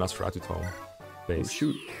 Yo, I got the Nosferatu tome. Oh, Base.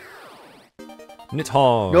 shoot.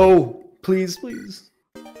 Nidhogg. No! Please, please.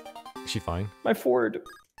 Is she fine? My Forde.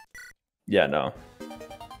 Yeah, no.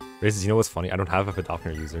 Raises, you know what's funny? I don't have a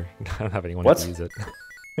Fidofner user. I don't have anyone who What? can use it.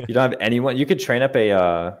 You don't have anyone? You could train up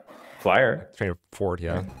a flyer. Trainer Ford,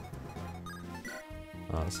 yeah.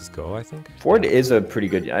 This is Go, I think. Forde is a pretty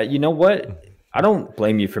good... you know what? I don't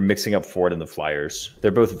blame you for mixing up Forde and the Flyers.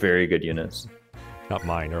 They're both very good units. Not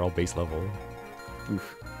mine. They're all base level.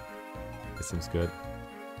 Oof. This seems good.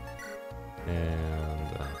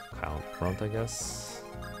 And Cloud front, I guess.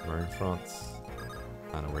 We're in front.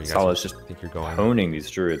 I don't know where you Solid's guys just think you're going. honing these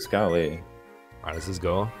druids, golly. Alright, this is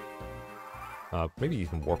Go. Maybe you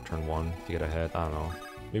can warp turn 1 to get ahead. I don't know.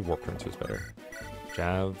 Maybe warp turn 2 is better.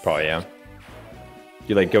 Jav. Probably, yeah.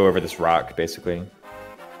 You like go over this rock, basically.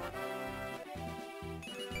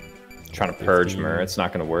 Trying to purge 15. Mer, it's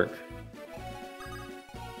not gonna work.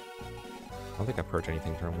 I don't think I purge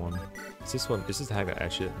anything turn 1. Is this one? Is this the hack that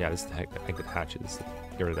hatches? Yeah, this is the hack that hatches.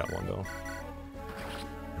 Get rid of that one though.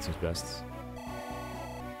 That seems best.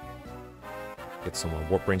 Get some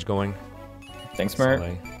warp range going. Thanks, Mer.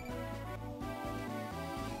 Slay.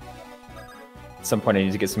 At some point I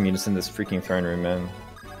need to get some units in this freaking throne room, man.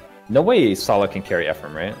 No way Sala can carry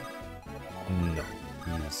Ephraim, right? No.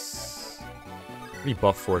 He's pretty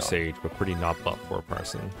buff for a Sage, but pretty not buff for a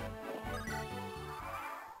person.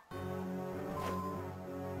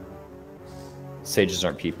 Sages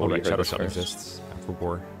aren't people. Oh, You right, heard Shadow this Shot first. exists. For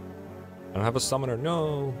war. I don't have a summoner,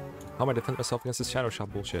 no! How am I defend myself against this Shadow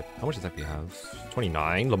Shot bullshit? How much does that have?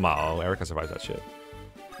 29? Lamao. Eirika survives that shit.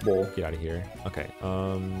 Bull. Get out of here. Okay,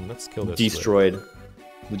 let's kill this. Destroyed.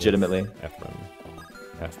 Legitimately. Ephraim.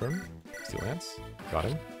 Ephraim? Steel Lance? Got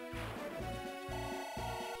him.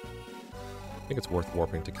 I think it's worth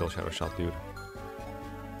warping to kill Shadow Shot, dude.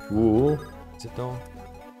 Ooh. Is it though?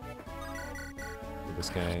 This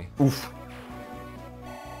guy. Oof.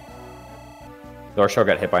 Darshell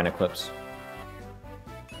got hit by an eclipse.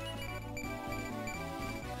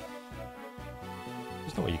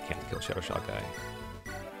 There's no way you can't kill Shadow Shot guy.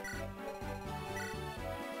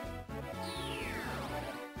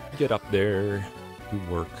 Get up there. Do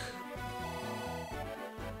work.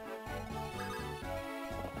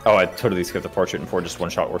 Oh, I totally skipped the portrait and for just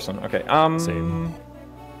one-shot Orson. Okay, Same.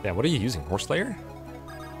 Yeah, what are you using? Horse Slayer?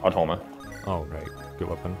 Odholma. Oh, right. Good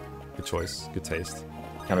weapon. Good choice. Good taste.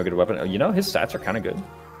 Kind of a good weapon. Oh, you know, his stats are kind of good.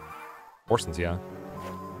 Orson's, yeah.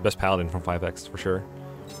 Best paladin from 5X, for sure.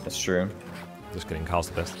 That's true. Just kidding, Kyle's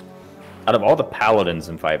the best. Out of all the paladins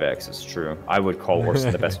in 5X, it's true. I would call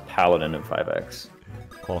Orson the best paladin in 5X.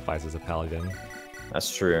 Qualifies as a paladin.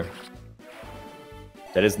 That's true.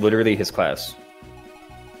 That is literally his class.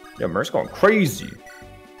 Yo, Mer's going crazy.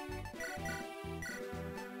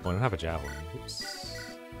 Oh, I don't have a javelin. Oops.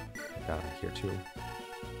 Got it here too.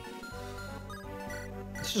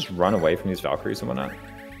 Let's just run away from these Valkyries and whatnot.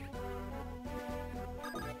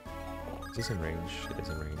 Is this in range? It is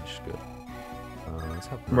in range. Good. Let's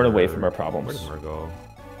have Run away Mer- from our problems. Where does Mer go?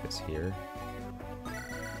 It's here.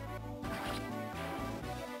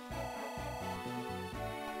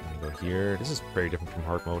 I'm gonna go here. This is very different from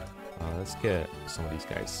hard mode. Let's get some of these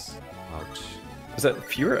guys out. Is that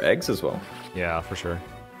fewer eggs as well? Yeah, for sure.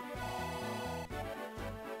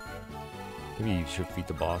 Maybe you should feed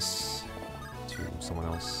the boss to someone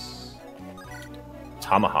else.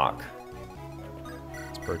 Tomahawk.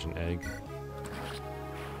 Let's purge an egg.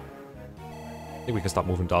 I think we can stop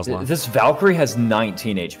moving Dazla. This Valkyrie has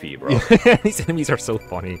 19 HP, bro. These enemies are so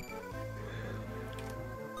funny.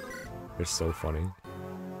 They're so funny.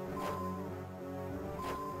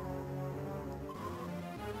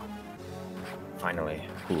 Finally.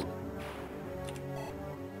 Ooh.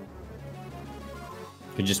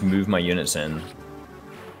 Could just move my units in.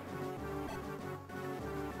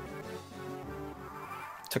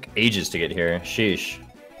 Took ages to get here. Sheesh.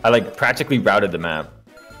 I like practically routed the map.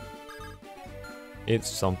 It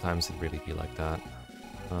really be like that.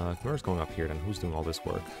 If Mur's going up here, then who's doing all this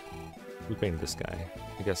work? Who's painting this guy?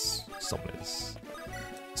 I guess someone is.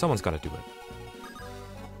 Someone's gotta do it.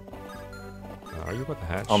 Are you about to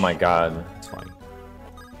hatch? Oh my god. It's fine.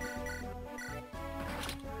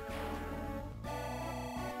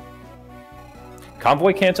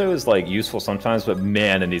 Convoy Canto is like useful sometimes, but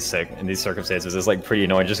man, in these circumstances, it's like pretty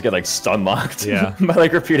annoying just to get like stun locked. Yeah. By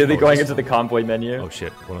like repeatedly going into the convoy menu. Oh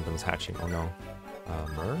shit! One of them is hatching. Oh no.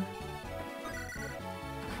 Mur.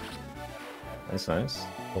 That's nice.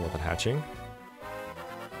 One of them hatching.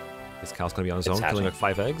 This cow's gonna be on his own, hatching. killing like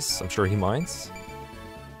 5 eggs. I'm sure he minds.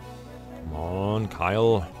 Come on,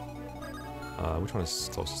 Kyle. Which one is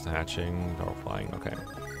closest to hatching? They're all flying. Okay.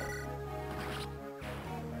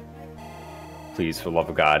 Please, for the love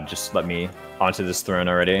of God, just let me onto this throne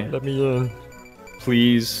already. Let me in.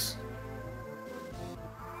 Please.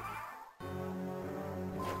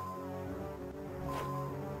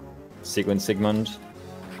 Sigmund. Do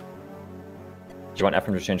you want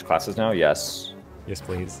Ephraim to change classes now? Yes. Yes,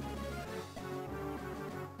 please.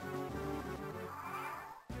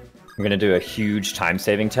 I'm gonna do a huge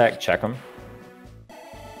time-saving tech. Check him.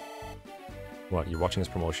 What? You're watching his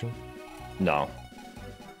promotion? No.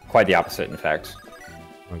 Quite the opposite, in fact.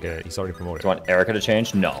 I don't get it. He's already promoted. Do you want Eirika to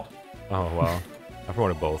change? No. Oh, well. I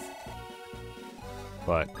promoted both.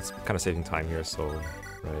 But it's kind of saving time here, so...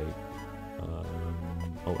 Right.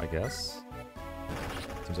 Oh, I guess.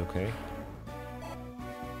 Seems okay.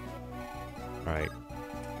 Alright.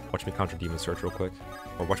 Watch me counter Demon Search real quick.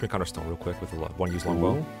 Or watch me counter Stone real quick with the one-use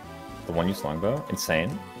longbow. The one-use longbow?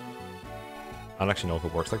 Insane. I don't actually know if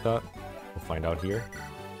it works like that. We'll find out here.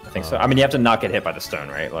 I think so. I mean, you have to not get hit by the stone,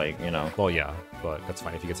 right? Like, you know. Well, yeah, but that's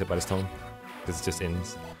fine if he gets hit by the stone. Because it's just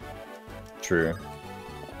ins. True.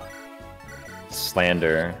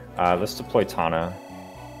 Slander. Let's deploy Tana.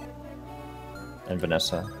 And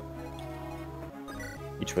Vanessa.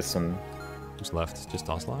 Each with some... Who's left? Just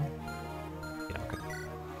Dosla? Yeah, okay.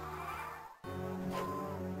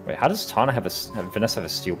 Wait, how does Tana have Vanessa have a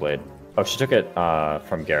steel blade? Oh, she took it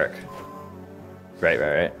from Garrick.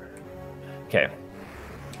 Right. Okay.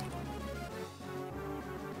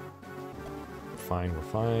 We're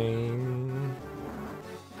fine.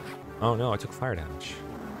 Oh no, I took fire damage.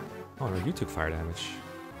 Oh no, you took fire damage.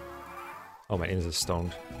 Oh, my ins is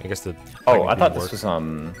stoned. I guess the... Oh, I thought this was,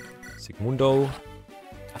 Sigmundo.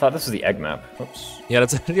 I thought this was the egg map. Oops. Yeah,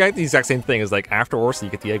 that's the exact same thing as like after Orsa you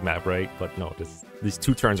get the egg map, right? But no, these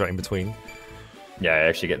 2 turns are in between. Yeah, I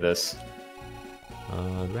actually get this. Do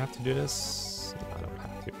I have to do this? I don't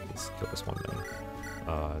have to. Let's kill this one then.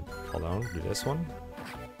 Fall down, do this one.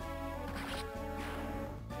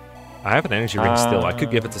 I have an energy ring still. I could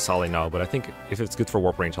give it to Sally now, but I think if it's good for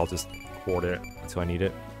warp range, I'll just hoard it until I need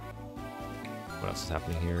it. What else is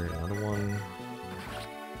happening here? Another one.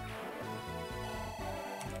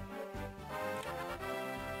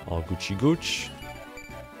 All Gucci Gooch.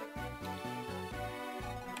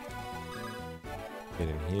 Get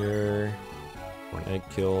in here for an egg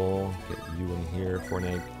kill. Get you in here for an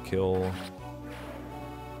egg kill.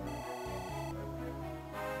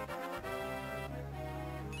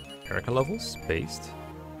 Eirika levels based.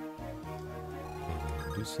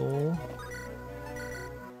 Dusel.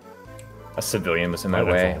 A civilian was in my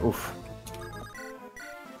way. Fallen. Oof.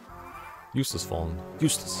 Useless fallen.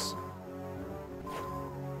 Useless.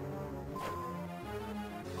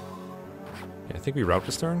 Yeah, I think we route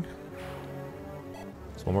this turn.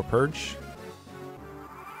 There's one more purge.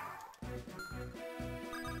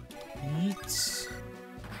 Yeets.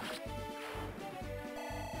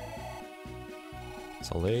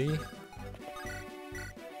 Soleil.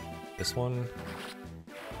 This one.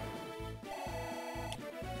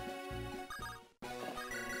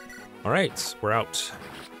 Alright, we're out.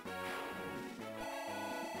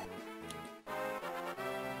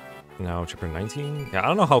 Now, chapter 19. Yeah, I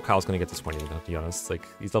don't know how Kyle's gonna get to 20, to be honest. Like,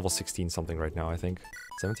 he's level 16 something right now, I think.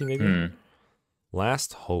 17 maybe? Hmm.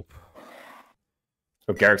 Last hope.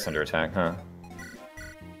 Oh, Garrick's under attack, huh?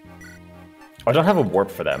 Oh, I don't have a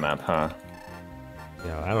warp for that map, huh?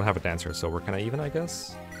 Yeah, I don't have a dancer, so we're kind of even, I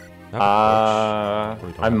guess.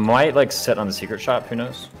 I might like sit on the secret shop. Who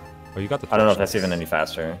knows? Oh, you got the. I don't know if that's even any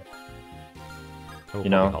faster. Oh, you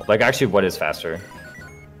know, like actually, what is faster?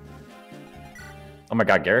 Oh my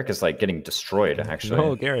God, Garrick is like getting destroyed. Actually.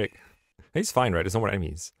 No, Garrick. He's fine, right? There's no more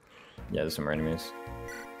enemies. Yeah, there's some more enemies.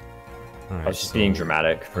 Right, I was just being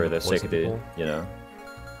dramatic for the sake of it, you know.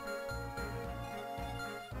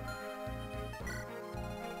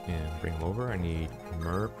 Yeah, bring him over. I need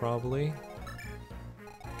Myrrh probably.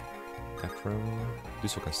 Ephraim.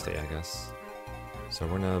 Duso can stay, I guess. So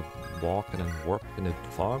we're gonna walk and then warp in the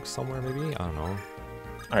fog somewhere, maybe? I don't know.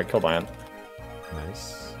 Alright, kill Lion.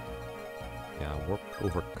 Nice. Yeah, warp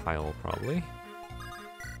over Kyle, probably.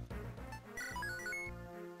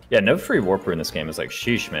 Yeah, no free warp in this game is like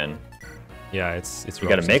sheesh, man. Yeah, it's you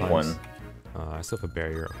gotta make one. I still have a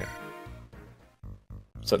barrier, okay.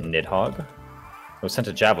 What's up, Nidhogg? I was sent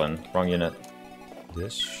a javelin, wrong unit.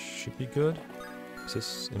 This should be good. Is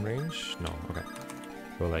this in range? No, okay.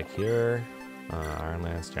 Go like here, Iron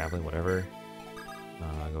Lance, Javelin, whatever.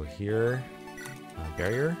 Go here,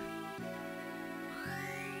 barrier.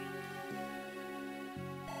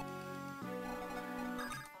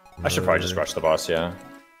 I should probably just rush the boss, yeah.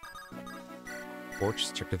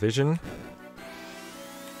 Torch, check the vision.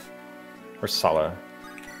 Where's Sala?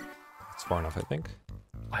 It's far enough, I think.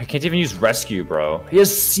 I can't even use rescue, bro. He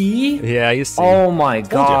has C? Yeah, you see. Oh my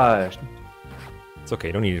gosh. It's okay,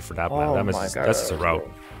 you don't need it for that map. Oh That's just a route.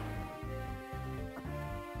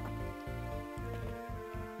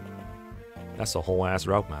 That's a whole ass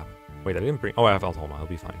route map. Wait, I didn't bring. Oh, I have Althoma. I'll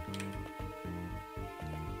be fine.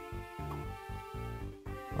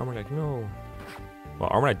 Armor Knight, no. Well,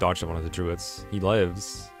 Armor Knight dodged one of the druids. He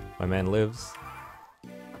lives. My man lives.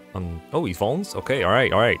 Oh, he phones? Okay,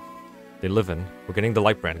 alright, alright. They live in. We're getting the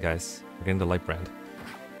light brand, guys. We're getting the light brand.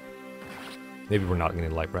 Maybe we're not getting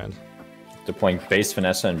the light brand. Deploying base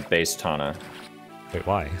Vanessa and base Tana. Wait,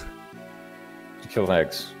 why? To kill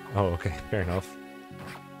legs. Oh, okay, fair enough.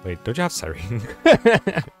 Wait, don't you have Cyrene?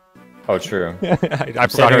 Oh, true. I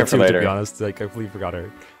forgot her too, to be honest. Like, I completely forgot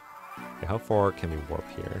her. Okay, how far can we warp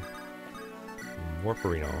here? Warp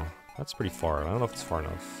Areno. That's pretty far. I don't know if it's far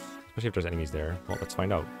enough. Especially if there's enemies there. Well, let's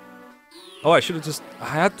find out. Oh, I should have just... I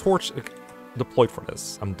had Torch deployed for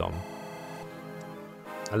this. I'm dumb.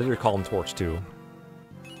 I literally call him Torch, too.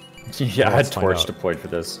 Yeah, I had Torch deployed for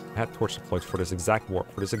this. I had Torch deployed for this exact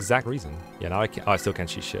warp, for this exact reason. Yeah, now I can't... Oh, I still can't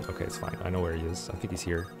see shit. Okay, it's fine. I know where he is. I think he's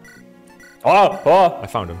here. Oh! I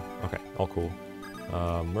found him. Okay, all cool.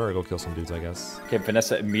 Murray, go kill some dudes, I guess. Okay,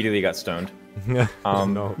 Vanessa immediately got stoned. No.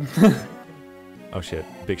 Oh shit,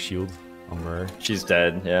 big shield on Murray. She's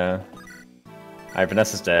dead, yeah. Alright,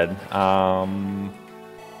 Vanessa's dead. I mean,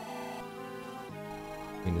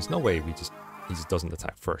 there's no way he just doesn't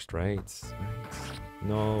attack first, right?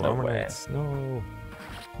 No, No Armor way. Knights. No.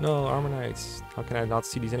 No, Armor Knights. How can I not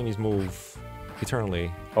see these enemies move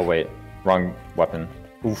eternally? Oh wait, wrong weapon.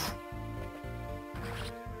 Oof.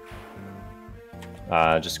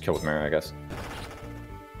 Just kill with mirror, I guess.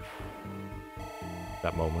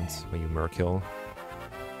 That moment when you Murkill.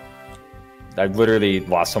 I literally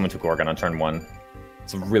lost someone to Gorgon on turn 1.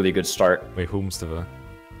 It's a really good start. Wait, Whomstava?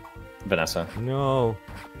 Vanessa. No.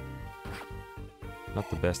 Not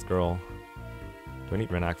the best girl. Do I need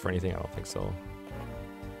Renak for anything? I don't think so.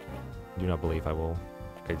 I do not believe I will.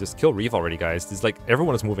 Okay, just kill Reeve already, guys. It's like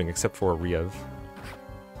everyone is moving except for Riev.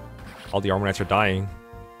 All the Armor Knights are dying.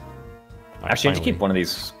 Right, actually, I need to keep one of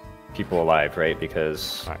these people alive, right?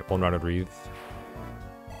 Because... Alright, one round of Reeve.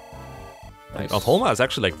 Nice. Althoma is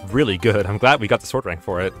actually like really good. I'm glad we got the sword rank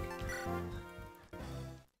for it.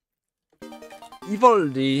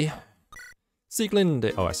 Ivaldi.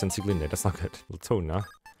 Sieglinde. Oh, I sent Sieglinde. That's not good. Latona.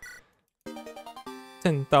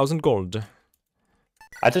 10,000 gold. I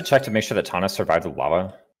had to check to make sure that Tana survived the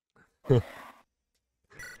lava.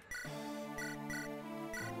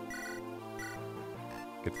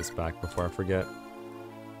 Get this back before I forget.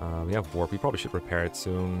 We have warp. We probably should repair it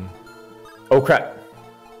soon. Oh crap!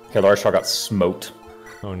 Okay, Larshaw got smoked.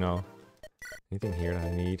 Oh no. Anything here that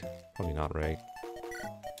I need? Probably not, right?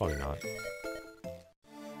 Probably not.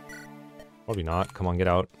 Probably not. Come on, get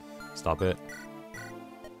out. Stop it.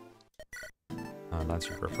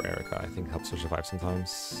 Lance Reaper for Eirika. I think helps her survive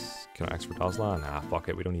sometimes. Can I ask for Dazla? Nah, fuck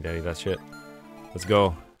it. We don't need any of that shit. Let's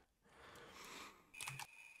go.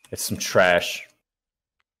 It's some trash.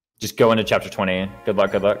 Just go into chapter 20. Good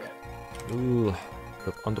luck, good luck. Ooh.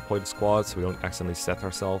 Undeployed squad so we don't accidentally set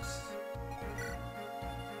ourselves.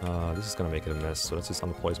 This is gonna make it a miss, so let's just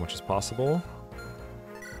undeploy as much as possible.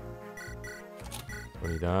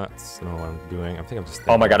 Don't need that. I don't know what I'm doing. I think I'm just...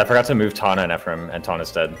 Oh my god, I forgot to move Tana and Ephraim, and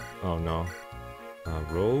Tana's dead. Oh no.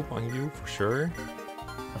 Robe on you, for sure.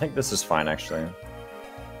 I think this is fine, actually.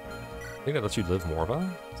 I think that lets you live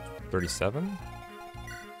Morva. 37?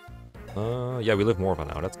 Yeah, we live Morva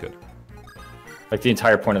now. That's good. Like, the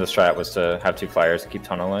entire point of the strat was to have 2 flyers to keep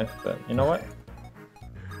Tana alive, but you know what?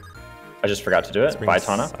 I just forgot to do it. Bye,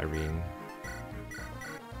 Tana. Irene.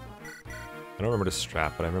 I don't remember the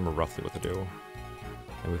strat, but I remember roughly what to do.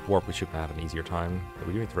 And with Warp, we should have an easier time. But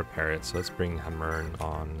we do need to repair it, so let's bring Hammern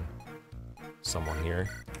on someone here.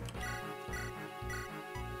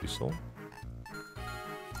 Useful.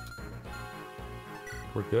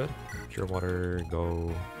 We're good. Pure water,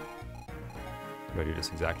 go. How do I do this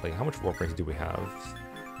exactly? How much warp rings do we have?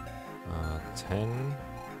 10.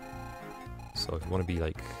 So if you want to be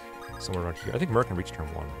like somewhere around here, I think Mer can reach turn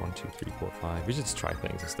 1. 1, 2, 3, 4, 5. We should just try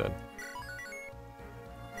things instead.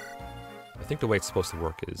 I think the way it's supposed to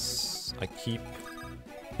work is I think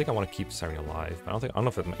I want to keep Siren alive. I don't know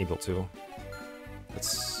if I'm able to.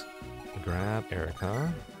 Let's grab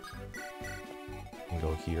Eirika and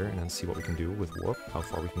go here and then see what we can do with warp, how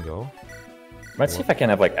far we can go. Might see if I can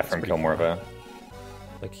have like Ephraim kill Morva.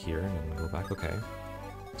 Like here and then go back, okay.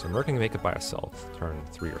 So Mer can make it by herself, turn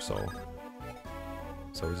 3 or so.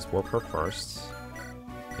 So we just warp her first.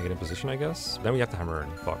 And get in position, I guess. Then we have to hammer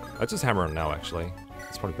in. Fuck. Let's just hammer in now, actually.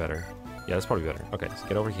 That's probably better. Yeah, that's probably better. Okay, so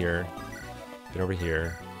get over here. Get over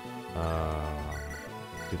here.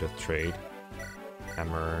 Do the trade.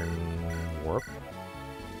 Hammer and warp.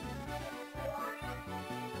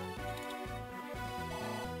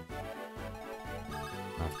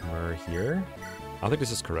 Hammer here. I don't think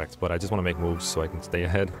this is correct, but I just want to make moves so I can stay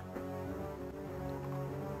ahead.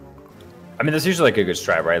 I mean, that's usually like a good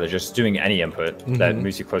strat, right? They're just doing any input that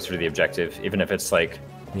moves you closer to the objective, even if it's like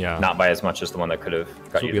not by as much as the one that could have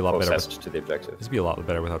got you closest to the objective. This would be a lot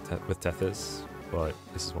better with Tethys, but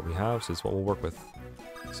this is what we have, so this is what we'll work with.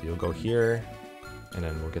 So you'll go here, and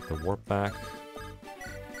then we'll get the warp back.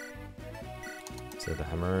 So the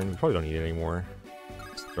hammer, we probably don't need it anymore.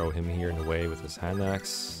 Let's throw him here in the way with his hand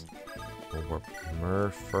axe. We'll warp Mer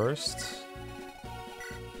first.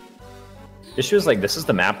 Issue is like this is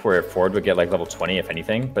the map where Forde would get like level 20 if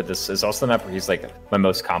anything, but this is also the map where he's like my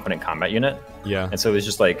most competent combat unit. Yeah. And so he's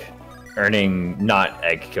just like earning not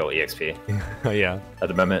egg kill EXP. Yeah. At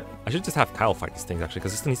the moment. I should just have Kyle fight these things actually,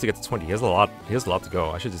 because this thing needs to get to 20. He has a lot to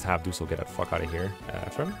go. I should just have Dusel get that fuck out of here.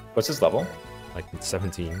 Ephraim? What's his level? Like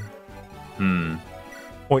 17.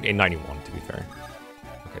 0.891 to be fair.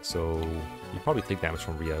 Okay, so you probably take damage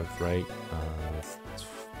from Riev, right?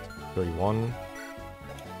 31.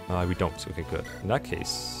 We don't. Okay, good. In that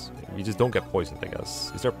case, we just don't get poisoned, I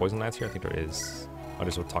guess. Is there a poison lance here? I think there is. Oh,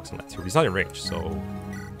 there's a toxin lance here. He's not in range, so...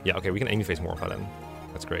 Yeah, okay, we can aim face more of then.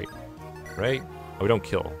 That's great. Right? Oh, we don't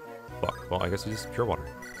kill. Fuck. Well, I guess we just pure water.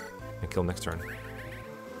 And kill next turn.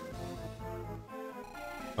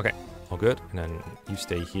 Okay, all good. And then you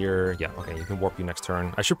stay here. Yeah, okay, you can warp you next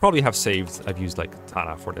turn. I should probably have saved... I've used, like,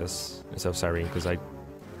 Tana for this instead of Cyrene, because I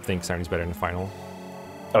think Cyrene's better in the final.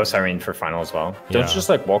 Oh, Cyrene for final as well. Don't you just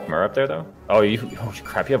like walk Mer up there though? Oh,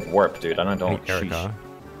 crap! You have warp, dude. I don't. Eirika.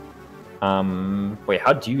 Wait,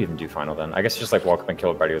 how do you even do final then? I guess just like walk up and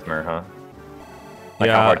kill a party with Mer, huh?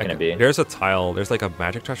 Like how hard can it be? There's a tile. There's like a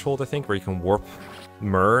magic threshold, I think, where you can warp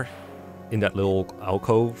Mer in that little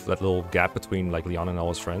alcove, that little gap between like Leon and all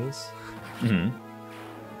his friends.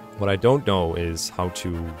 What I don't know is how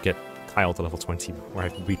to get Kyle to level 20 before I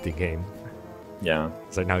have to beat the game. Yeah.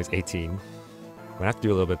 Because right now he's 18. I have to do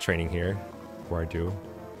a little bit of training here before I do.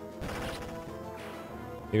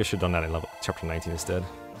 Maybe I should have done that in chapter 19 instead.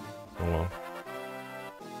 Oh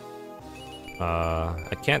well.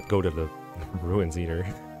 I can't go to the ruins either.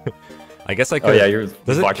 I guess I could. Oh yeah, you're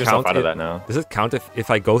locked yourself out of that now. Does it count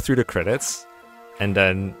if I go through the credits and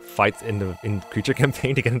then fight in creature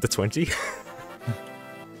campaign to get into 20?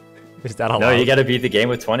 Is that allowed? No, you gotta beat the game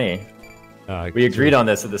with 20. We agreed on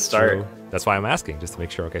this at the start. True. That's why I'm asking, just to make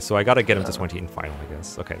sure. Okay, so I gotta get him to 20 in final, I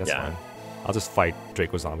guess. Okay, that's fine. I'll just fight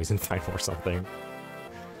Draco zombies in final or something.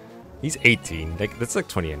 He's 18. That's like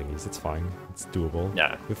 20 enemies. It's fine. It's doable.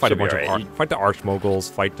 Yeah. We fight a bunch of fight the Archmoguls,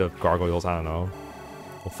 fight the Gargoyles. I don't know.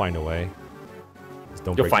 We'll find a way. Just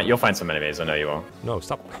don't you'll find some enemies. I know you will. No,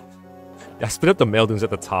 stop. Yeah, split up the Meldunes at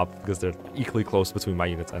the top because they're equally close between my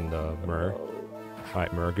units and Mer. All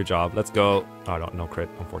right, Mer, good job. Let's go. Oh, no crit.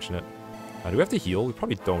 Unfortunate. Do we have to heal? We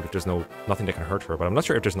probably don't if there's nothing that can hurt her, but I'm not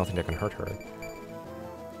sure if there's nothing that can hurt her.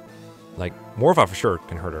 Like, Morva for sure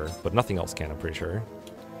can hurt her, but nothing else can, I'm pretty sure.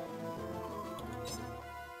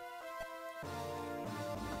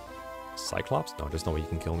 Cyclops? No, there's no way you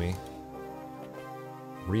can kill me.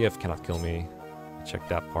 Riev cannot kill me. Check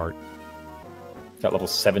that part. Got level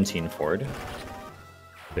 17 Forde.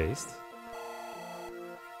 Based.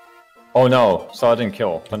 Oh no, Saw didn't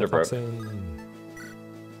kill. Thunderbrook.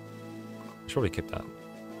 Should probably keep that.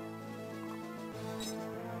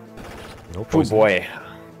 No Oh poison. boy.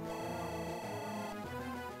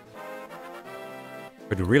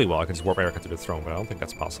 If I do really well, I can just warp Eirika to the throne, but I don't think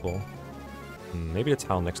that's possible. Maybe the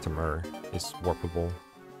tile next to Myr is warpable.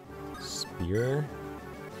 Spear?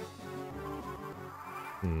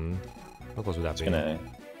 How close would that be? Gonna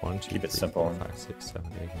 1, 2, keep it 3, simple. 4, 5, 6,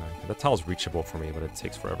 7, 8, 9. That tile is reachable for me, but it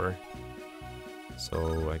takes forever.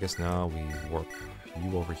 So I guess now we warp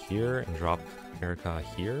you over here and drop Eirika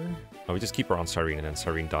here. Oh, we just keep her on Cyrene, and then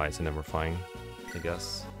Cyrene dies, and then we're fine. I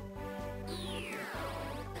guess.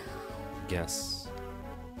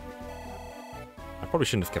 I probably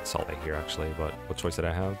shouldn't have kept Salve here, actually, but what choice did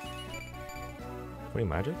I have? 20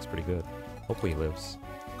 magic? It's pretty good. Hopefully he lives.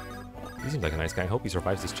 He seems like a nice guy. I hope he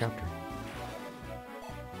survives this chapter.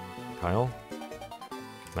 Kyle.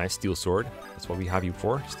 Nice steel sword. That's what we have you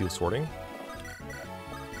for. Steel swording.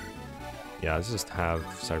 Yeah, let's just have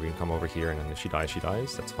Cyrene come over here, and then if she dies, she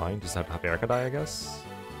dies. That's fine. Just have Eirika die, I guess.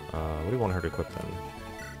 What do you want her to equip then?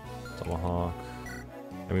 Tomahawk.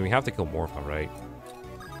 I mean, we have to kill Morpha, right?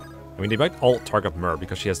 I mean, they might alt target Myr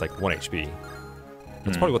because she has like 1 HP.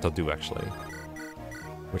 That's probably what they'll do, actually.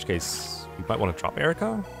 In which case, we might want to drop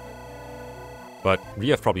Eirika. But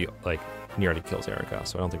Riev probably like nearly kills Eirika,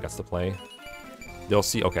 so I don't think that's the play. They'll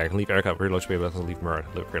see, okay, I can leave Eirika at very low HP, but I can leave Myr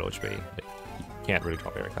at very low HP. Like, you can't really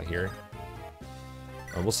drop Eirika here.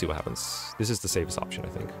 We'll see what happens. This is the safest option, I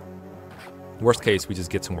think. Worst case, we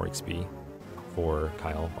just get some more XP for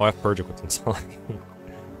Kyle. Oh, I have Purge equipped himself.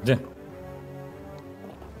 Yeah.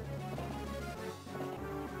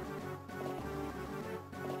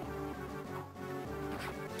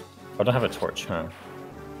 I don't have a torch, huh?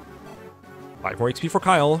 5 more XP for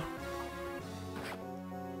Kyle.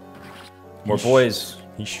 More boys.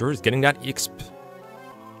 He sure is getting that XP.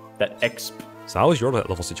 That exp. So how is your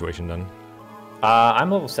level situation then? I'm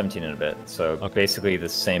level 17 in a bit, so basically the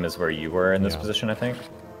same as where you were in this position, I think.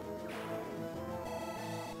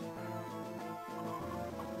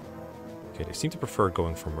 Okay, they seem to prefer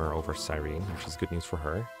going for Myr over Cyrene, which is good news for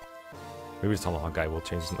her. Maybe the Tomahawk guy will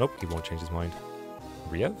change his... Oh, he won't change his mind.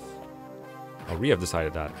 Riev? Oh, Riev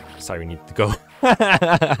decided that Cyrene needed to go.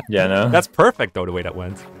 Yeah, no? That's perfect, though, the way that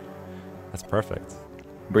went. That's perfect.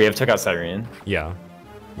 Riev took out Cyrene. Yeah.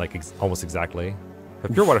 Like, almost exactly.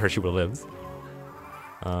 If Pure Water her, she would have lived.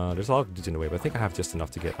 There's a lot of dudes in the way, but I think I have just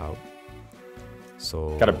enough to get out.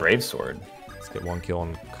 So... Got a Brave Sword. Let's get 1 kill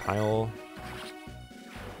on Kyle.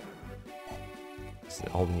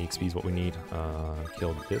 All the XP is what we need.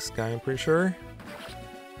 Kill this guy, I'm pretty sure.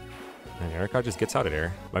 And Eirika just gets out of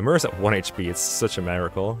there. My Myr is at 1 HP. It's such a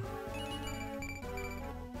miracle.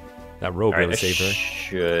 That rogue really saved her.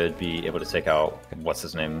 Should be able to take out what's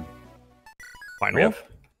his name? Final.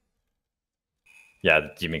 Yeah,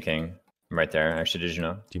 the Demon King. I'm right there. Actually, did you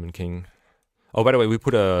know? Demon King. Oh, by the way, we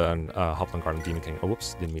put a Hopland Guard on Demon King. Oh,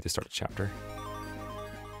 whoops! Didn't mean to start the chapter.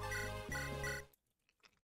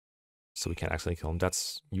 So we can't actually kill him.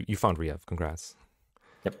 That's you found Riev. Congrats.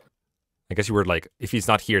 Yep. I guess you were like, if he's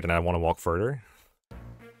not here, then I want to walk further.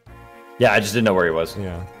 Yeah, I just didn't know where he was.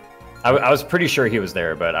 Yeah. I was pretty sure he was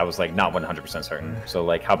there, but I was like not 100% certain. So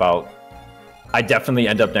like, how about I definitely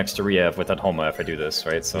end up next to Riev with that Homa if I do this,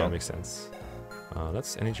 right? So yeah, that makes sense.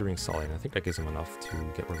 Let's Energy Ring Solid. I think that gives him enough to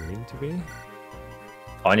get where we need him to be.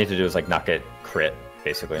 All I need to do is like not get crit,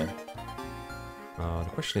 basically. The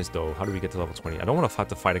question is though, how do we get to level 20? I don't want to have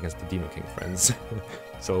to fight against the Demon King, friends.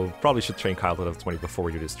 So probably should train Kyle to level 20 before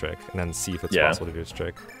we do this trick, and then see if it's possible to do this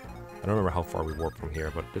trick. I don't remember how far we warp from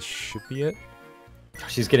here, but this should be it.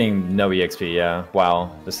 She's getting no EXP, yeah.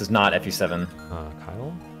 Wow, this is not FE7.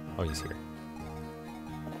 Kyle? Oh, he's here.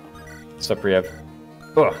 What's up, Riev?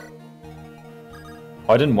 Ugh.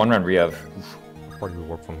 Oh, I didn't one-run Riev. How far do we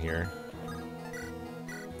warp from here?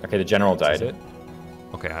 Okay, the general died. Is it?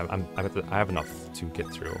 Okay, I have enough to get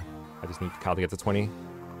through. I just need Kyle to get to 20.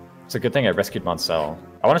 It's a good thing I rescued Moncel.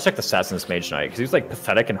 I want to check the stats in this Mage Knight, because he's like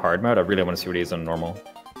pathetic in hard mode. I really want to see what he is on normal.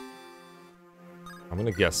 I'm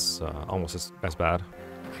gonna guess almost as bad.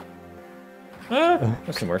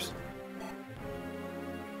 I've seen worse.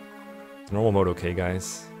 Is normal mode okay,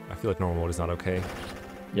 guys? I feel like normal mode is not okay.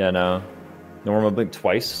 Yeah, no. Normal blink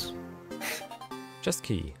twice. Just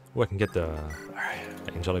key. Oh, I can get the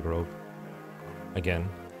Angelic Robe. Again.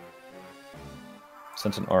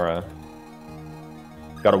 Sent an aura.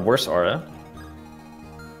 Got a worse aura.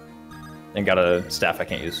 And got a staff I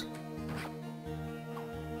can't use.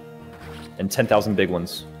 and 10,000 big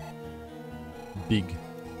ones. Big.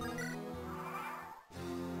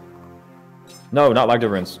 No, not Lagda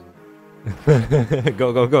runes.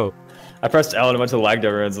 Go, go, go. I pressed L and went to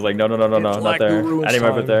Lagda runes. Like, no, not there. Adding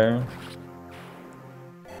right there.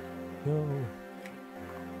 No.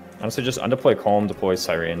 Honestly, just undeploy Calm, deploy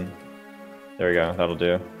Siren. There we go. That'll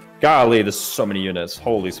do. Golly, there's so many units.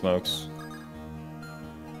 Holy smokes.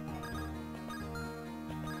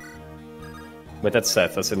 Wait, that's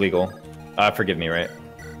Seth. That's illegal. Forgive me, right?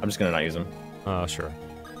 I'm just gonna not use him. Sure.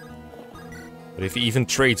 But if he even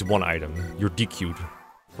trades one item, you're DQ'd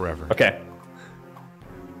forever. Okay.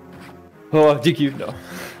 Oh, DQ, no.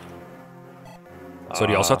 So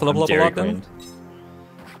do you also have to level up a lot then?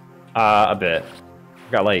 A bit.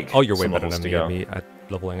 Got like. Oh, you're way better than me at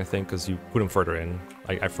leveling, I think, because you put him further in.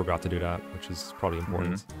 I forgot to do that, which is probably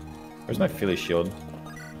important. Where's my Philly shield?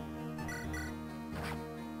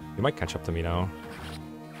 You might catch up to me now.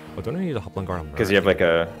 Oh, don't I need a Hopland Guard on because you have like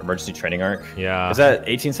a emergency training arc? Yeah. Is that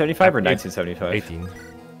 1875 or 1975? 18.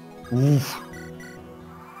 Oof.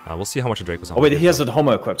 We'll see how much a Drake was on. Oh wait, he has the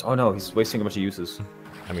Homa equipped. Oh no, he's wasting a bunch of uses.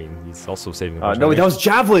 I mean, he's also saving a bunch of that was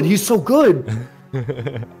Javelin! He's so good!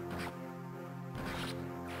 Okay,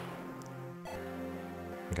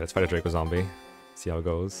 let's fight a Draco Zombie. See how it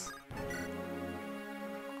goes.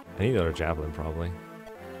 I need another Javelin, probably.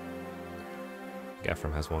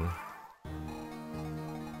 Ephraim has one.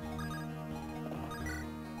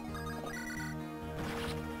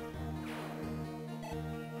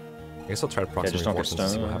 I guess I'll try to proximate reinforcements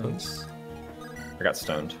and see what happens. I got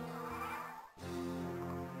stoned.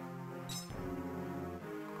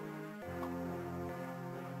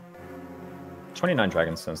 $29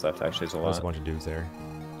 dragon stones left actually is a lot. There's a bunch of dudes there.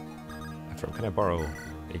 Ephraim, can I borrow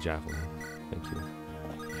a javelin? Thank you.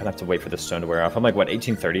 I'd have to wait for the stone to wear off. I'm like, what,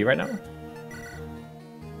 1830 right now?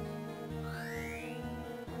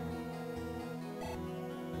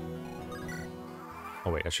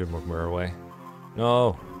 Oh wait, I should move Mirror away.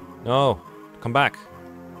 No! No! Come back!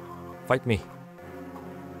 Fight me!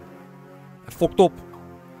 I fucked up!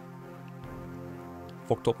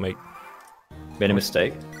 Fucked up, mate. Made a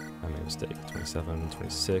mistake? I made a mistake. 27,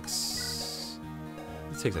 26...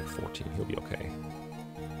 It takes like 14, he'll be okay.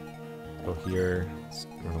 Go here, let's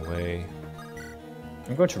run away.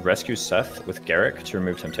 I'm going to rescue Seth with Garrick to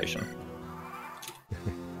remove temptation.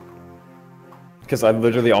 Because I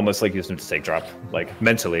literally almost like used him to take drop, like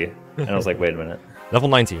mentally, and I was like, wait a minute. Level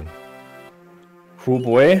 19. Oh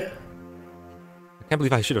boy. I can't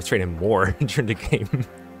believe I should have trained him more during the game.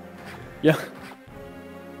 Yeah.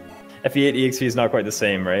 FE8 EXP is not quite the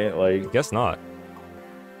same, right? Like, guess not.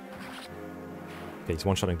 Okay, he's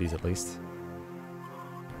one-shotting these at least.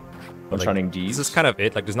 One-shotting like, these? This is kind of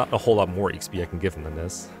it. Like, there's not a whole lot more XP I can give him than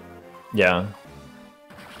this. Yeah.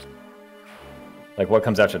 Like, what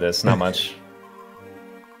comes after this? Not much.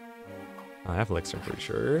 I have Elixir, I'm pretty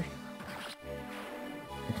sure.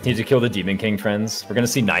 Need to kill the Demon King, friends. We're gonna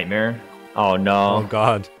see Nightmare. Oh no. Oh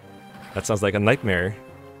god. That sounds like a nightmare.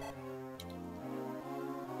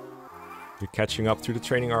 You're catching up through the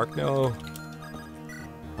training arc, no.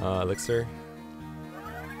 Elixir.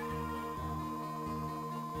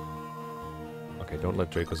 Okay, don't let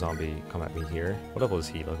Draco Zombie come at me here. What level is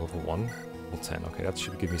he? Like level 1? Level 10. Okay, that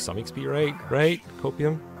should give me some XP, right? Right?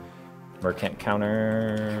 Copium? Mercant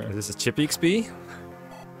counter. Is this a chip XP?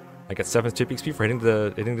 I get 7 chip XP for hitting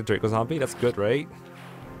the Draco Zombie? That's good, right?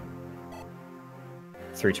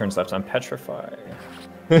 3 turns left on Petrify.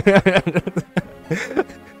 Is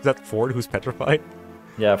that Forde who's petrified?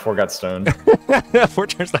 Yeah, 4 got stoned. 4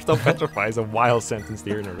 turns left on Petrify is a wild sentence to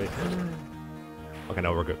hear in a raid. Okay,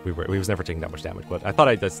 no, we're good. We was never taking that much damage, but I thought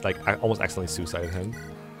I just, like, I almost accidentally suicided him.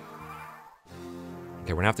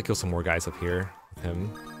 Okay, we're gonna have to kill some more guys up here with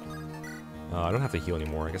him. I don't have to heal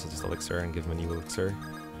anymore. I guess I'll just Elixir and give him a new Elixir.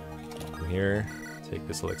 Come here, take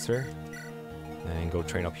this Elixir, and go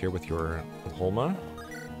train up here with your Holma.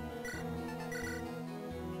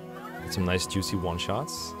 Get some nice juicy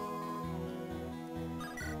one-shots.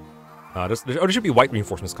 There should be white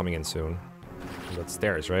reinforcements coming in soon. That's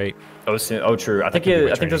stairs, right? Oh, true. I think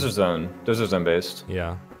those are zone. Those are zone based.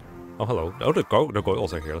 Yeah. Oh, hello. Oh, the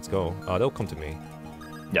Goyles are here. Let's go. They'll come to me.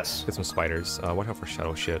 Yes. Get some spiders. Watch out for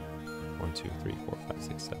shadow shit. 1, 2, 3, 4, 5,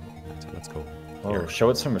 6, 7, 8, 9, 10. Let's go. Oh, here. show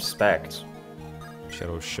it some respect.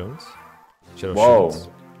 Shadow shouldn't? Shadow Whoa. shouldn't?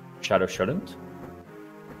 Shadow shouldn't?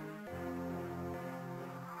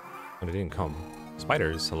 Oh, they didn't come.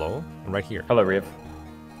 Spiders, hello? I'm right here. Hello, Reeve.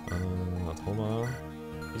 Atoma.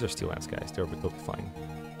 These are Steel Lance guys. They'll be fine.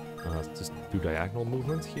 Just do diagonal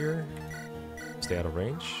movement here. Stay out of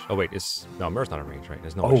range. Oh wait, no, Mer's not in range, right?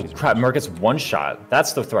 There's no. Oh crap, Mer gets one shot.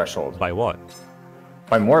 That's the threshold. By what?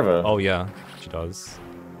 By Morva. Oh yeah, she does.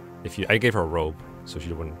 I gave her a robe, so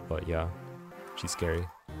she wouldn't. But yeah, she's scary.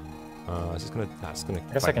 It's just gonna. That's gonna.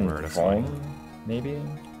 I guess I can phone, maybe.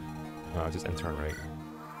 Just enter her right.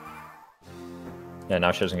 Yeah,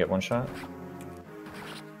 now she doesn't get one shot.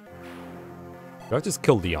 Do I just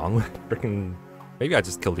kill Leon? Freaking. Maybe I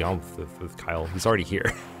just kill Leon with Kyle. He's already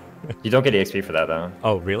here. You don't get EXP for that though.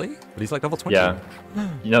 Oh really? But he's like level 20. Yeah.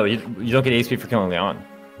 You don't get EXP for killing Leon.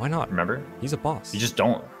 Why not? Remember? He's a boss. You just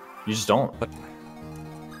don't. You just don't. But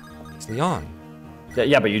it's Leon.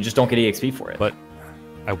 Yeah, but you just don't get EXP for it. But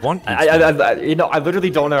I want. I literally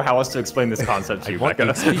don't know how else to explain this concept to you,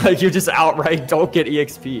 Becca. Like you just outright don't get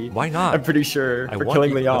EXP. Why not? I'm pretty sure for want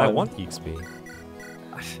killing Leon. But I want EXP.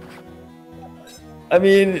 I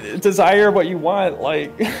mean, desire what you want,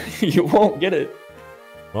 like, you won't get it.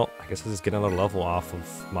 Well, I guess I'll just get another level off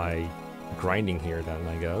of my grinding here then,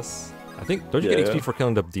 I guess. I think, don't you get XP for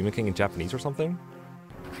killing the Demon King in Japanese or something?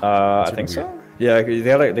 I think so. Yeah,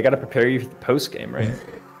 they gotta prepare you for the post-game, right?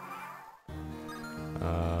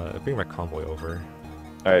 Bring my convoy over.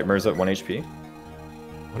 Alright, Mir's at 1 HP.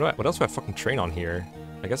 What else do I fucking train on here?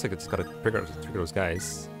 I guess I just gotta trigger those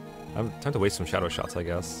guys. I'm time to waste some shadow shots, I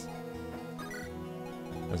guess.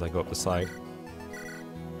 As I go up the side.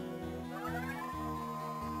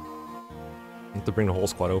 I have to bring the whole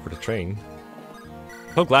squad over to train.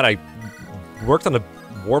 So glad I worked on the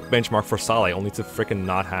warp benchmark for Saleh only to freaking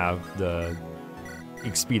not have the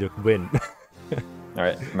XP to win.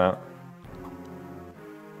 Alright, I'm out.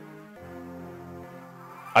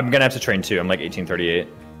 I'm gonna have to train too. I'm like 1838.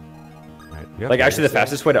 Right, like actually, the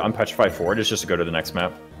fastest way to unpetrify Forde is just to go to the next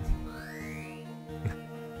map.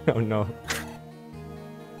 Oh no.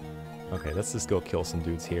 Okay, let's just go kill some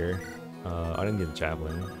dudes here. I didn't need a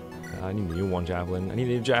javelin. I need a new one javelin. I need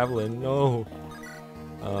a new javelin. No.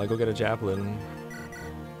 Go get a javelin.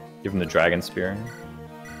 Give him the dragon spear.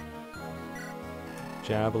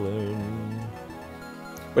 Javelin.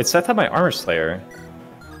 Wait, Seth had my armor slayer.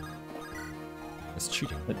 That's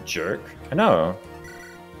cheating. The jerk. I know.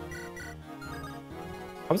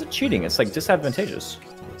 How is it cheating? It's like disadvantageous.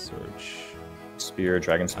 Search. Spear,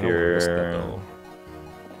 dragon I don't wanna risk that, spear. though.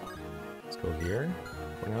 Let's go here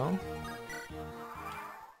for now.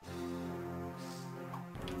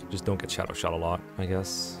 Just don't get shadow shot a lot, I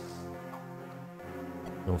guess.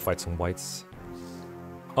 Don't fight some whites.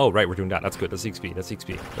 Oh, right, we're doing that. That's good. That's XP. That's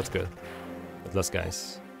XP. That's good. That's less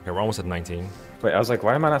guys. Okay, we're almost at 19. Wait, I was like,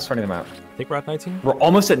 why am I not starting the map? I think we're at 19? We're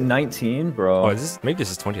almost at 19, bro. Oh, maybe this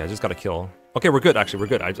is 20. I just got a kill. Okay, we're good, actually. We're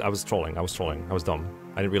good. I was trolling. I was trolling. I was dumb.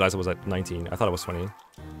 I didn't realize it was at 19. I thought it was 20.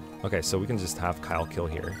 Okay, so we can just have Kyle kill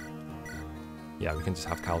here. Yeah, we can just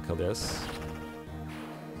have Kyle kill this.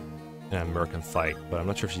 And Mer can fight, but I'm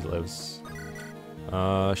not sure if she lives.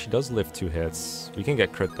 She does live 2 hits. We can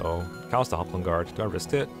get crit, though. Kyle's the Hoplon guard. Do I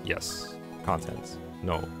risk it? Yes. Content.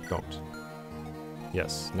 No, don't.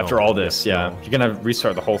 Yes. No. After all this, yes, yeah. no. You're gonna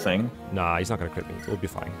restart the whole thing? Nah, he's not gonna crit me. We'll be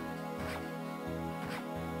fine.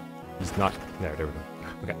 He's not... There we go.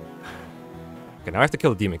 Okay. Okay, now I have to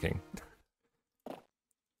kill the Demon King.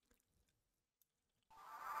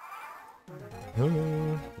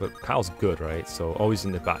 But Kyle's good, right? So always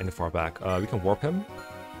in the far back. We can warp him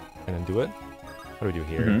and then do it. What do we do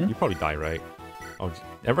here? You probably die, right? Oh,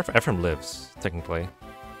 Ephraim lives, technically.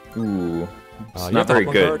 Ooh. It's you not have the very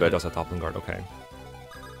Hoplon good, guard? but... He does have Hoplon guard, okay.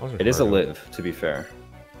 It is a live, to be fair.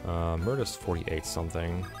 Murder's 48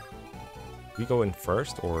 something. We go in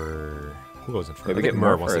first, or who goes in first? Yeah, we I think get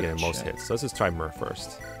Mur Mur wants to get in first, most yeah. hits. So let's just try Mur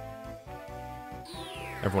first.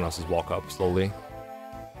 Everyone else is walk up slowly.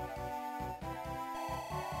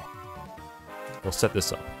 We'll set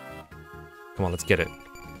this up. Come on, let's get it.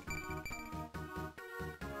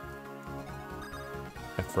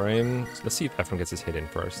 Ephraim. Let's see if Ephraim gets his hit in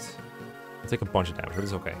first. He'll take a bunch of damage, but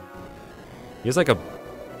it's okay. He has like a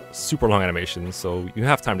super long animation, so you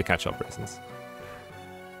have time to catch up, for instance.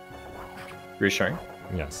 Reassuring?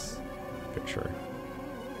 Yes, pretty sure.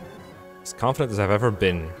 As confident as I've ever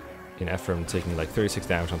been in Ephraim taking like 36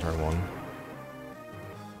 damage on turn 1.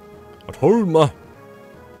 Atolma!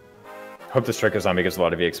 Hope the Striker Zombie gives a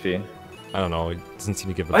lot of EXP. I don't know, it doesn't seem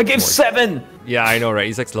to give I gave 7! Yeah, I know, right?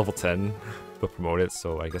 He's like level 10, but promoted,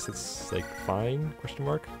 so I guess it's like fine, question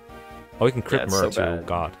mark? Oh, we can crit it's Mur so too, bad.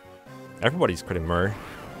 god. Everybody's critting Mur.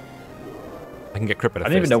 I can get crit at a I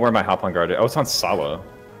don't even fist. know where my Hoplon guard is. Oh, it's on Salo.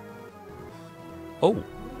 Oh.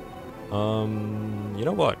 You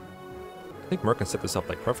know what? I think Mur can set this up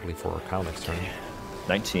like perfectly for Kyle next turn.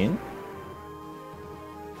 19?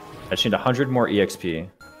 I just need 100 more EXP.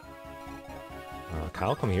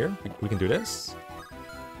 Kyle, come here. We can do this.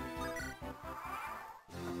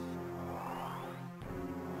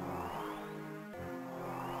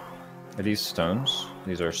 Are these stones?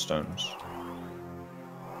 These are stones.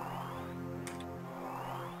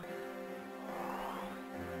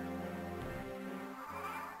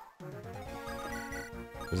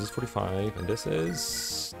 This is 45, and this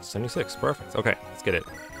is 76. Perfect. Okay, let's get it.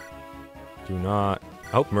 Do not... I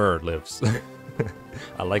hope Myrrh lives.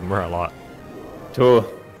 I like Myrrh a lot.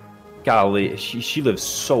 Oh, golly, she lives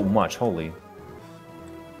so much. Holy. I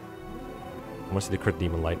want to see the crit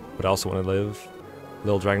demon light, but I also want to live.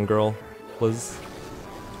 Little dragon girl, please.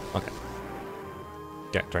 Okay.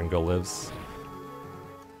 Yeah, dragon girl lives.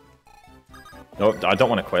 No, I don't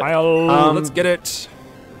want to quit. Kyle, let's get it.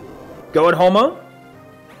 Go at Homa.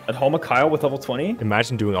 At Homa Kyle with level 20.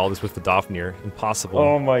 Imagine doing all this with the Dafnir. Impossible.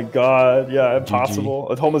 Oh my god, yeah, impossible.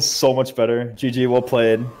 At Homa's so much better. GG, well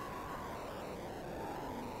played.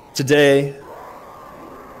 Today,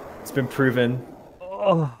 it's been proven.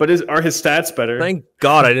 Oh, But are his stats better? thank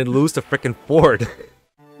God I didn't lose to frickin' Forde.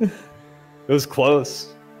 It was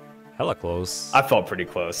close. Hella close. I felt pretty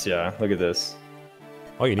close, yeah. Look at this.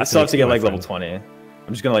 Oh, you need I still have to get my like level friend. 20. I'm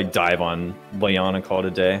just gonna like dive on Leon and call it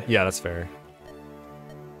a day. Yeah, that's fair.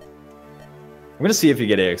 I'm gonna see if you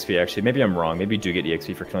get EXP actually. Maybe I'm wrong. Maybe you do get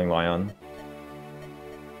EXP for killing Lion.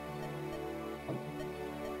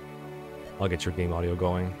 I'll get your game audio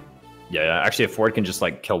going. Yeah. Actually, if Ford can just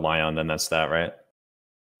like kill Lion, then that's that, right?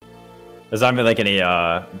 There's not even like any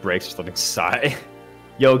breaks or something. Sigh.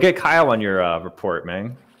 Yo, get Kyle on your report,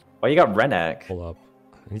 man. Oh, you got Renak. Pull up.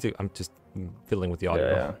 I'm just fiddling with the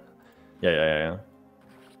audio. Yeah.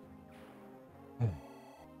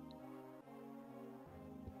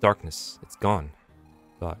 Darkness, it's gone.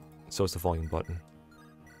 But so is the volume button.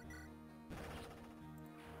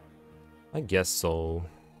 I guess so.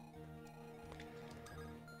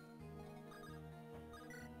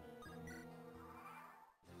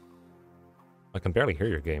 I can barely hear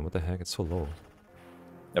your game. What the heck? It's so low.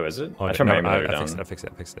 Oh, is it? Oh, I turned my no, emulator I down. fixed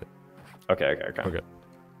it. Okay. We're good.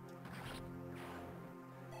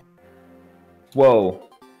 Whoa.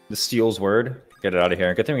 The Steel's Word. Get it out of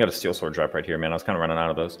here. Good thing we got a Steel Sword drop right here, man. I was kind of running out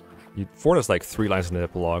of those. Ford has like 3 lines in the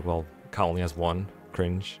epilogue, while Kyle only has 1.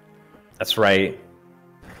 Cringe. That's right.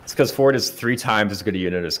 It's because Ford is 3 times as good a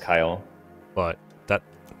unit as Kyle. But that...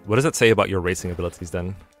 What does that say about your racing abilities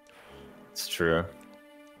then? It's true.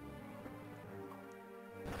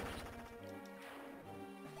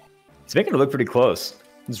 He's making it look pretty close.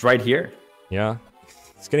 He's right here. Yeah.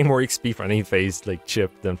 It's getting more XP for any phase like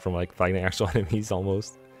chip than from like fighting actual enemies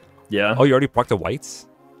almost. Yeah. Oh, you already proc the whites?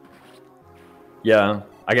 Yeah.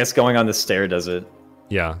 I guess going on the stair does it.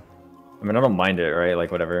 Yeah. I mean, I don't mind it, right?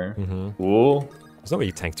 Like, whatever. Mm-hmm. Ooh. There's no way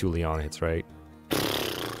you tank 2 Leon hits, right?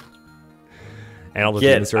 And all the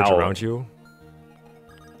Get demon surge out. around you.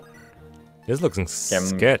 This looks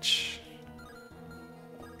sketch.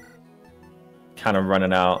 Kind of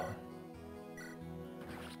running out.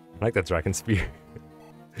 I like that dragon spear.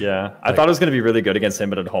 Yeah. I thought it was going to be really good against him,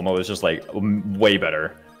 but at Homo was just, like, way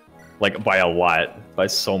better. Like, by a lot. By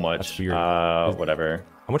so much. That's weird. Whatever.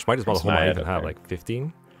 How much might does It's Homa mad, even have? okay. Like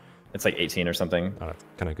 15? It's like 18 or something. Oh, that's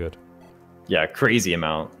kind of good. Yeah, crazy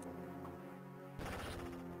amount.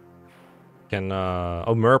 Can,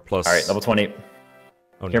 oh, Myrrh plus... All right, level 20.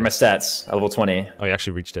 Oh, Here are my nice. stats. At level 20. Oh, you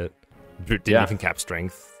actually reached it. Didn't Yeah. even cap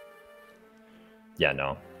strength. Yeah,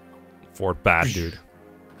 no. Ford bad, dude.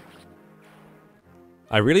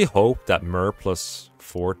 I really hope that Myrrh plus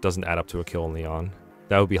Ford doesn't add up to a kill on Leon.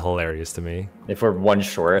 That would be hilarious to me. If we're 1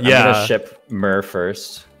 short, Yeah. I'm gonna ship Myrrh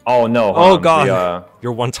first. Oh no! Oh god,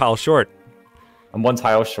 you're 1 tile short. I'm 1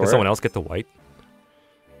 tile short. Can someone else get the white?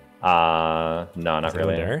 No, not Is anyone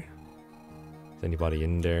really. there? Is anybody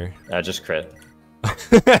in there? Just crit.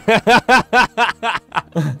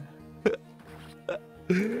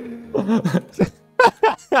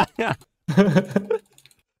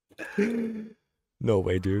 No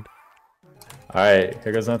way, dude. All right,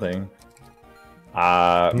 here goes nothing.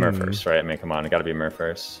 Myrrh Hmm. first, right? I mean, come on, it gotta be Myrrh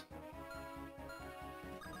first.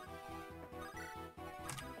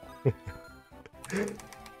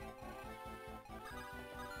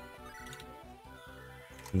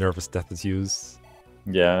 Nervous death is used.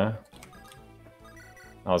 Yeah.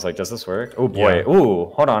 I was like, does this work? Oh boy. Yeah. Ooh,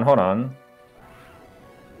 hold on.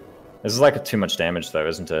 This is like too much damage though,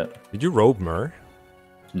 isn't it? Did you robe Myrrh?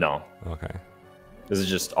 No. Okay. This is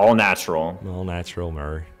just all natural. All natural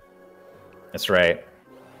Myrrh. That's right.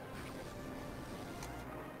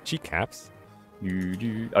 She caps?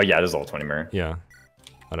 Oh yeah, this is all 20 Myrrh. Yeah.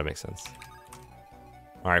 Oh, that makes sense.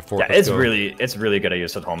 Alright, Ford. Yeah, let's it's go. really good I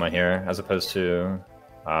use Homa here as opposed to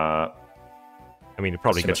I mean, it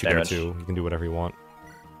probably too gets much you there damage. too. You can do whatever you want.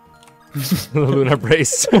 Luna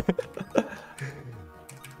brace.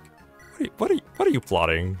 What are you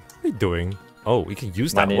plotting? What are you doing? Oh, we can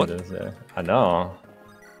use that. What? I know.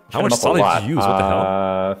 How much solid did you use? What the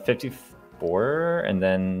hell? 54, and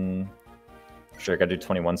then... Sure, I gotta do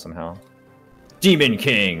 21 somehow. Demon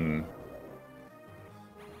King!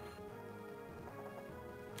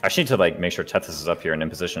 I should need to, like, make sure Tethys is up here and in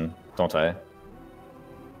position, don't I?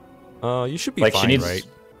 You should be fine, right?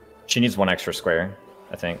 She needs 1 extra square,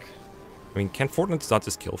 I think. I mean, can Forde not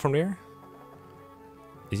just kill from there?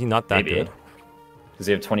 Is he not that good? Does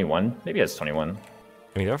he have 21? Maybe he has 21.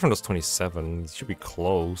 I mean, everyone does 27. He should be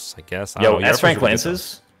close, I guess. Yo, S-rank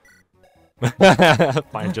lances?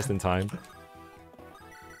 Fine, just in time.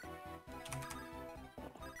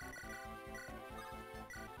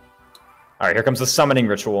 Alright, here comes the summoning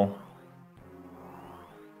ritual.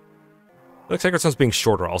 Looks like our son's being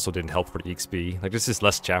shorter also didn't help for the XP. Like, this is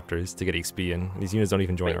less chapters to get XP in. These units don't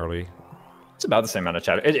even join early. It's about the same amount of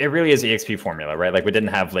chapters. It really is EXP formula, right? Like, we didn't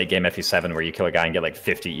have late game FE7 where you kill a guy and get like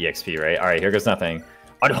 50 EXP, right? Alright, here goes nothing.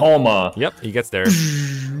 Adhoma! Yep, he gets there.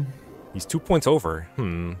 He's 2 points over.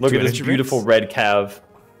 Look at this beautiful red cav.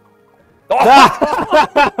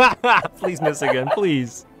 Please miss again,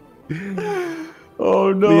 please.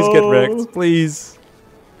 Oh no. Please get wrecked, please.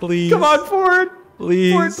 Please. Come on, Forde!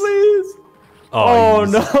 Please. Forde, please! Oh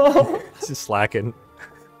no! This is slacking.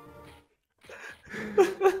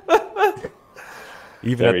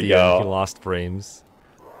 Even at the end, he lost frames.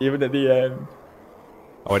 Even at the end.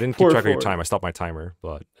 Oh, I didn't keep track of your time. I stopped my timer,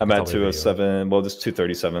 but... I'm at 2:07. Well, just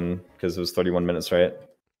 2:37, because it was 31 minutes, right?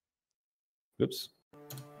 Oops.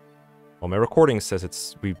 Well, my recording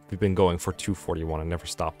says we've been going for 2:41 and never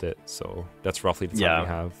stopped it, so that's roughly the time we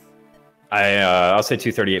have. I'll say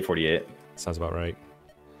 2:38:48. Sounds about right.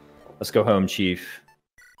 Let's go home, Chief.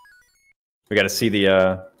 We got to see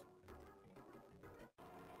the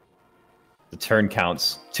turn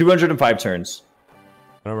counts. 205 turns.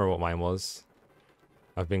 I don't remember what mine was.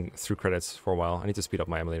 I've been through credits for a while. I need to speed up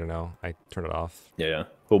my emulator now. I turned it off. Yeah.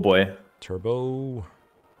 Oh boy. Turbo.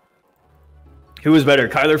 Who was better,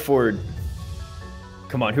 Kyler Forde?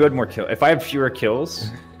 Come on, who had more kills? If I have fewer kills,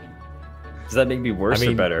 does that make me worse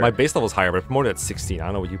or better? My base level is higher, but I promoted at 16. I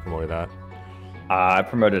don't know what you promoted at. I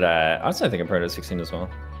promoted at... Honestly, I think I promoted at 16 as well.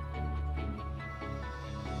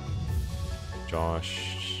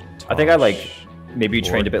 Josh. I think I maybe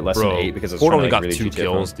trained a bit less than 8 because it's only got really 2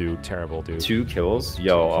 kills, dude. Terrible, dude. 2 kills?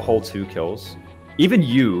 Yo, a whole 2 kills. Even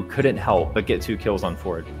you couldn't help but get 2 kills on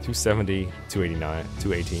Forde. 270, 289,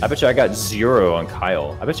 218. I bet you I got 0 on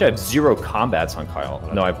Kyle. I bet you I have 0 combats on Kyle.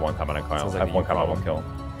 No, I have 1 combat on Kyle. I have 1 combat, 1 kill.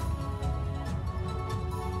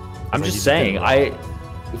 I'm just saying,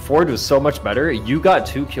 Forde was so much better. You got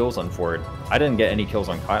 2 kills on Forde. I didn't get any kills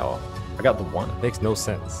on Kyle. I got the 1. Makes no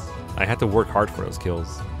sense. I had to work hard for those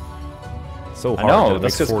kills. So hard. I know,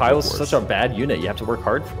 that's because Kyle's such a bad unit. You have to work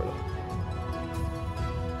hard for them.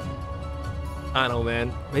 I don't know,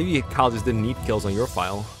 man. Maybe Kyle just didn't need kills on your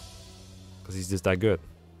file. Because he's just that good.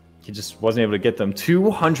 He just wasn't able to get them.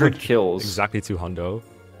 200 kills. Exactly 200.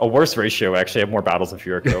 A worse ratio, actually. I have more battles and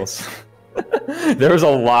fewer kills. There was a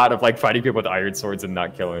lot of fighting people with iron swords and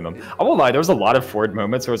not killing them. I won't lie, there was a lot of Forde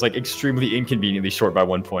moments where it was extremely inconveniently short by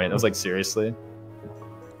 1 point. I was like, seriously?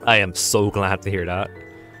 I am so glad to hear that.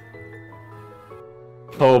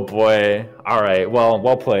 Oh boy. Alright,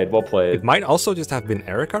 well played, well played. It might also just have been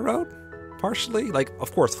Eirika route, partially.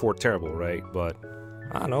 Of course, Forde terrible, right? But,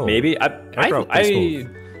 I don't know. Maybe. I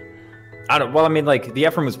don't, well, I mean, the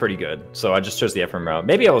Ephraim was pretty good, so I just chose the Ephraim route.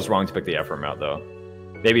 Maybe I was wrong to pick the Ephraim route, though.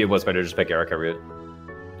 Maybe it was better to just pick Eirika route.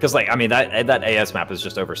 Because, I mean, that AS map is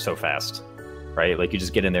just over so fast, right? You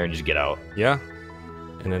just get in there and you just get out. Yeah.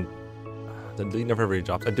 And then, the lead never really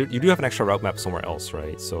drops. You do have an extra route map somewhere else,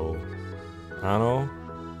 right? So, I don't know.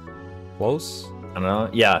 Close? I don't know.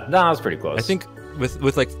 Yeah, no, that was pretty close. I think with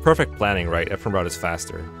perfect planning, right? Ephraim route is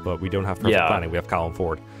faster, but we don't have perfect planning. We have Kyle and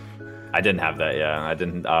Forde. I didn't have that. Yeah, I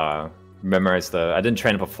didn't memorize I didn't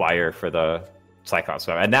train up a flyer for the Cyclops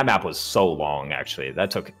map, and that map was so long. Actually,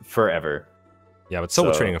 that took forever. Yeah, but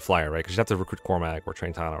still training a flyer, right? Because you have to recruit Cormac or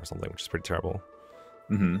train Tana or something, which is pretty terrible.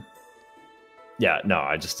 Mm-hmm. Yeah, no,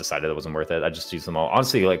 I just decided it wasn't worth it. I just used them all.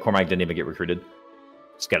 Honestly, Cormac didn't even get recruited.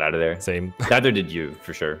 Just get out of there. Same. Neither did you,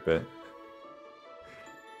 for sure, but.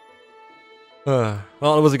 Well,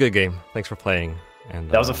 it was a good game. Thanks for playing.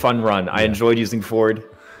 And that was a fun run. Yeah. I enjoyed using Forde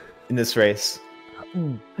in this race.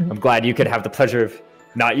 I'm glad you could have the pleasure of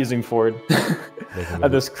not using Forde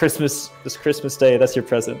on this Christmas day. That's your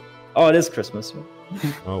present. Oh, it is Christmas.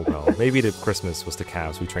 Oh well, maybe the Christmas was the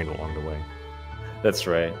calves we trained along the way. That's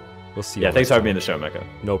right. We'll see. Yeah, thanks for having me in the show, Mecca.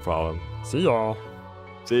 No problem. See y'all.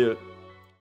 See you.